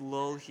this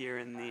lull here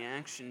in the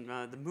action.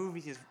 The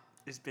movie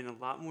has been a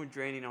lot more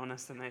draining on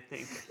us than I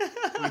think.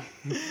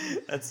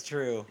 That's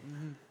true.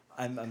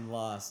 I'm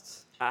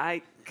lost.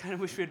 I kind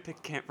of wish we had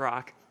picked Camp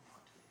Rock.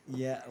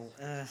 Yeah,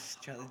 the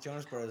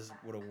Jonas Brothers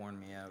would have worn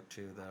me out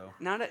too, though.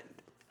 Not a.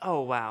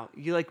 Oh wow,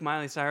 you like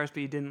Miley Cyrus,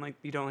 but you don't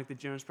like the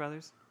Jonas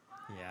Brothers.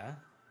 Yeah.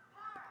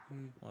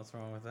 What's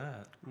wrong with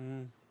that?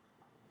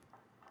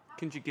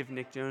 Couldn't you give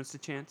Nick Jonas a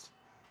chance?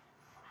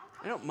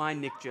 I don't mind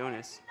Nick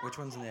Jonas. Which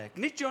one's Nick?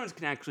 Nick Jonas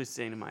can actually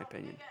sing, in my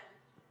opinion.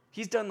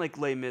 He's done like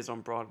Les Mis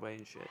on Broadway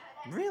and shit.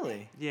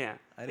 Really? Yeah.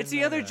 I didn't It's the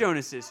know other that.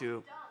 Jonases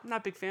who I'm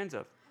not big fans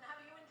of.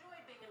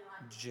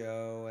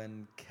 Joe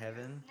and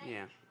Kevin.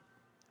 Yeah.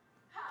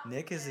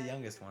 Nick is the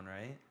youngest one,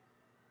 right?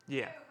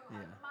 Yeah.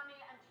 Yeah.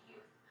 Money and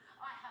youth.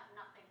 I have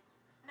nothing.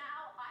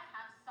 Now I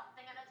have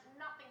something, and it's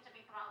nothing to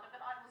be proud of,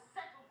 but I will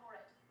settle for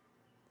it.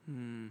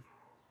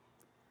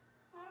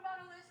 What about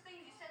all those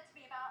things you said to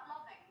me about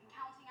loving and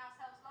counting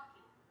ourselves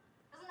lucky?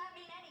 Doesn't that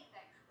mean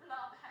anything?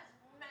 Love has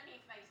many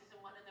faces,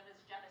 and one of them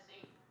is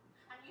jealousy.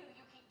 And you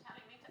keep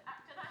telling me to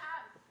act, and I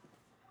am.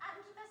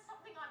 And there's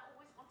something I've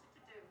always wanted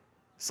to do.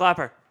 Slap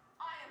her.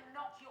 I am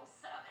not your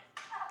servant.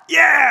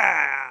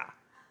 Yeah.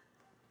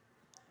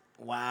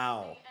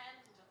 Wow. The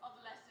end of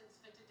lessons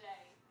for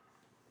today.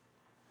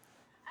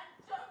 And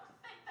don't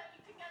think that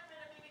you can get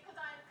rid of me because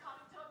I am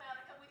coming to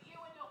America with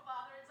you and your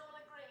father. It's all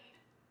agreed.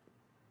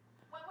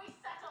 When we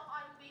settle,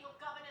 I will be your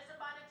governess, and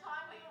by the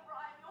time we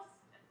arrive, your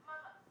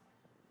stepmother.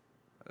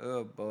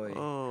 Oh boy.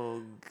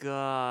 Oh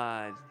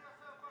God.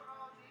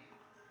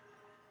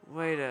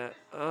 Wait a.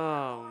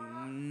 Oh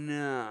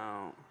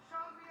no.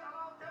 Shall we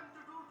allow them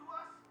to do to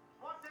us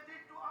what they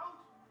did to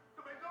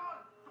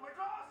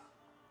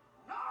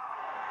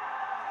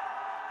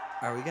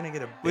Are we gonna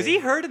get a? Was he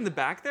hurt in the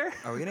back there?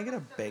 Are we gonna get a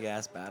big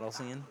ass battle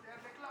scene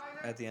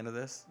at the end of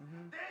this?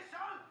 Mm-hmm. They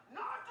shall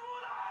not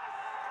rule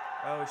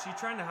us! Oh, is she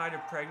trying to hide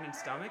her pregnant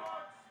stomach?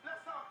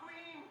 Bless our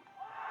queen!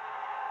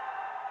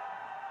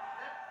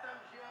 Let them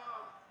hear!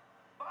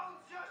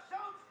 Bounce your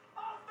shout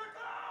off the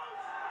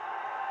clouds!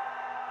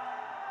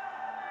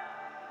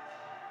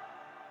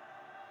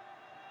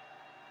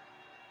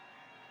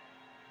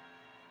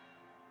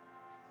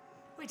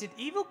 Wait, did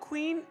Evil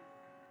Queen?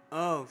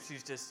 Oh,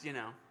 she's just,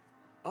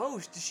 Oh,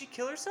 did she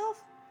kill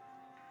herself?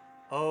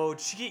 Oh,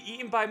 did she get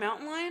eaten by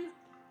Mountain Lion?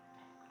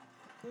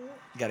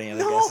 Got any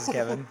other guesses,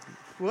 Kevin?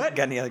 What?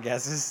 Got any other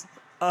guesses?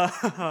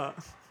 I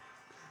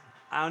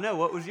don't know.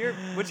 What's your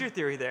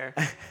theory there?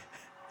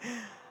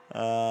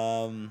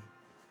 I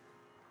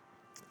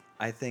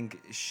think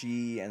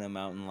she and the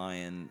Mountain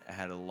Lion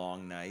had a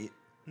long night,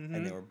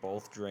 and they were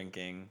both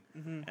drinking,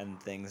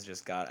 and things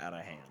just got out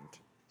of hand.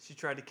 She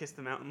tried to kiss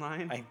the Mountain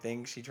Lion? I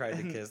think she tried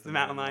to kiss the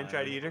Mountain Lion.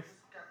 Tried to eat her?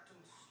 Captain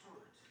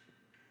Stewart.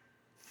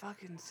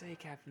 Fucking say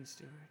Captain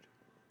Stewart.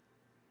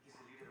 He's the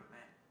leader of men.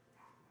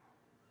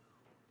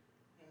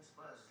 He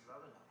inspires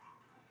love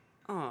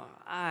enough. Oh,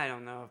 I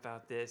don't know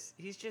about this.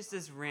 He's just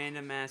this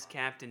random ass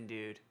captain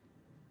dude.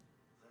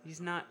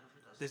 He's not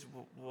this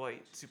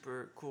white,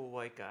 super cool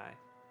white guy.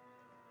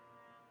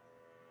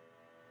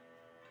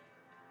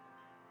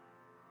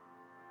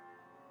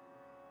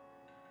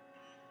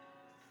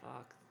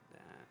 Fuck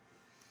that.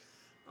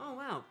 Oh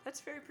wow,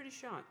 that's very pretty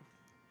shot.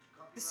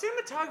 The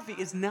cinematography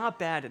is not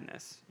bad in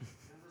this.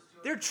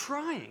 They're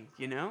trying,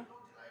 Do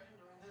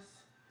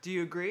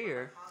you agree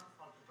or?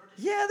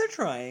 Yeah, they're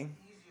trying.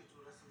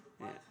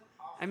 Yeah.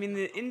 I mean,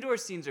 the indoor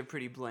scenes are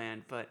pretty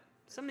bland, but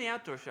some of the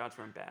outdoor shots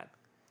weren't bad.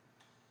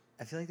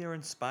 I feel like they were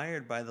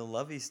inspired by the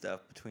lovey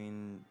stuff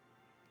between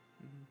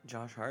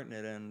Josh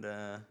Hartnett and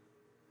the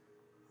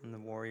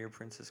warrior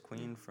princess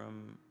queen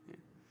from. Yeah.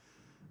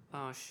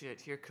 Oh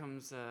shit! Here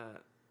comes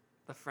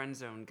the friend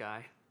zone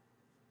guy.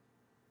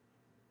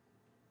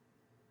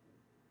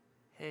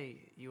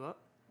 Hey, you up?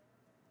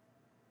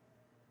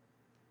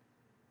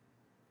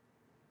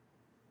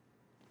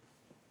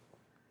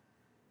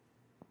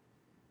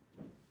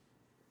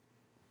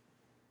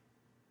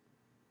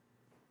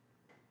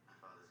 My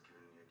father's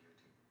given me a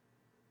duty.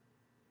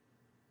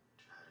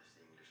 Try to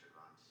see English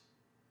advance.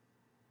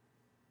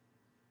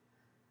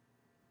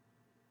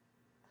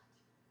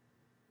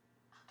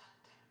 I've done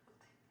a terrible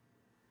thing.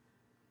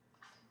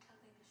 I didn't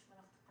tell the Englishman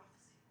of the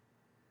prophecy.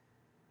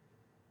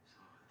 So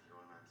what the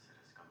old man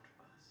said has come to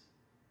pass.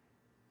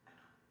 I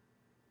know.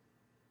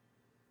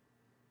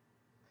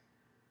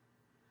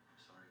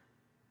 I'm sorry.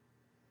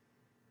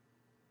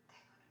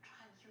 They're going to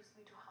try and use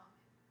me to harm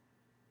him.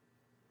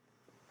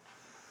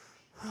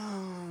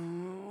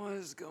 What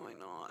is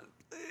going on?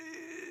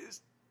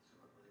 Please.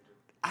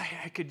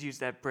 I could use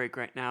that break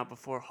right now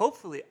before.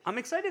 Hopefully, I'm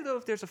excited though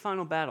if there's a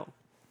final battle.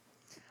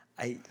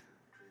 I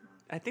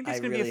think there's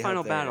going to be a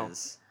final battle.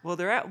 Well,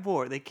 they're at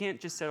war. They can't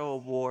just settle a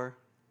war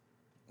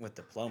with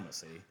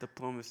diplomacy.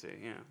 Diplomacy,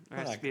 yeah.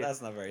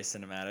 That's not very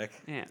cinematic.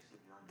 Yeah.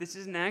 This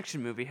is an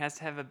action movie. It has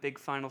to have a big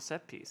final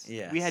set piece.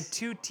 Yes. We had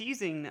 2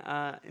 teasing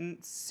and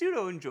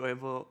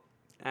pseudo-enjoyable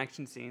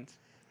action scenes.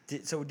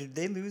 Did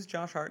they lose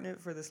Josh Hartnett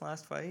for this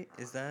last fight?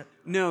 Is that...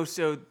 No,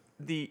 so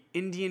the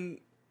Indian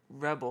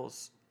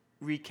rebels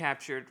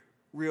recaptured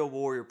real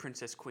warrior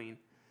Princess Queen.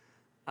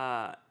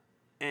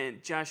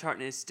 And Josh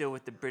Hartnett is still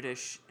with the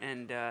British,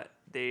 and I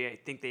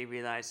think they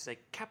realized,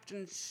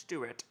 Captain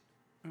Stewart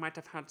might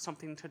have had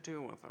something to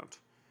do with it.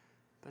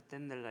 But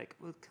then they're like,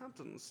 well,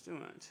 Captain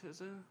Stewart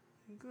is a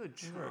good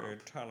chap. Very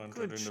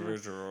talented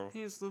individual.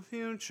 He's the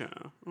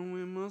future, and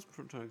we must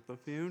protect the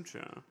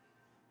future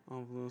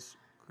of this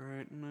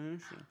great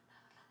nation.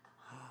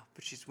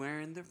 But she's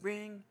wearing the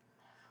ring,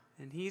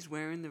 and he's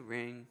wearing the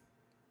ring.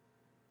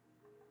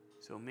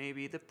 So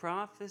maybe the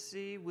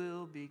prophecy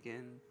will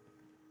begin.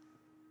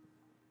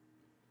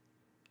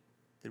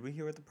 Did we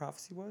hear what the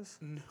prophecy was?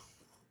 No.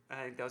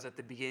 I think that was at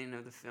the beginning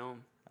of the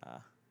film.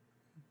 Ah.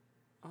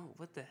 Oh,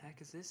 what the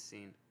heck is this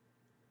scene?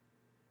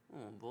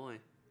 Oh, boy.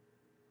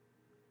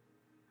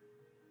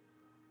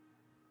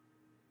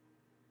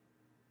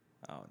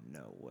 Oh,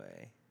 no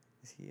way.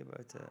 Is he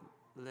about to...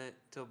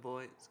 Little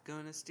boy's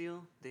gonna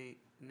steal the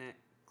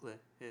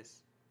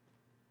necklace.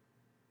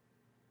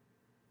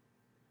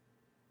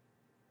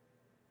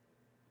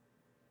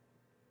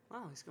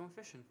 Wow, he's going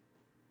fishing.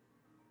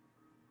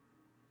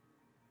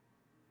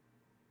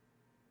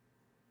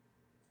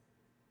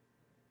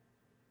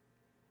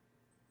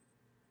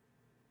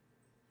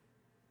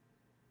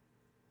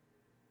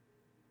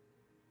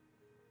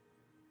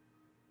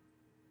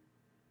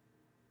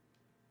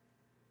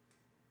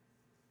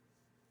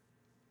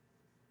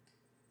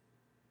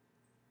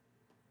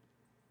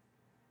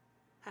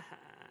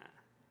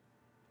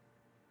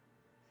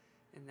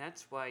 And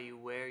that's why you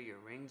wear your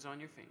rings on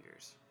your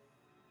fingers.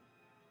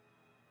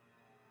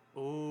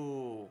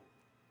 Ooh.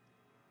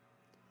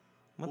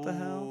 What the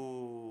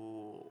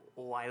hell?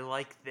 Oh, I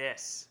like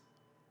this.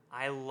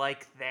 I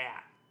like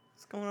that.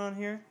 What's going on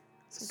here?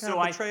 Some kind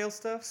of betrayal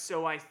stuff?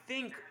 So I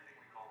think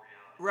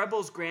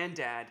Rebel's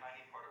granddad,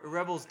 or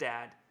Rebel's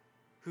dad,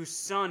 whose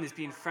son is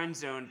being friend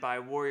zoned by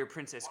Warrior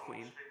Princess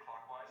Queen.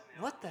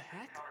 What the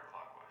heck?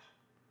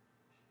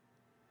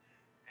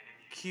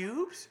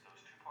 Cubes? Those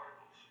two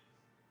particles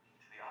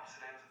to the opposite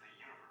ends of the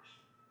universe,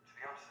 to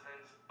the opposite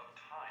ends of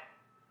time,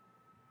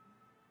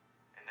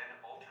 and then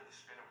alter the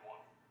spin of one.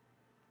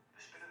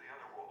 The spin of the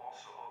other will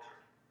also alter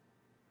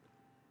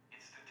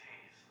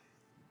instantaneously.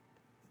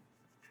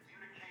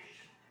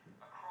 Communication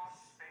across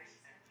space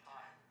and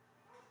time.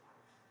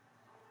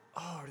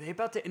 Oh, are they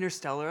about to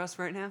interstellar us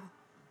right now?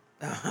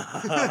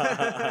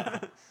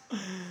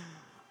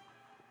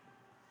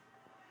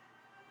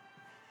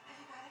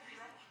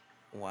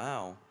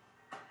 Wow.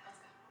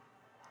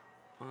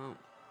 Wow.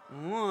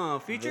 Whoa,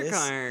 feature This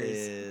cars.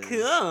 is-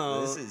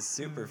 Cool. this is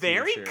super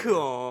Very future.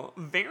 cool.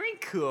 Very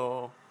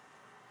cool.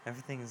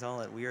 Everything is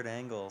all at weird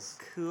angles.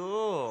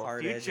 Cool.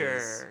 Hard Future.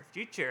 edges.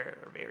 Future.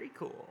 Very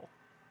cool.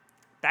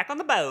 Back on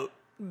the boat.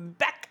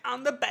 Back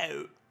on the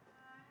boat.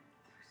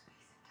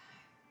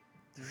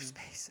 Through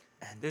space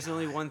and There's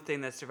only one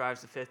thing that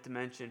survives the fifth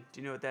dimension. Do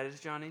you know what that is,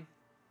 Johnny?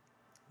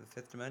 The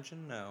fifth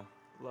dimension? No.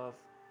 Love.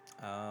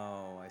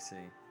 Oh, I see.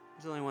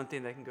 There's only one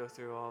thing that can go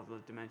through all of the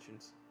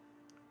dimensions.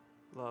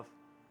 Love.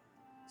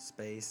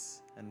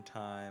 Space and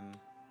time.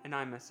 And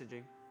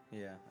iMessaging.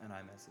 Yeah, and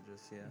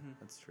iMessages. Yeah, Mhm.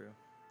 that's true.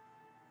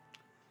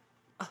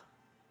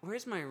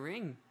 Where's my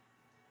ring?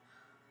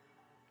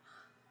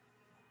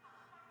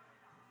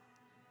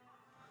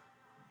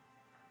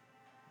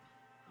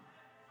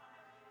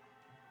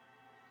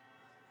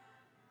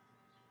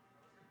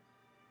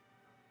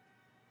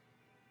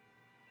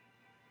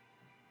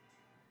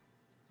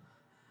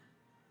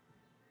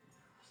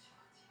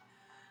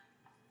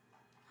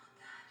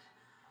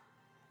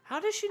 How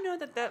does she know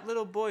that that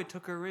little boy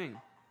took her ring?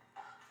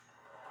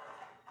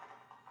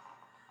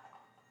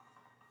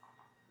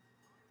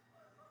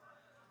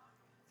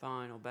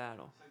 Final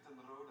battle. Sight on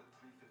the road at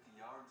 350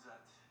 yards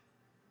at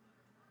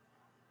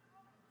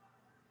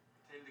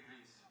 10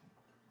 degrees.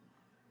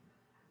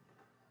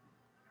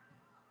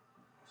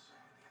 No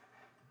sign of the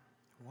enemy.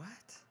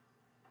 What?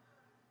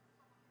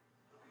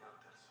 They'll be out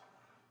there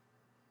somewhere.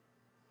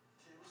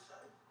 Change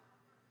side.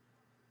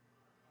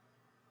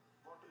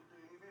 What if the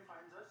enemy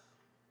finds us?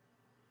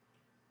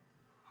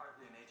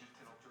 Hardly an agent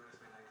can obture us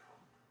by nightfall.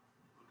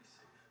 We'll be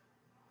safe.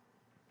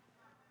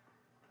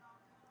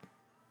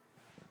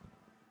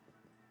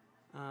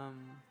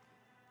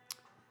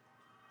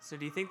 So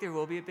do you think there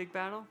will be a big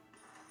battle?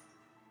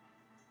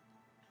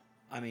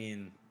 I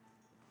mean,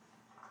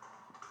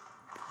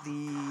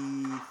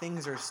 the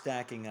things are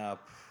stacking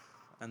up,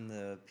 and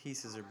the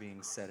pieces are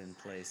being set in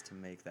place to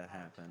make that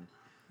happen.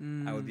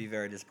 I would be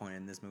very disappointed,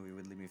 and this movie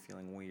would leave me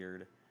feeling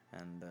weird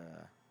and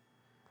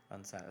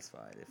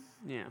unsatisfied if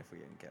we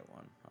didn't get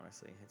one.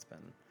 Honestly, it's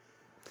been.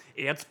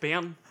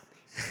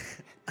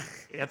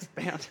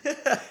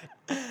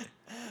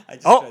 I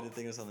just tried to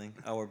think of something.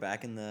 Oh, we're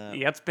back in the.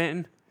 Yeah, it's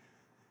been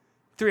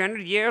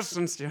 300 years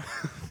since you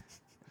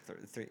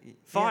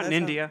fought in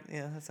India.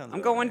 That sounds. I'm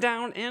about going right.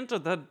 down into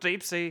the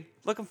deep sea,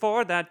 looking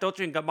for that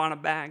Dolce &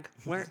 Gabbana bag.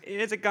 Where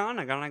is it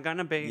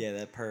gonna be? Yeah,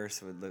 that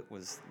purse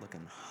was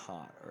looking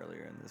hot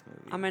earlier in this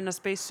movie. I'm in a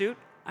spacesuit.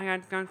 I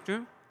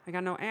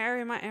got no air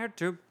in my air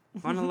tube.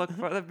 Wanna look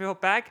for the real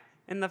bag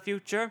in the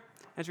future.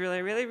 It's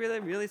really, really, really,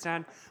 really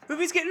sad.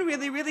 Movie's getting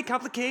really, really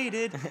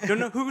complicated. Don't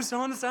know who's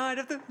on the side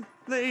of the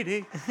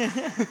lady.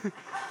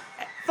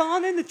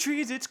 Falling in the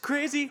trees, it's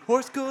crazy.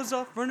 Horse goes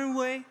off, running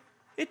away.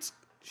 It's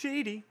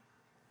shady.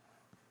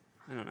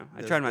 I don't know.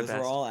 I tried my best.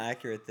 Those were all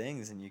accurate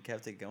things, and you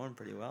kept it going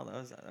pretty well.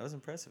 That was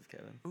impressive,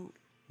 Kevin. Ooh.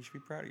 You should be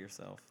proud of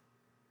yourself.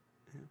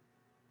 It's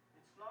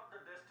not the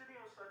destiny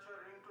of such a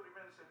ring to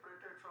remain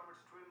separated from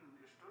its twin,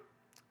 Ishtar.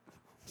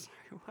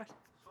 Sorry, what?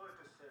 So it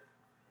is said.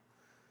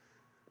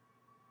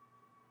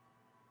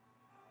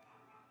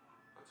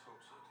 Let's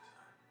hope so,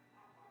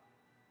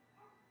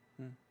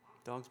 Desire.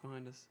 Dog's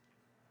behind us.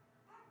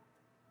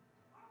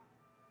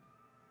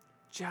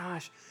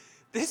 Josh,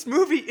 this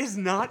movie is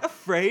not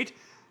afraid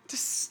to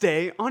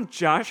stay on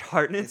Josh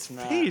Hartnett's It's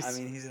not. face. I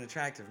mean, he's an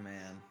attractive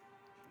man.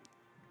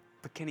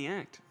 But can he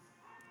act?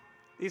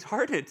 These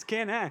Hartnetts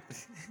can't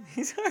act.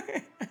 He's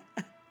hard.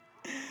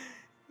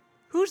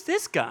 Who's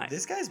this guy?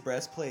 This guy's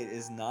breastplate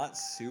is not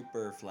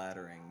super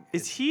flattering.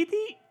 Is he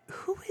the...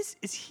 Who is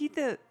he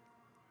the...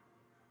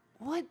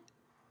 What?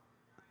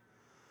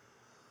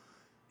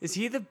 Is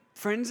he the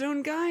friend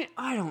zone guy?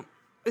 I don't...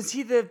 Is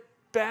he the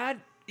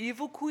bad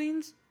evil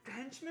queen's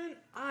henchman?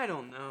 I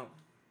don't know.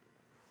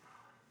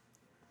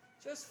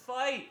 Just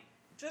fight.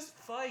 Just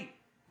fight.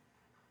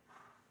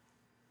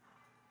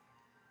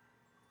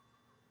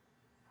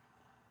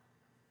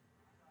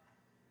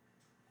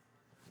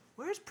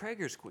 Where's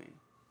Prager's queen?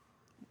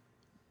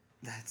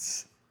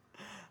 That's...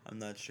 I'm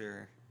not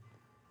sure.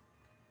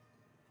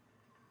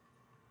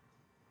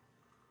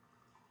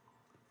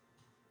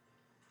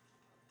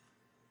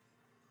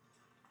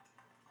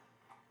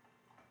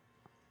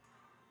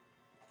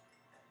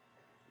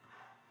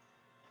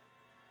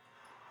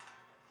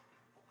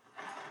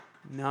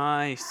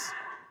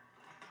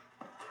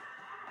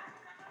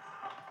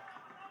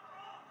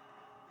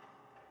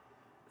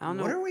 I don't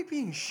know. What are we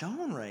being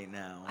shown right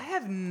now? I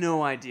have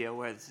no idea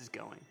where this is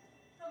going.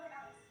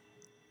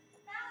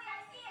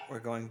 We're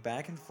going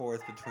back and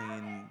forth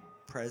between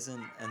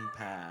present and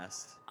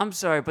past. I'm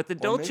sorry, but the Or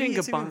Dolce maybe &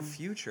 it's even Gabbana.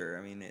 future.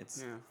 I mean,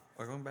 it's Yeah.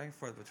 we're going back and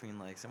forth between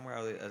like somewhere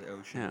out of the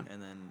ocean and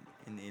then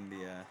in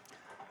India.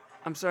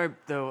 I'm sorry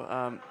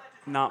though,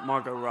 not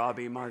Margot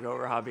Robbie.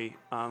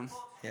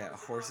 Yeah,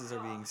 horses are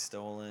being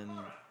stolen.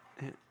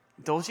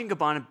 Dolce &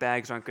 Gabbana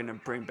bags aren't going to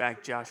bring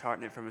back Josh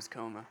Hartnett from his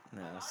coma.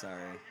 No,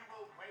 sorry.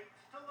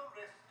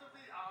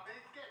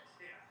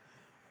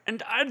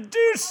 And I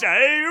do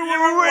say you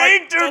will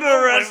wait till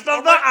the rest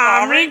of the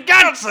army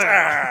gets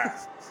here.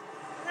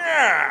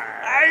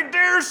 Yeah, I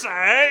do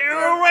say you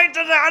will wait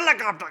till the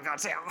helicopter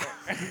gets here.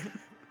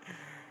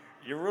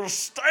 You will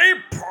stay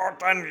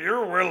put and you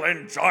will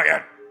enjoy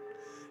it.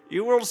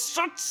 You will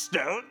sit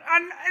still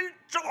and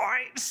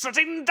enjoy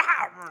sitting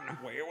down.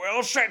 We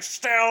will sit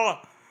still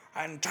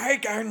and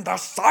take in the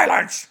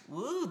silence.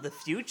 Ooh, the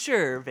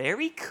future.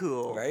 Very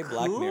cool. Very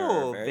Black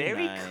Mirror.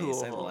 Very nice.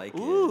 Cool. I like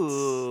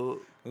Ooh. it.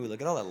 Ooh,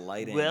 look at all that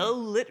lighting. Well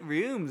lit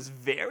rooms.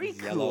 Very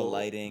cool. Yellow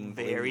lighting,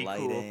 blue very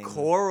lighting. Cool.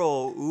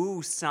 Coral.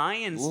 Ooh,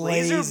 science.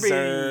 Laser beams.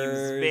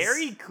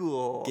 Very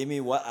cool. Give me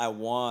what I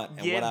want,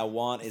 and what I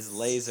want is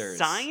lasers.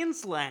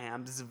 Science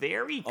labs.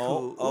 Very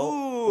cool.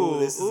 Ooh,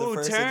 this is the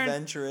first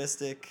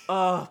adventuristic.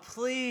 Oh,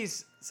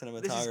 please.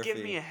 Cinematography. This is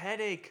giving me a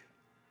headache.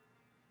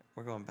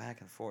 We're going back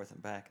and forth and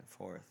back and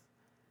forth.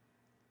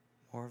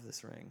 More of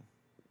this ring.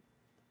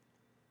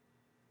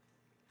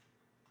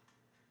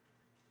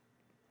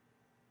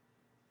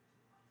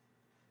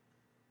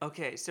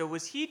 Okay, so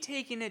was he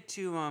taking it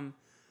to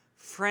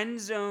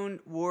friend zone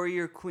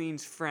warrior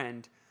queen's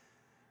friend,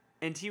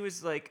 and he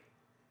was like,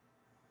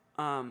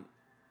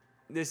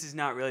 this is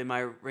not really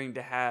my ring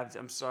to have.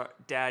 I'm sorry,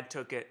 Dad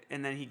took it,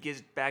 and then he gives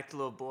it back to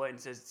little boy and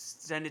says,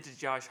 send it to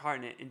Josh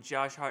Hartnett, and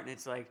Josh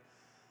Hartnett's like,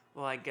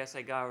 well, I guess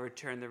I gotta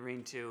return the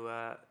ring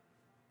to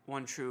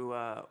One True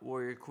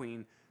Warrior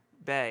Queen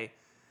Bay,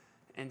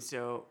 and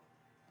so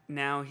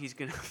now he's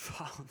gonna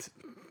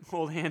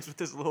hold hands with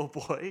this little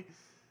boy.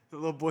 The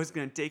little boy's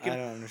gonna take him. I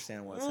don't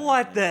understand what's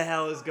What happening. the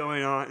hell is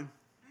going on?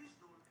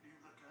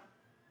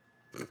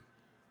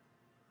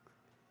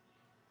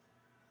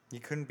 You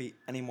couldn't be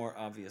any more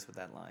obvious with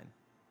that line.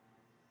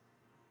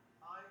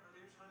 I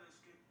arranged her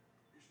escape,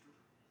 Ishtar.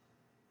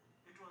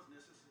 It was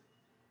necessary.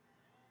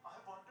 I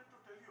wanted to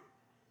tell you.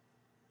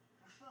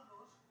 Krishna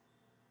knows.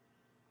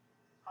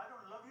 I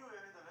don't love you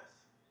any the less.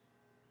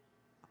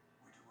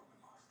 We do what we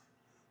must.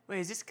 Wait,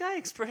 is this guy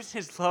expressing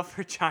his love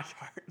for Josh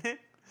Hartnett?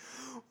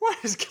 What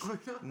is going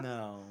on?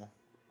 No.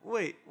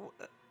 Wait.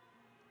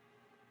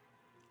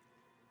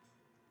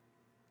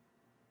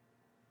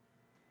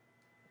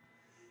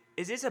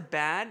 Is this a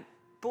bad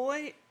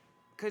boy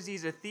because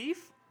he's a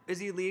thief? Is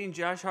he leading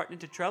Josh Hartnett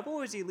to trouble,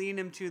 or is he leading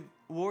him to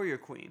Warrior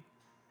Queen?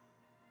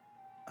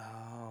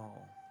 Oh.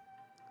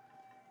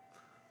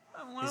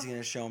 Is he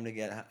gonna show him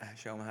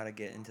how to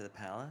get into the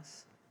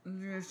palace?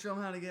 You're gonna show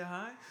him how to get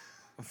high?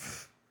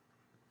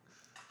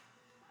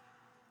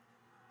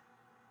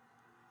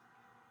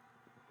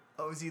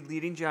 Oh, is he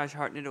leading Josh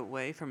Hartnett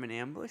away from an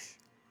ambush?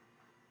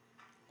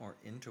 Or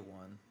into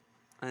one?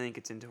 I think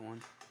it's into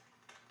one.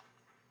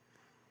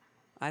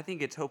 I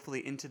think it's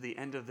hopefully into the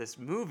end of this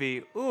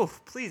movie.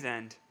 Oof, please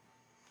end.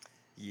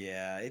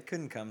 Yeah, it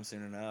couldn't come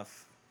soon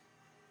enough.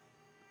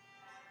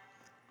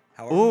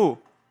 However, Ooh.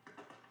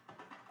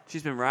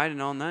 She's been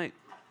riding all night.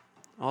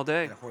 All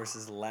day. the horse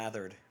is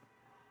lathered.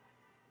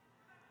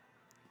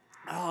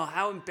 Oh,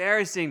 how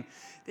embarrassing.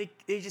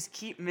 They just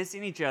keep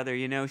missing each other,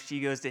 you know.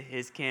 She goes to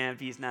his camp,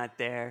 he's not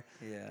there.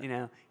 Yeah. You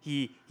know,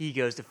 he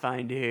goes to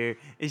find her,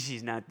 and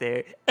she's not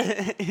there.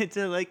 It's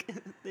like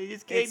they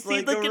just can't It's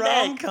see like the a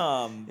connect.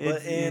 rom-com, but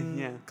It's- in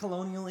yeah.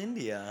 colonial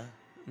India.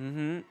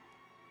 Mm-hmm.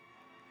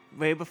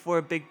 Way before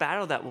a big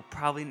battle that we'll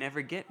probably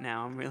never get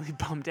now. I'm really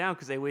bummed out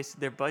because they wasted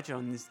their budget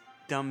on this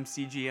dumb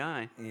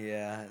CGI.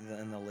 Yeah,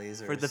 and the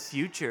lasers. For the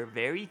future.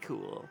 Very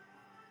cool.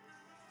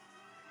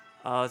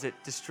 Is it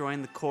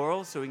destroying the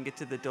coral so we can get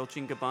to the Dolce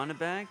 & Gabbana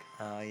bag?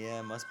 Yeah,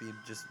 it must be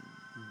just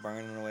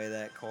burning away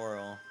that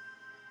coral.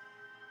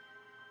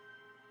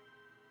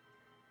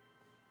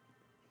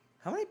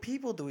 How many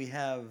people do we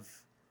have,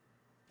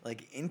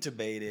 like,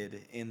 intubated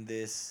in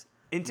this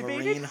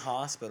marine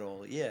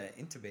hospital? Yeah,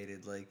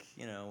 intubated, like,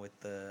 you know, with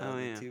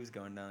the tubes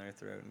going down their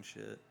throat and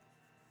shit.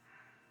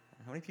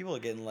 How many people are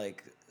getting,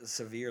 like,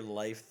 severe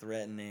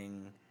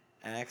life-threatening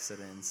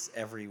accidents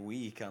every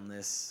week on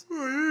this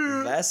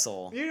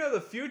vessel? You know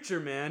the future,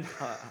 man.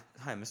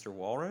 Hi, Mr.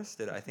 Walrus.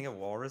 I think a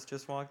walrus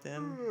just walked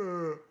in?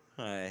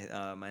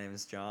 Hi, my name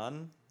is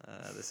John.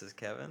 This is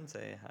Kevin.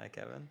 Say hi,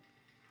 Kevin.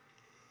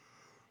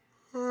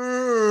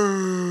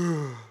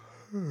 Oh,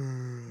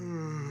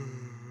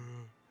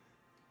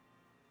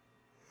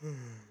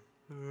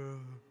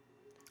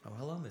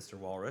 hello, Mr.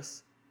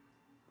 Walrus.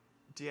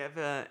 Do you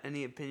have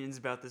any opinions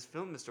about this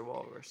film, Mr.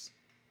 Walrus?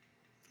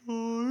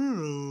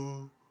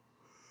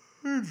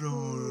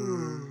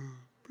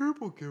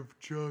 People give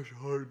Josh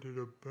Hartnett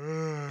a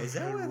bad Is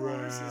that what rap.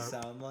 horses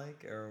sound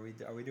like? Or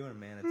are we doing a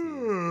manatee?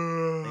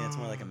 I think it's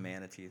more like a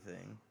manatee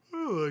thing.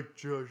 I like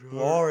Josh Hartnett.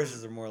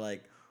 Walruses are more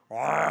like.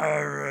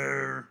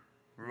 I'm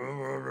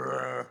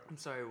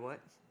sorry, what?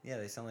 Yeah,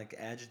 they sound like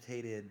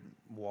agitated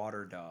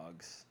water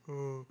dogs,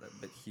 Oh,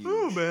 but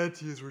huge.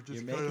 manatees were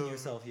just You're making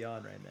yourself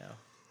yawn right now.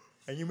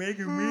 And you're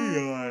making me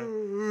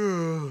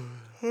yawn.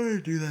 How do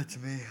you do that to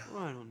me?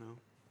 Well, I don't know.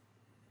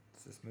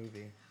 It's this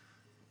movie.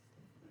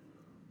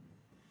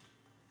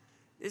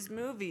 This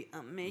movie,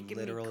 I'm making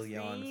Literal me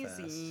yawn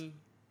crazy.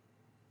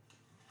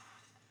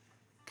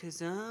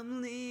 'Cause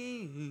I'm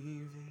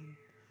leaving.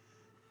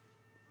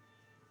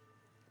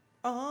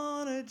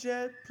 On a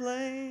jet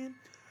plane.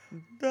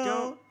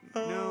 Don't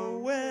know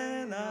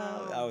when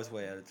I was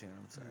way out of tune,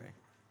 I'm sorry.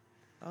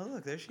 Oh,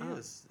 look, there she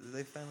is. Did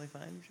they finally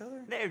find each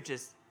other? They're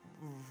just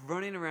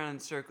running around in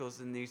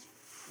circles in these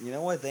You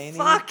know what they need?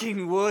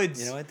 fucking woods.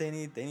 You know what they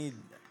need? They need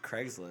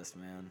Craigslist,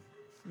 man.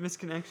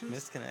 Misconnections?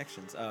 Missed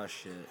connections. Oh,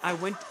 shit. I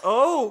went.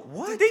 Oh!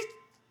 What? Did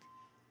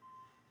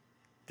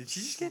Did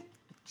she just get...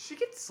 she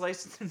get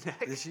sliced in the neck?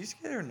 Did she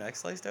just get her neck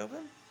sliced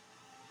open?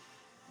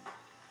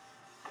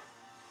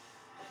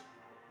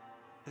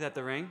 Is that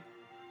the ring?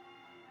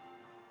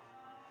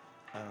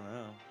 I don't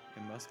know.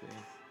 It must be.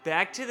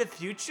 Back to the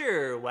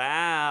Future.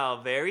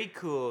 Wow, very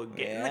cool.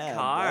 Get in the Yeah,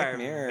 car. Black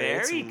Mirror.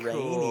 Very it's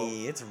cool.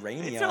 rainy. It's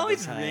rainy It's all always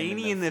the time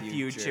rainy in the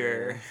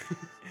future.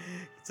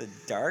 It's a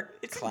dark,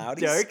 It's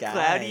cloudy dark, sky.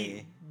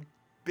 cloudy.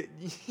 But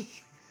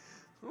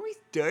always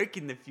dark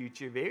in the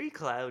future. Very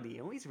cloudy.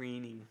 Always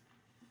raining.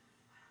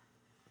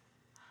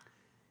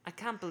 I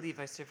can't believe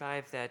I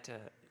survived that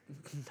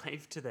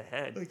knife to the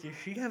head. Look, does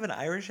she have an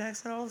Irish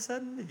accent all of a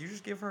sudden? Did you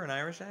just give her an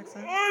Irish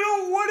accent? I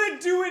don't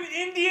want to do an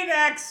Indian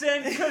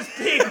accent because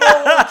people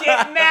will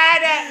get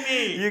mad at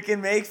me. You can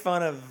make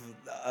fun of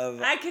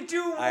I could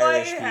do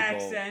Irish white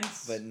people,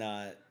 accents. but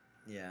not.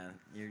 Yeah,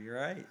 you're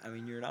right. I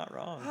mean, you're not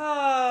wrong.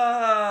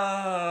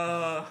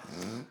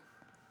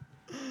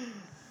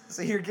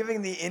 So you're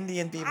giving the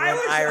Indian people an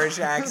Irish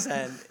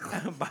accent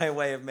by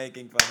way of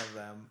making fun of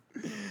them.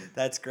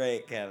 That's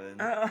great, Kevin.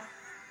 Can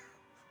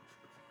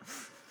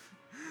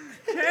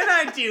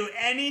I do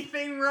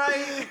anything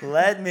right?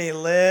 Let me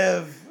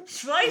live.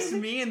 Slice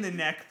me in the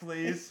neck,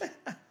 please.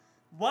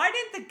 Why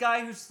didn't the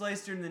guy who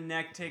sliced her in the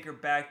neck take her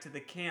back to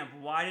the camp?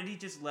 Why did he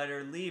just let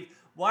her leave?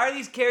 Why are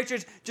these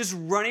characters just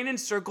running in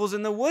circles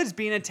in the woods,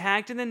 being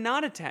attacked and then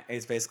not attacked?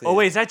 It's basically. Oh,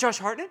 wait, is that Josh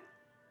Hartnett?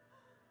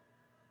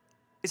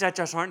 Is that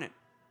Josh Hartnett?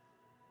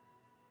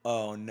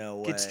 Oh, no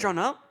way. Get strung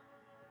up?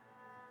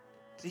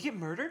 Did he get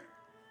murdered?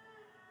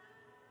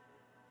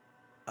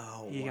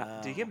 Oh, Did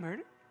wow. he get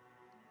murdered?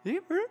 Did he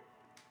get murdered?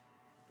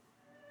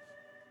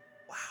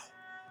 Wow.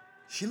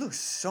 She looks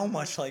so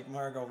much like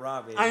Margot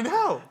Robbie. I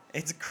know.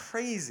 It's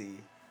crazy.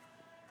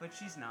 But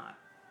she's not.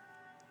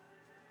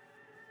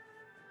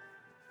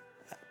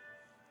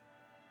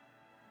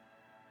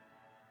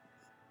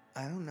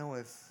 I don't know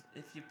if...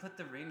 If you put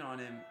the ring on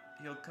him,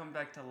 he'll come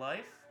back to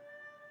life?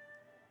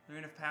 The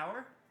ring of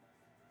power?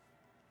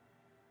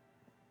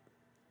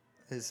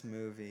 This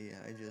movie,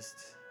 I just...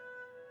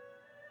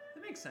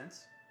 That makes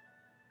sense.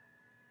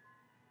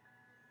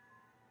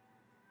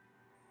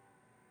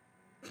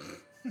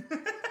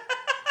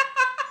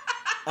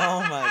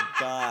 Oh my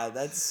god,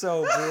 that's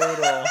so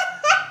brutal.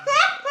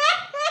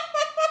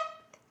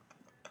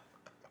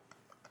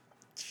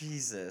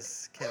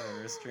 Jesus,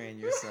 Kevin, restrain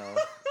yourself.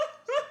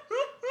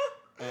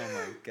 Oh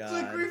my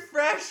god. Click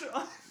refresh.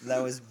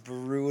 That was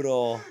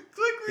brutal.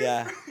 Click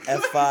Yeah, refresh.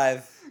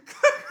 F5.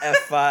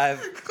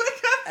 F5. Click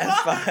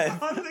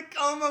F5. on the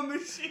coma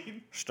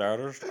machine.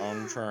 Status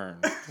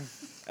unchanged.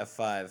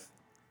 F5.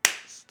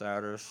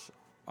 Status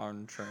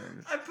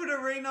unchanged. I put a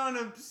ring on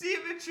him. See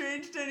if it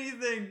changed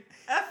anything.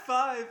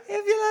 F5.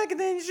 If you like it,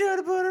 then you should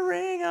have put a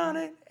ring on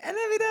it. And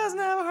if he doesn't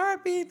have a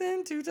heartbeat,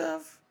 then too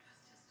tough.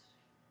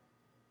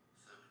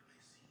 So it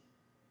may seem.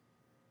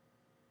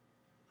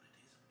 But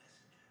it is a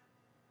messenger.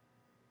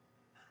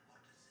 And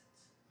what is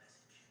its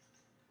message?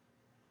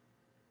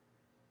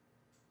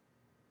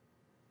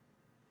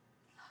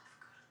 Love,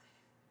 Gurudev.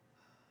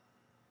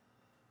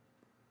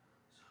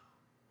 So,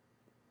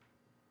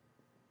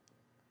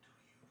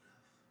 do you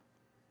love?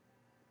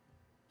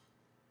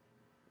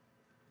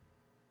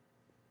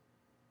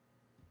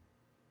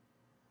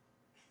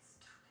 It's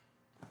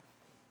true.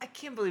 I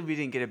can't believe we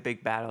didn't get a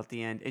big battle at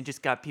the end and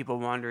just got people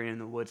wandering in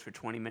the woods for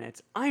 20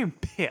 minutes. I am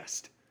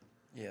pissed.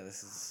 Yeah,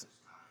 this is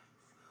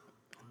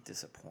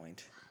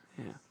disappoint.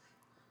 Yeah.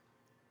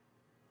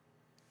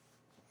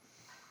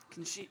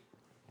 Can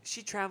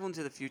she travel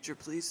into the future,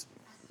 please?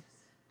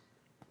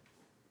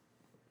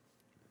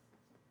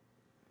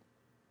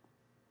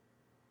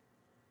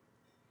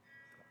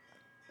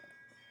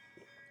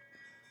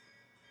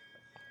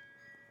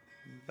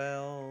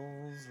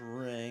 Bells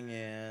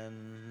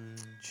ringing.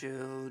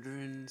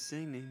 Children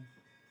singing.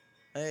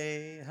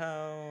 Hey,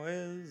 how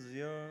is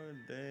your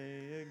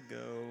day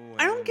going?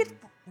 I don't get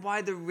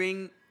why the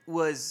ring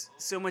was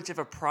so much of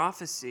a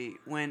prophecy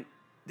when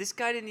this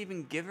guy didn't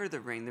even give her the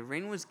ring. The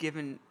ring was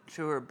given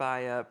to her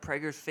by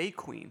Prager's Fake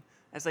Queen.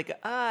 As like,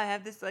 I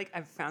have this, like,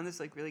 I found this,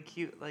 like, really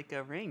cute, like,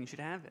 a ring. You should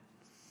have it.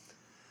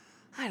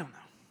 I don't know.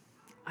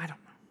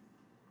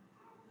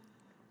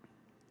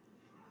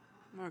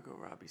 Margot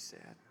Robbie's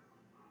sad.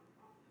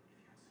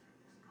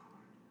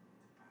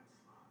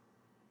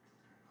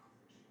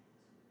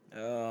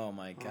 Oh,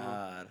 my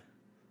God.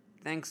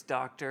 Thanks,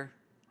 doctor.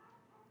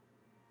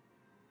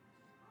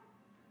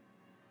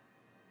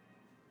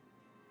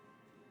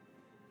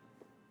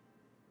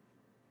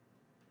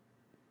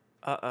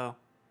 Uh-oh.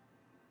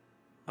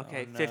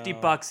 Okay, Oh, no.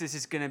 $50. This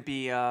is going to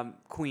be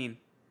Queen.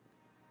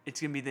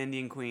 It's going to be the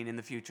Indian Queen in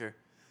the future.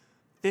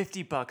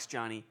 $50,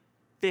 Johnny.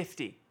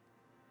 50.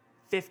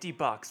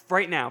 $50.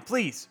 Right now.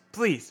 Please.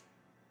 Please.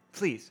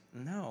 Please.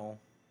 No.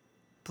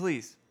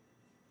 Please.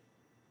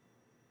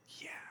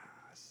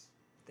 Yes.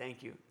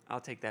 Thank you. I'll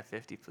take that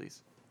 50,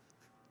 please.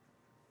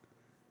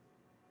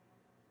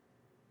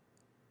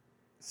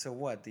 So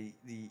what? The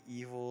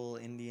evil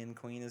Indian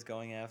queen is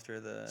going after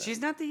the...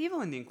 She's not the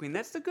evil Indian Queen.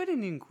 That's the good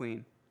Indian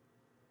Queen.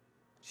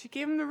 She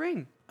gave him the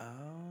ring.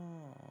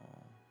 Oh.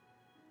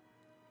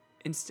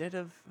 Instead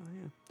of... Oh,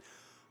 yeah.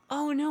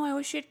 Oh, no, I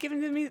wish she had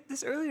given me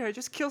this earlier. I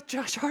just killed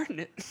Josh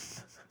Hartnett.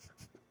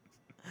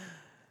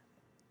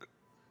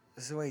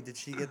 So wait, did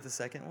she get the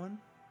second one?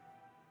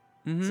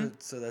 Mm-hmm.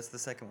 So that's the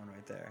second one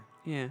right there.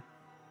 Yeah.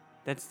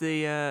 That's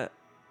the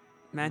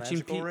matching...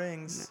 Magical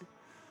rings.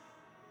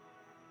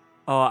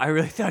 Oh, I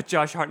really thought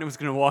Josh Hartnett was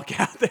going to walk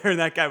out there, and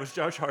that guy was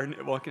Josh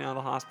Hartnett walking out of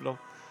the hospital.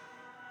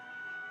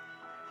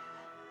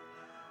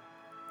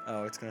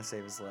 Oh, it's going to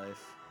save his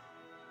life.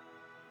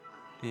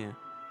 Yeah.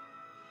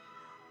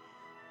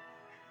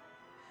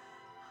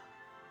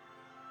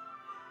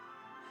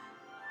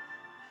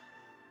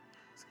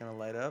 It's going to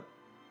light up.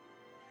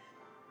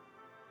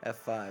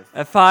 F5.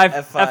 F5.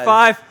 F5.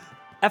 F5.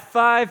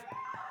 F5.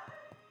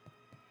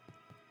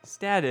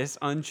 Status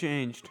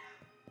unchanged.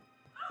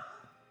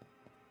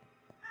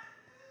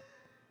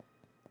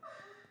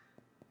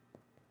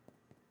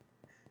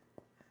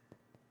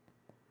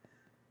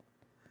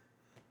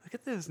 Look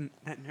at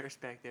that nurse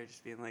back there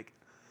just being like,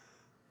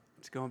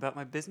 just going about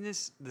my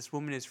business. This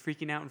woman is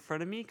freaking out in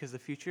front of me because the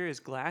future is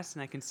glass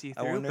and I can see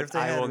through. I wonder but if they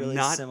I had will really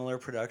not... similar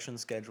production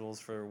schedules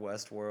for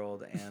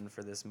Westworld and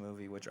for this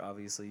movie, which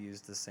obviously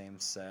used the same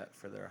set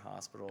for their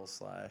hospital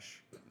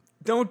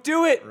 / Don't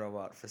do it!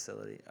 robot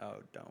facility. Oh,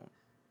 don't.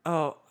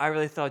 Oh, I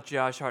really thought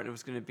Josh Hartnett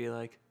was going to be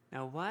like,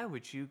 now why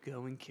would you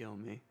go and kill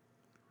me?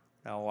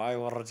 Now, why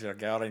would you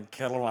go and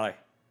kill me?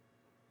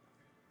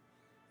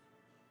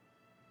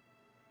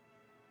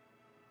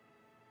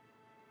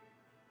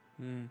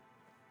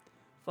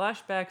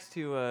 Flashbacks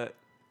to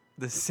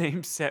the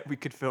same set we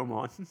could film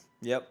on.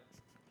 Yep.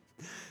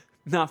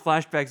 Not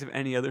flashbacks of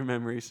any other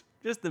memories.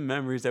 Just the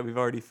memories that we've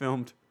already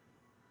filmed.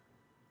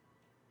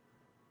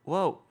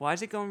 Whoa, why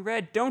is it going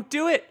red? Don't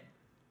do it!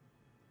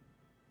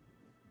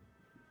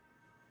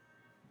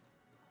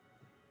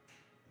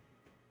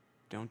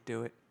 Don't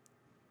do it.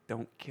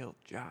 Don't kill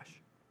Josh.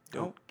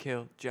 Don't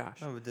kill Josh.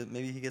 Oh, but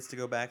maybe he gets to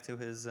go back to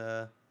his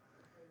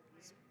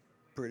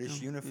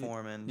British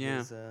uniform and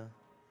his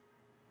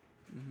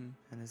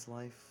and his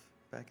life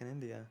back in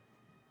India.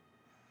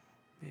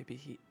 Maybe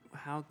he...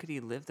 How could he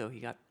live, though? He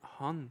got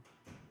hung.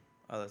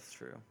 Oh, that's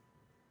true.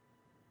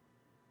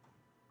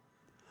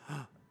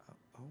 Oh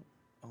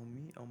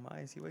me, oh my,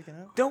 is he waking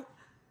up? Don't...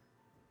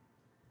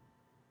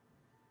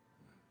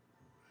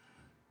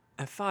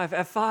 F5,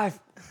 F5!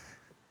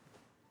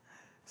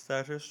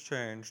 Status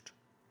changed.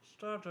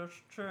 Status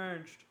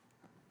changed.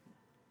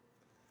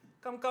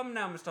 Come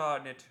now, Mr.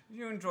 Hartnett.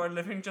 You enjoy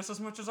living just as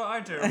much as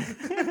I do.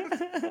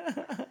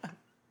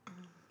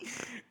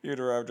 You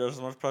derive just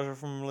as much pleasure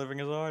from living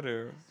as I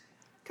do.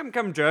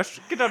 Come, Josh.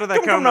 Get out of that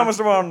coma. Come now,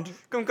 Mr. Bond.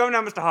 Come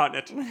now, Mr.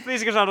 Hartnett.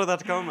 Please get out of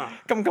that coma.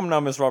 Come now,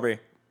 Miss Robbie.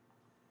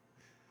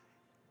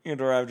 You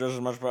derive just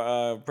as much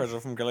pleasure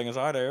from killing as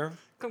I do.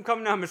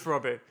 Come now, Miss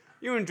Robbie.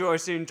 You enjoy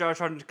seeing Josh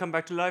Hartnett come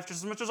back to life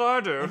just as much as I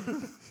do.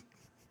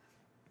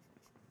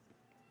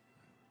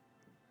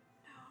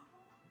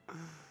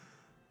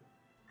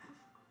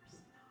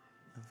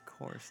 Of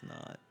course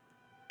not.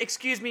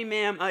 Excuse me,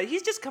 ma'am.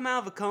 He's just come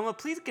out of a coma.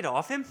 Please get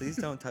off him. Please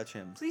don't touch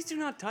him. Please do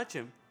not touch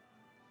him.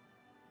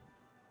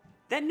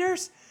 That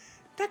nurse,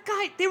 that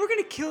guy, they were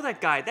going to kill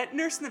that guy. That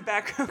nurse in the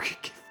background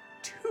could give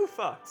 2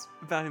 fucks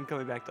about him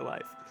coming back to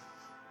life.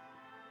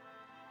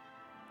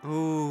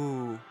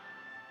 Ooh.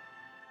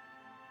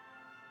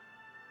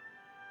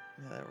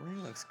 Yeah, that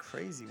ring looks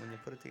crazy when you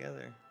put it together.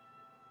 Is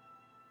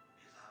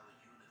our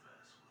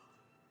universe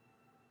woven?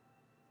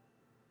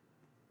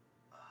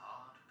 A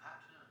hard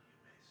pattern,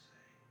 you may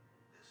say,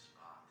 this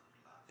path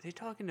of love. Is he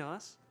talking to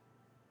us?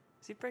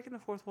 Is he breaking the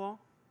fourth wall?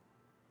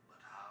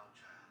 But how,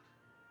 Chad?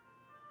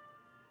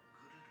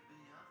 Could it be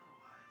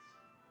otherwise?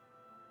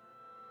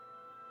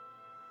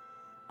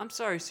 I'm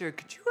sorry, sir.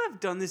 Could you have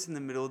done this in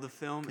the middle of the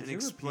film Could and you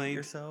repeat explained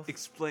yourself?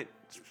 explain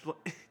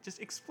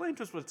just explain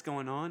to us what's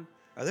going on.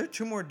 Are there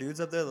 2 more dudes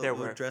up there that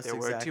look dressed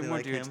exactly 2 more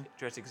like dudes him?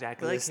 dressed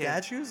exactly Are they like him.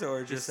 statues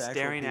or just actual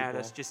staring at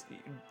people? us, just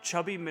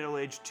chubby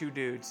middle-aged 2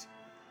 dudes.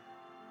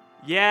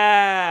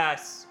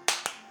 Yes.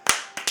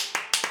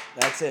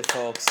 That's it,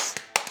 folks.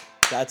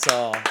 That's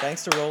all.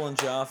 Thanks to Roland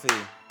Joffe.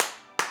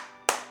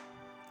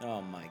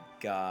 Oh my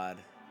God.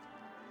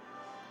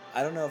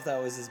 I don't know if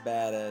that was as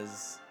bad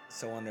as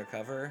So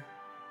Undercover.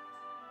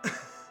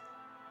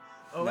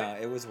 Oh, no,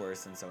 it was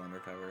worse than So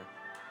Undercover.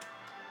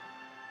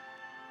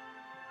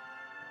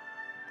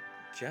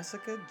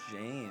 Jessica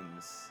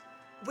James.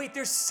 Wait,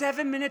 there's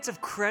 7 minutes of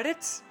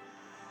credits?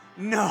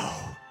 No.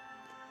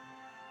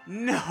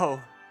 No.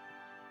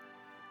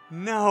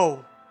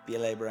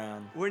 B.L.A.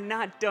 Brown. We're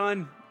not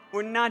done.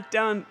 Why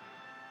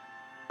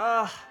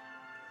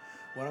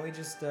don't we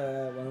just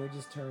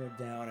turn it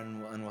down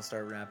and we'll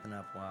start wrapping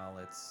up while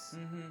it's.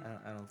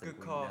 I don't think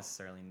Good we call.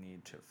 necessarily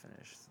need to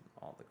finish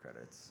all the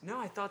credits. No,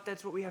 I thought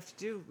that's what we have to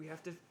do. We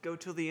have to go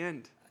till the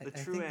end. The I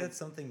true think end. that's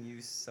something you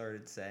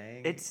started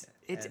saying. It's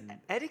and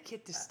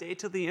etiquette to stay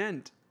till the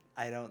end.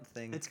 I don't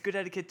think It's good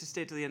etiquette to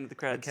stay till the end of the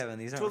credits. Kevin,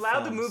 these to aren't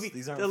allow films. the movie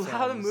These aren't to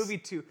allow the films. movie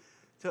to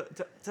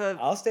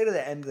I'll stay to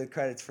the end of the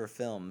credits for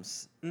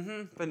films,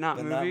 but not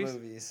but movies.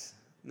 not movies.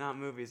 Not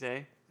movies,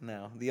 eh?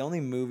 No, the only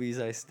movies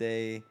I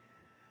stay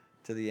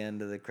to the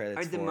end of the credits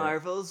Are the for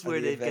Marvels are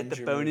where the they get the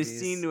Avenger bonus movies.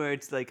 scene where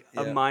it's like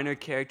a Yeah. minor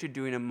character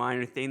doing a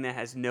minor thing that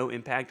has no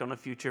impact on a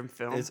future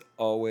film? It's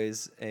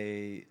always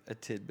a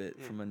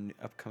tidbit from an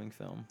upcoming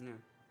film. Yeah.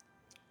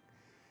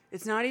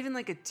 It's not even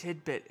like a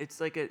tidbit. It's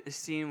like a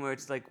scene where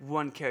it's like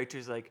one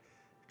character's like,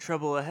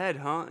 trouble ahead,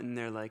 huh? And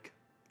they're like,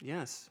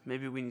 yes,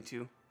 maybe we need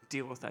to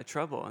deal with that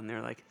trouble. And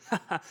they're like,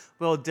 haha,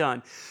 well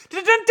done.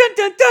 Dun, dun, dun,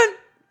 dun, dun.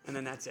 And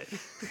then that's it.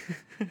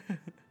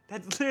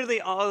 That's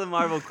literally all the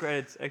Marvel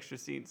credits, extra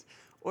scenes.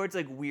 Or it's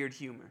like weird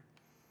humor.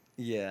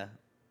 Yeah.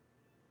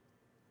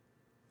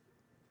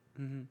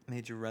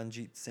 Major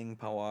Ranjit Singh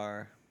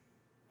Pawar.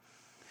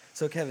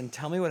 So Kevin,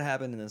 tell me what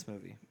happened in this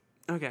movie.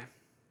 Okay.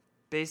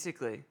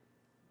 Basically,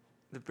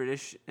 the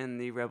British and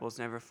the rebels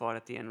never fought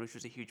at the end, which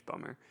was a huge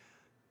bummer.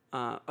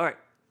 All right.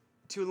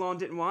 Too long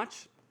didn't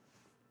watch.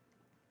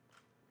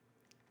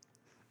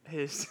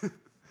 His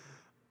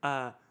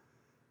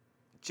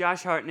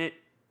Josh Hartnett,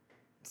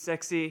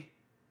 sexy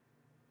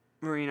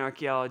marine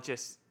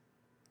archaeologist,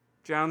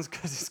 drowns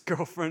because his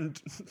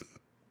girlfriend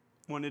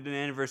wanted an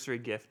anniversary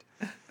gift.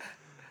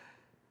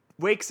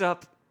 Wakes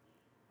up.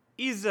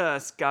 He's a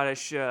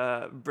Scottish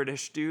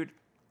British dude.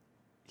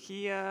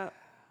 He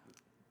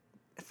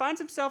finds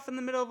himself in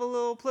the middle of a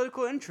little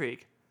political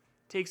intrigue.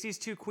 Takes these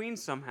 2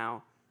 queens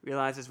somehow.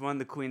 Realizes one of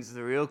the queens is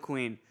the real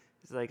queen.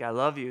 He's like, I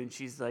love you. And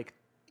she's like,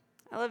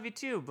 I love you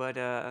too, but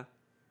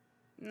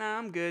nah,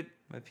 I'm good.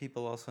 My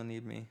people also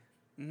need me.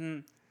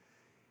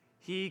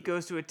 He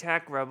goes to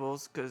attack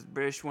rebels because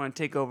British want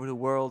to take over the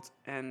world.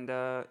 And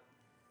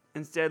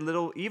instead,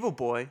 little evil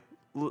boy,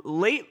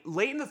 late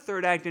in the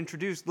 3rd act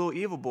introduced, little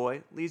evil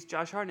boy leads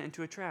Josh Hartnett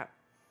into a trap.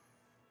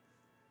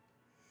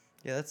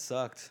 Yeah, that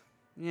sucked.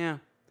 Yeah.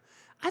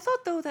 I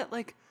thought, though, that,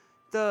 like,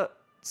 the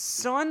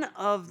son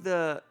of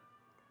the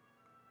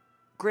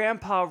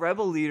grandpa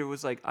rebel leader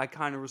was like, I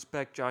kind of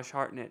respect Josh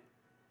Hartnett.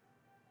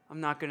 I'm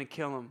not going to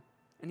kill him.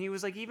 And he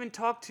was like, even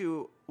talked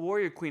to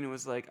Warrior Queen and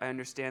was like, I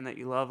understand that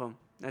you love him.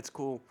 That's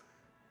cool.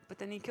 But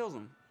then he kills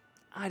him.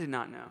 I did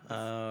not know.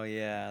 Oh,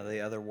 yeah,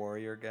 the other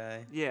warrior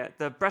guy. Yeah,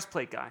 the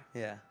breastplate guy.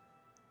 Yeah.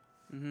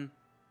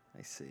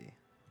 I see.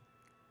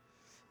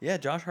 Yeah,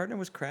 Josh Hartnett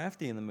was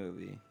crafty in the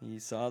movie. He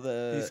saw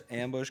the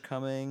ambush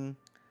coming.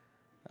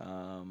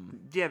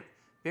 Yeah,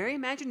 very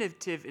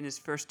imaginative in his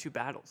first 2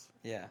 battles.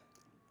 Yeah.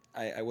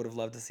 I would have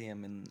loved to see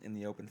him in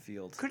the open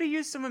field. Could have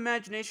used some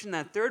imagination in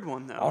that 3rd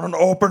one, though. On an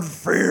open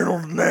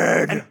field,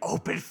 Ned. An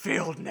open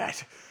field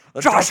net. The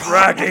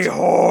Dothraki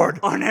horde.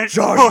 On it.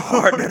 Josh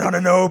Hartnett on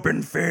an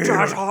open field.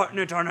 Josh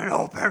Hartnett on an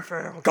open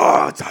field.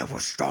 Gods, I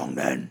was strong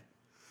then.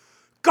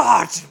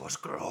 Gods, it was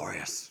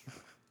glorious.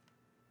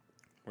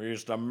 We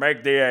used to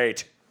make the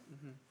 8.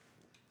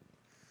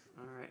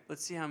 All right,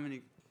 let's see how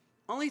many.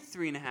 Only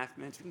 3.5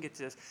 minutes. We can get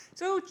to this.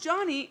 So,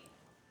 Johnny,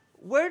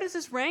 where does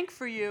this rank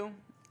for you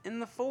in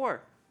the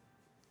 4?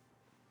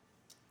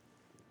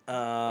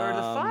 Or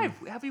the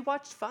 5? Have we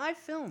watched 5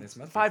 films? This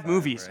must be 5 5,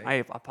 movies. right? I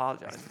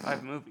apologize.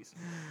 5 movies.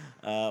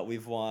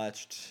 We've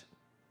watched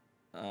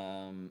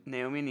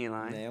Naomi and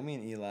Eli. Naomi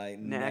and Eli.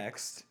 Next.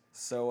 Next.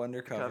 So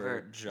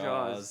Undercover.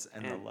 Jaws.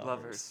 And The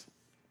Lovers.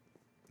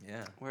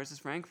 Yeah. Where's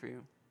this rank for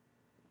you?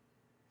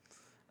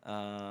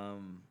 Let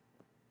me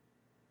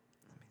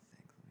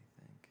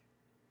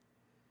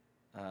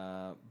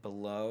think.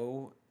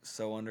 Below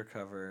So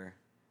Undercover,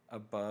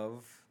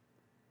 above.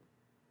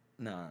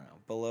 No.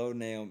 Below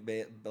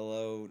Naomi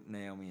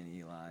and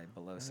Eli.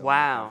 Below So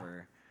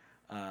Undercover.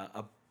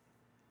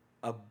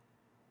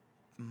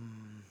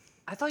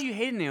 I thought you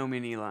hated Naomi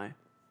and Eli.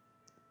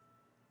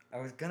 I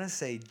was gonna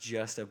say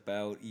just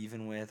about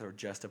even with or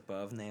just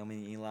above Naomi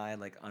and Eli,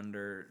 like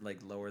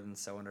lower than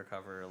So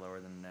Undercover or lower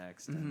than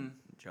Next, and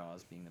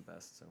Jaws being the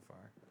best so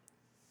far.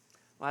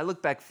 Well, I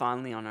look back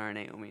fondly on our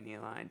Naomi and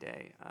Eli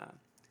day.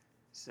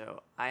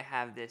 So I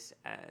have this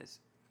as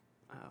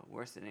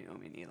worse than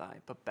Naomi and Eli,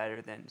 but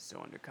better than So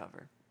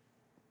Undercover.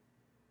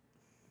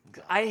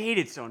 I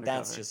hated So Undercover.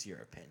 That's just your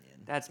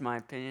opinion. That's my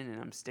opinion,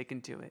 and I'm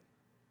sticking to it.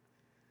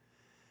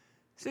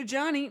 So,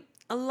 Johnny,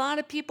 a lot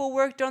of people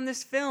worked on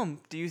this film.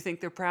 Do you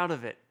think they're proud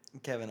of it?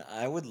 Kevin,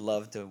 I would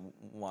love to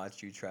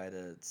watch you try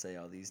to say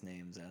all these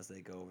names as they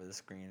go over the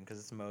screen, because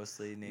it's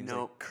mostly names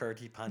like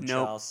Kirti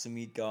Panchal,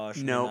 Sumit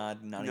Ghosh,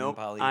 Nadim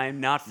Pali. I am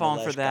not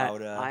falling for that.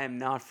 Gowda, I am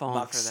not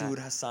falling for that. Maksud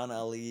Hassan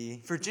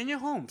Ali. Virginia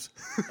Holmes.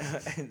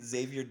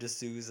 Xavier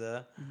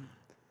D'Souza.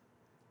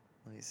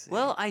 Let me see.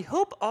 Well, I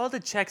hope all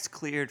the checks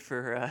cleared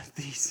for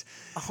these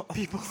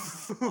people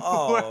who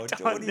what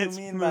worked on do you this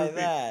mean movie. by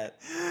that?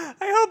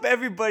 I hope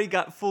everybody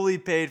got fully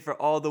paid for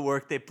all the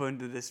work they put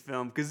into this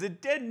film, because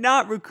it did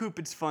not recoup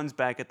its funds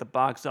back at the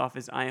box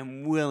office, I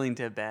am willing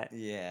to bet.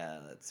 Yeah,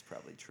 that's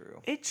probably true.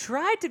 It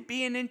tried to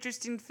be an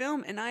interesting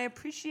film, and I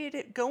appreciate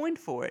it going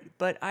for it,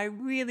 but I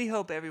really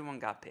hope everyone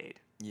got paid.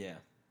 Yeah.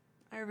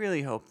 I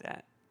really hope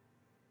that.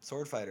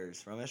 Sword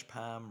fighters: Ramesh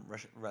Pam,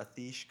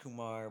 Rathish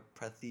Kumar,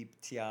 Pradeep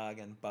Tyag,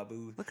 and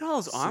Babu. Look at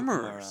all those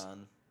armorers.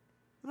 Sukumaran.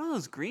 Look at all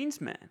those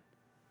greensmen.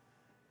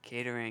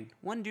 Catering.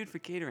 One dude for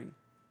catering.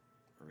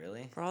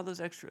 Really? For all those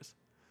extras.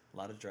 A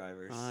lot of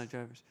drivers.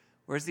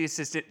 Where's the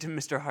assistant to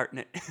Mr.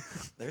 Hartnett?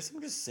 There's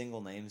some just single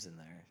names in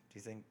there. Do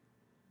you think?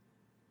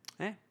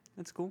 Hey,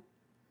 that's cool.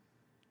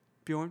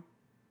 Bjorn.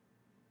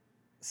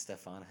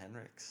 Stefan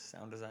Henriks,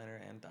 sound designer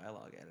and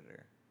dialogue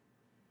editor.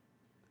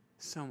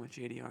 So much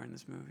ADR in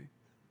this movie.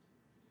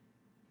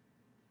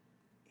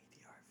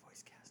 ADR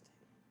voice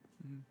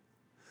casting.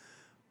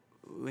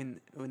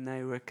 When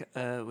I work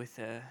with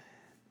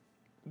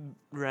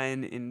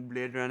Ryan in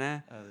Blade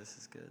Runner. Oh, this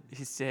is good.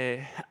 He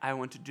say, I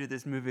want to do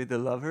this movie, The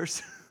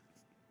Lovers.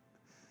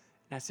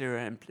 I say,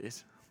 Ryan,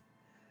 please.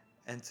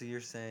 And so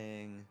you're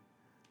saying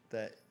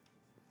that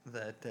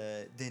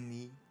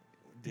Denis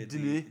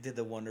did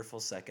the wonderful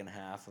second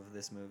half of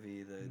this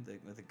movie,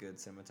 with the good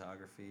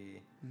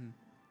cinematography. Mm-hmm.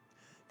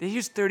 They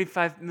used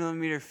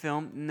 35mm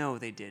film. No,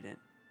 they didn't.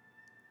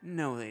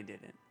 No, they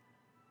didn't.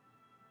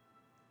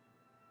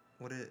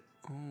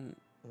 Oh.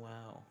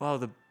 Wow. Wow,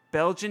 the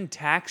Belgian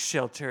tax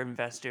shelter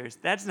investors.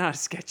 That's not a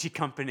sketchy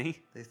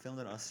company. They filmed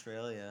in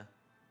Australia.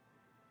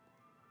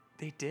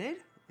 They did?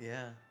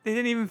 Yeah. They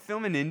didn't even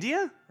film in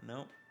India?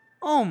 No.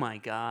 Oh my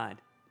God.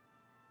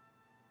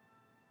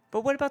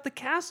 But what about the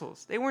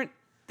castles? They were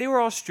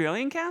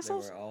Australian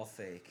castles? They were all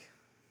fake.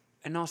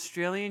 An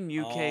Australian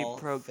UK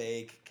all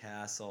fake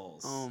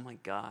castles. Oh my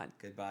God.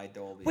 Goodbye,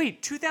 Dolby.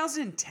 Wait,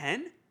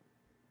 2010?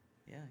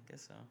 Yeah, I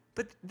guess so.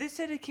 But they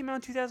said it came out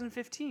in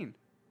 2015.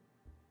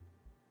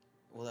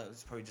 Well, that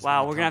was probably just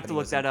wow. when We're the gonna have to company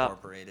look was that up.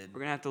 incorporated. We're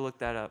gonna have to look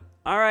that up.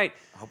 All right.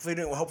 Hopefully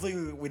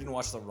we didn't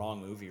watch the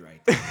wrong movie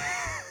right there.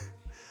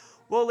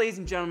 Well, ladies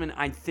and gentlemen,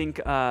 I think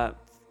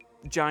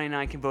Johnny and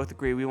I can both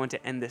agree we want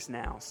to end this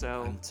now.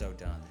 So I'm so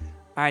done.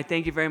 All right.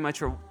 Thank you very much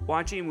for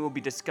watching. We will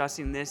be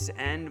discussing this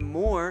and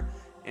more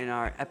in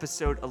our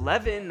episode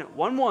 11.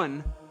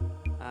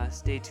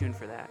 Stay tuned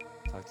for that.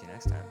 Talk to you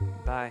next time.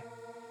 Bye.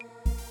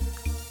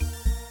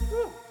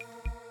 Woo.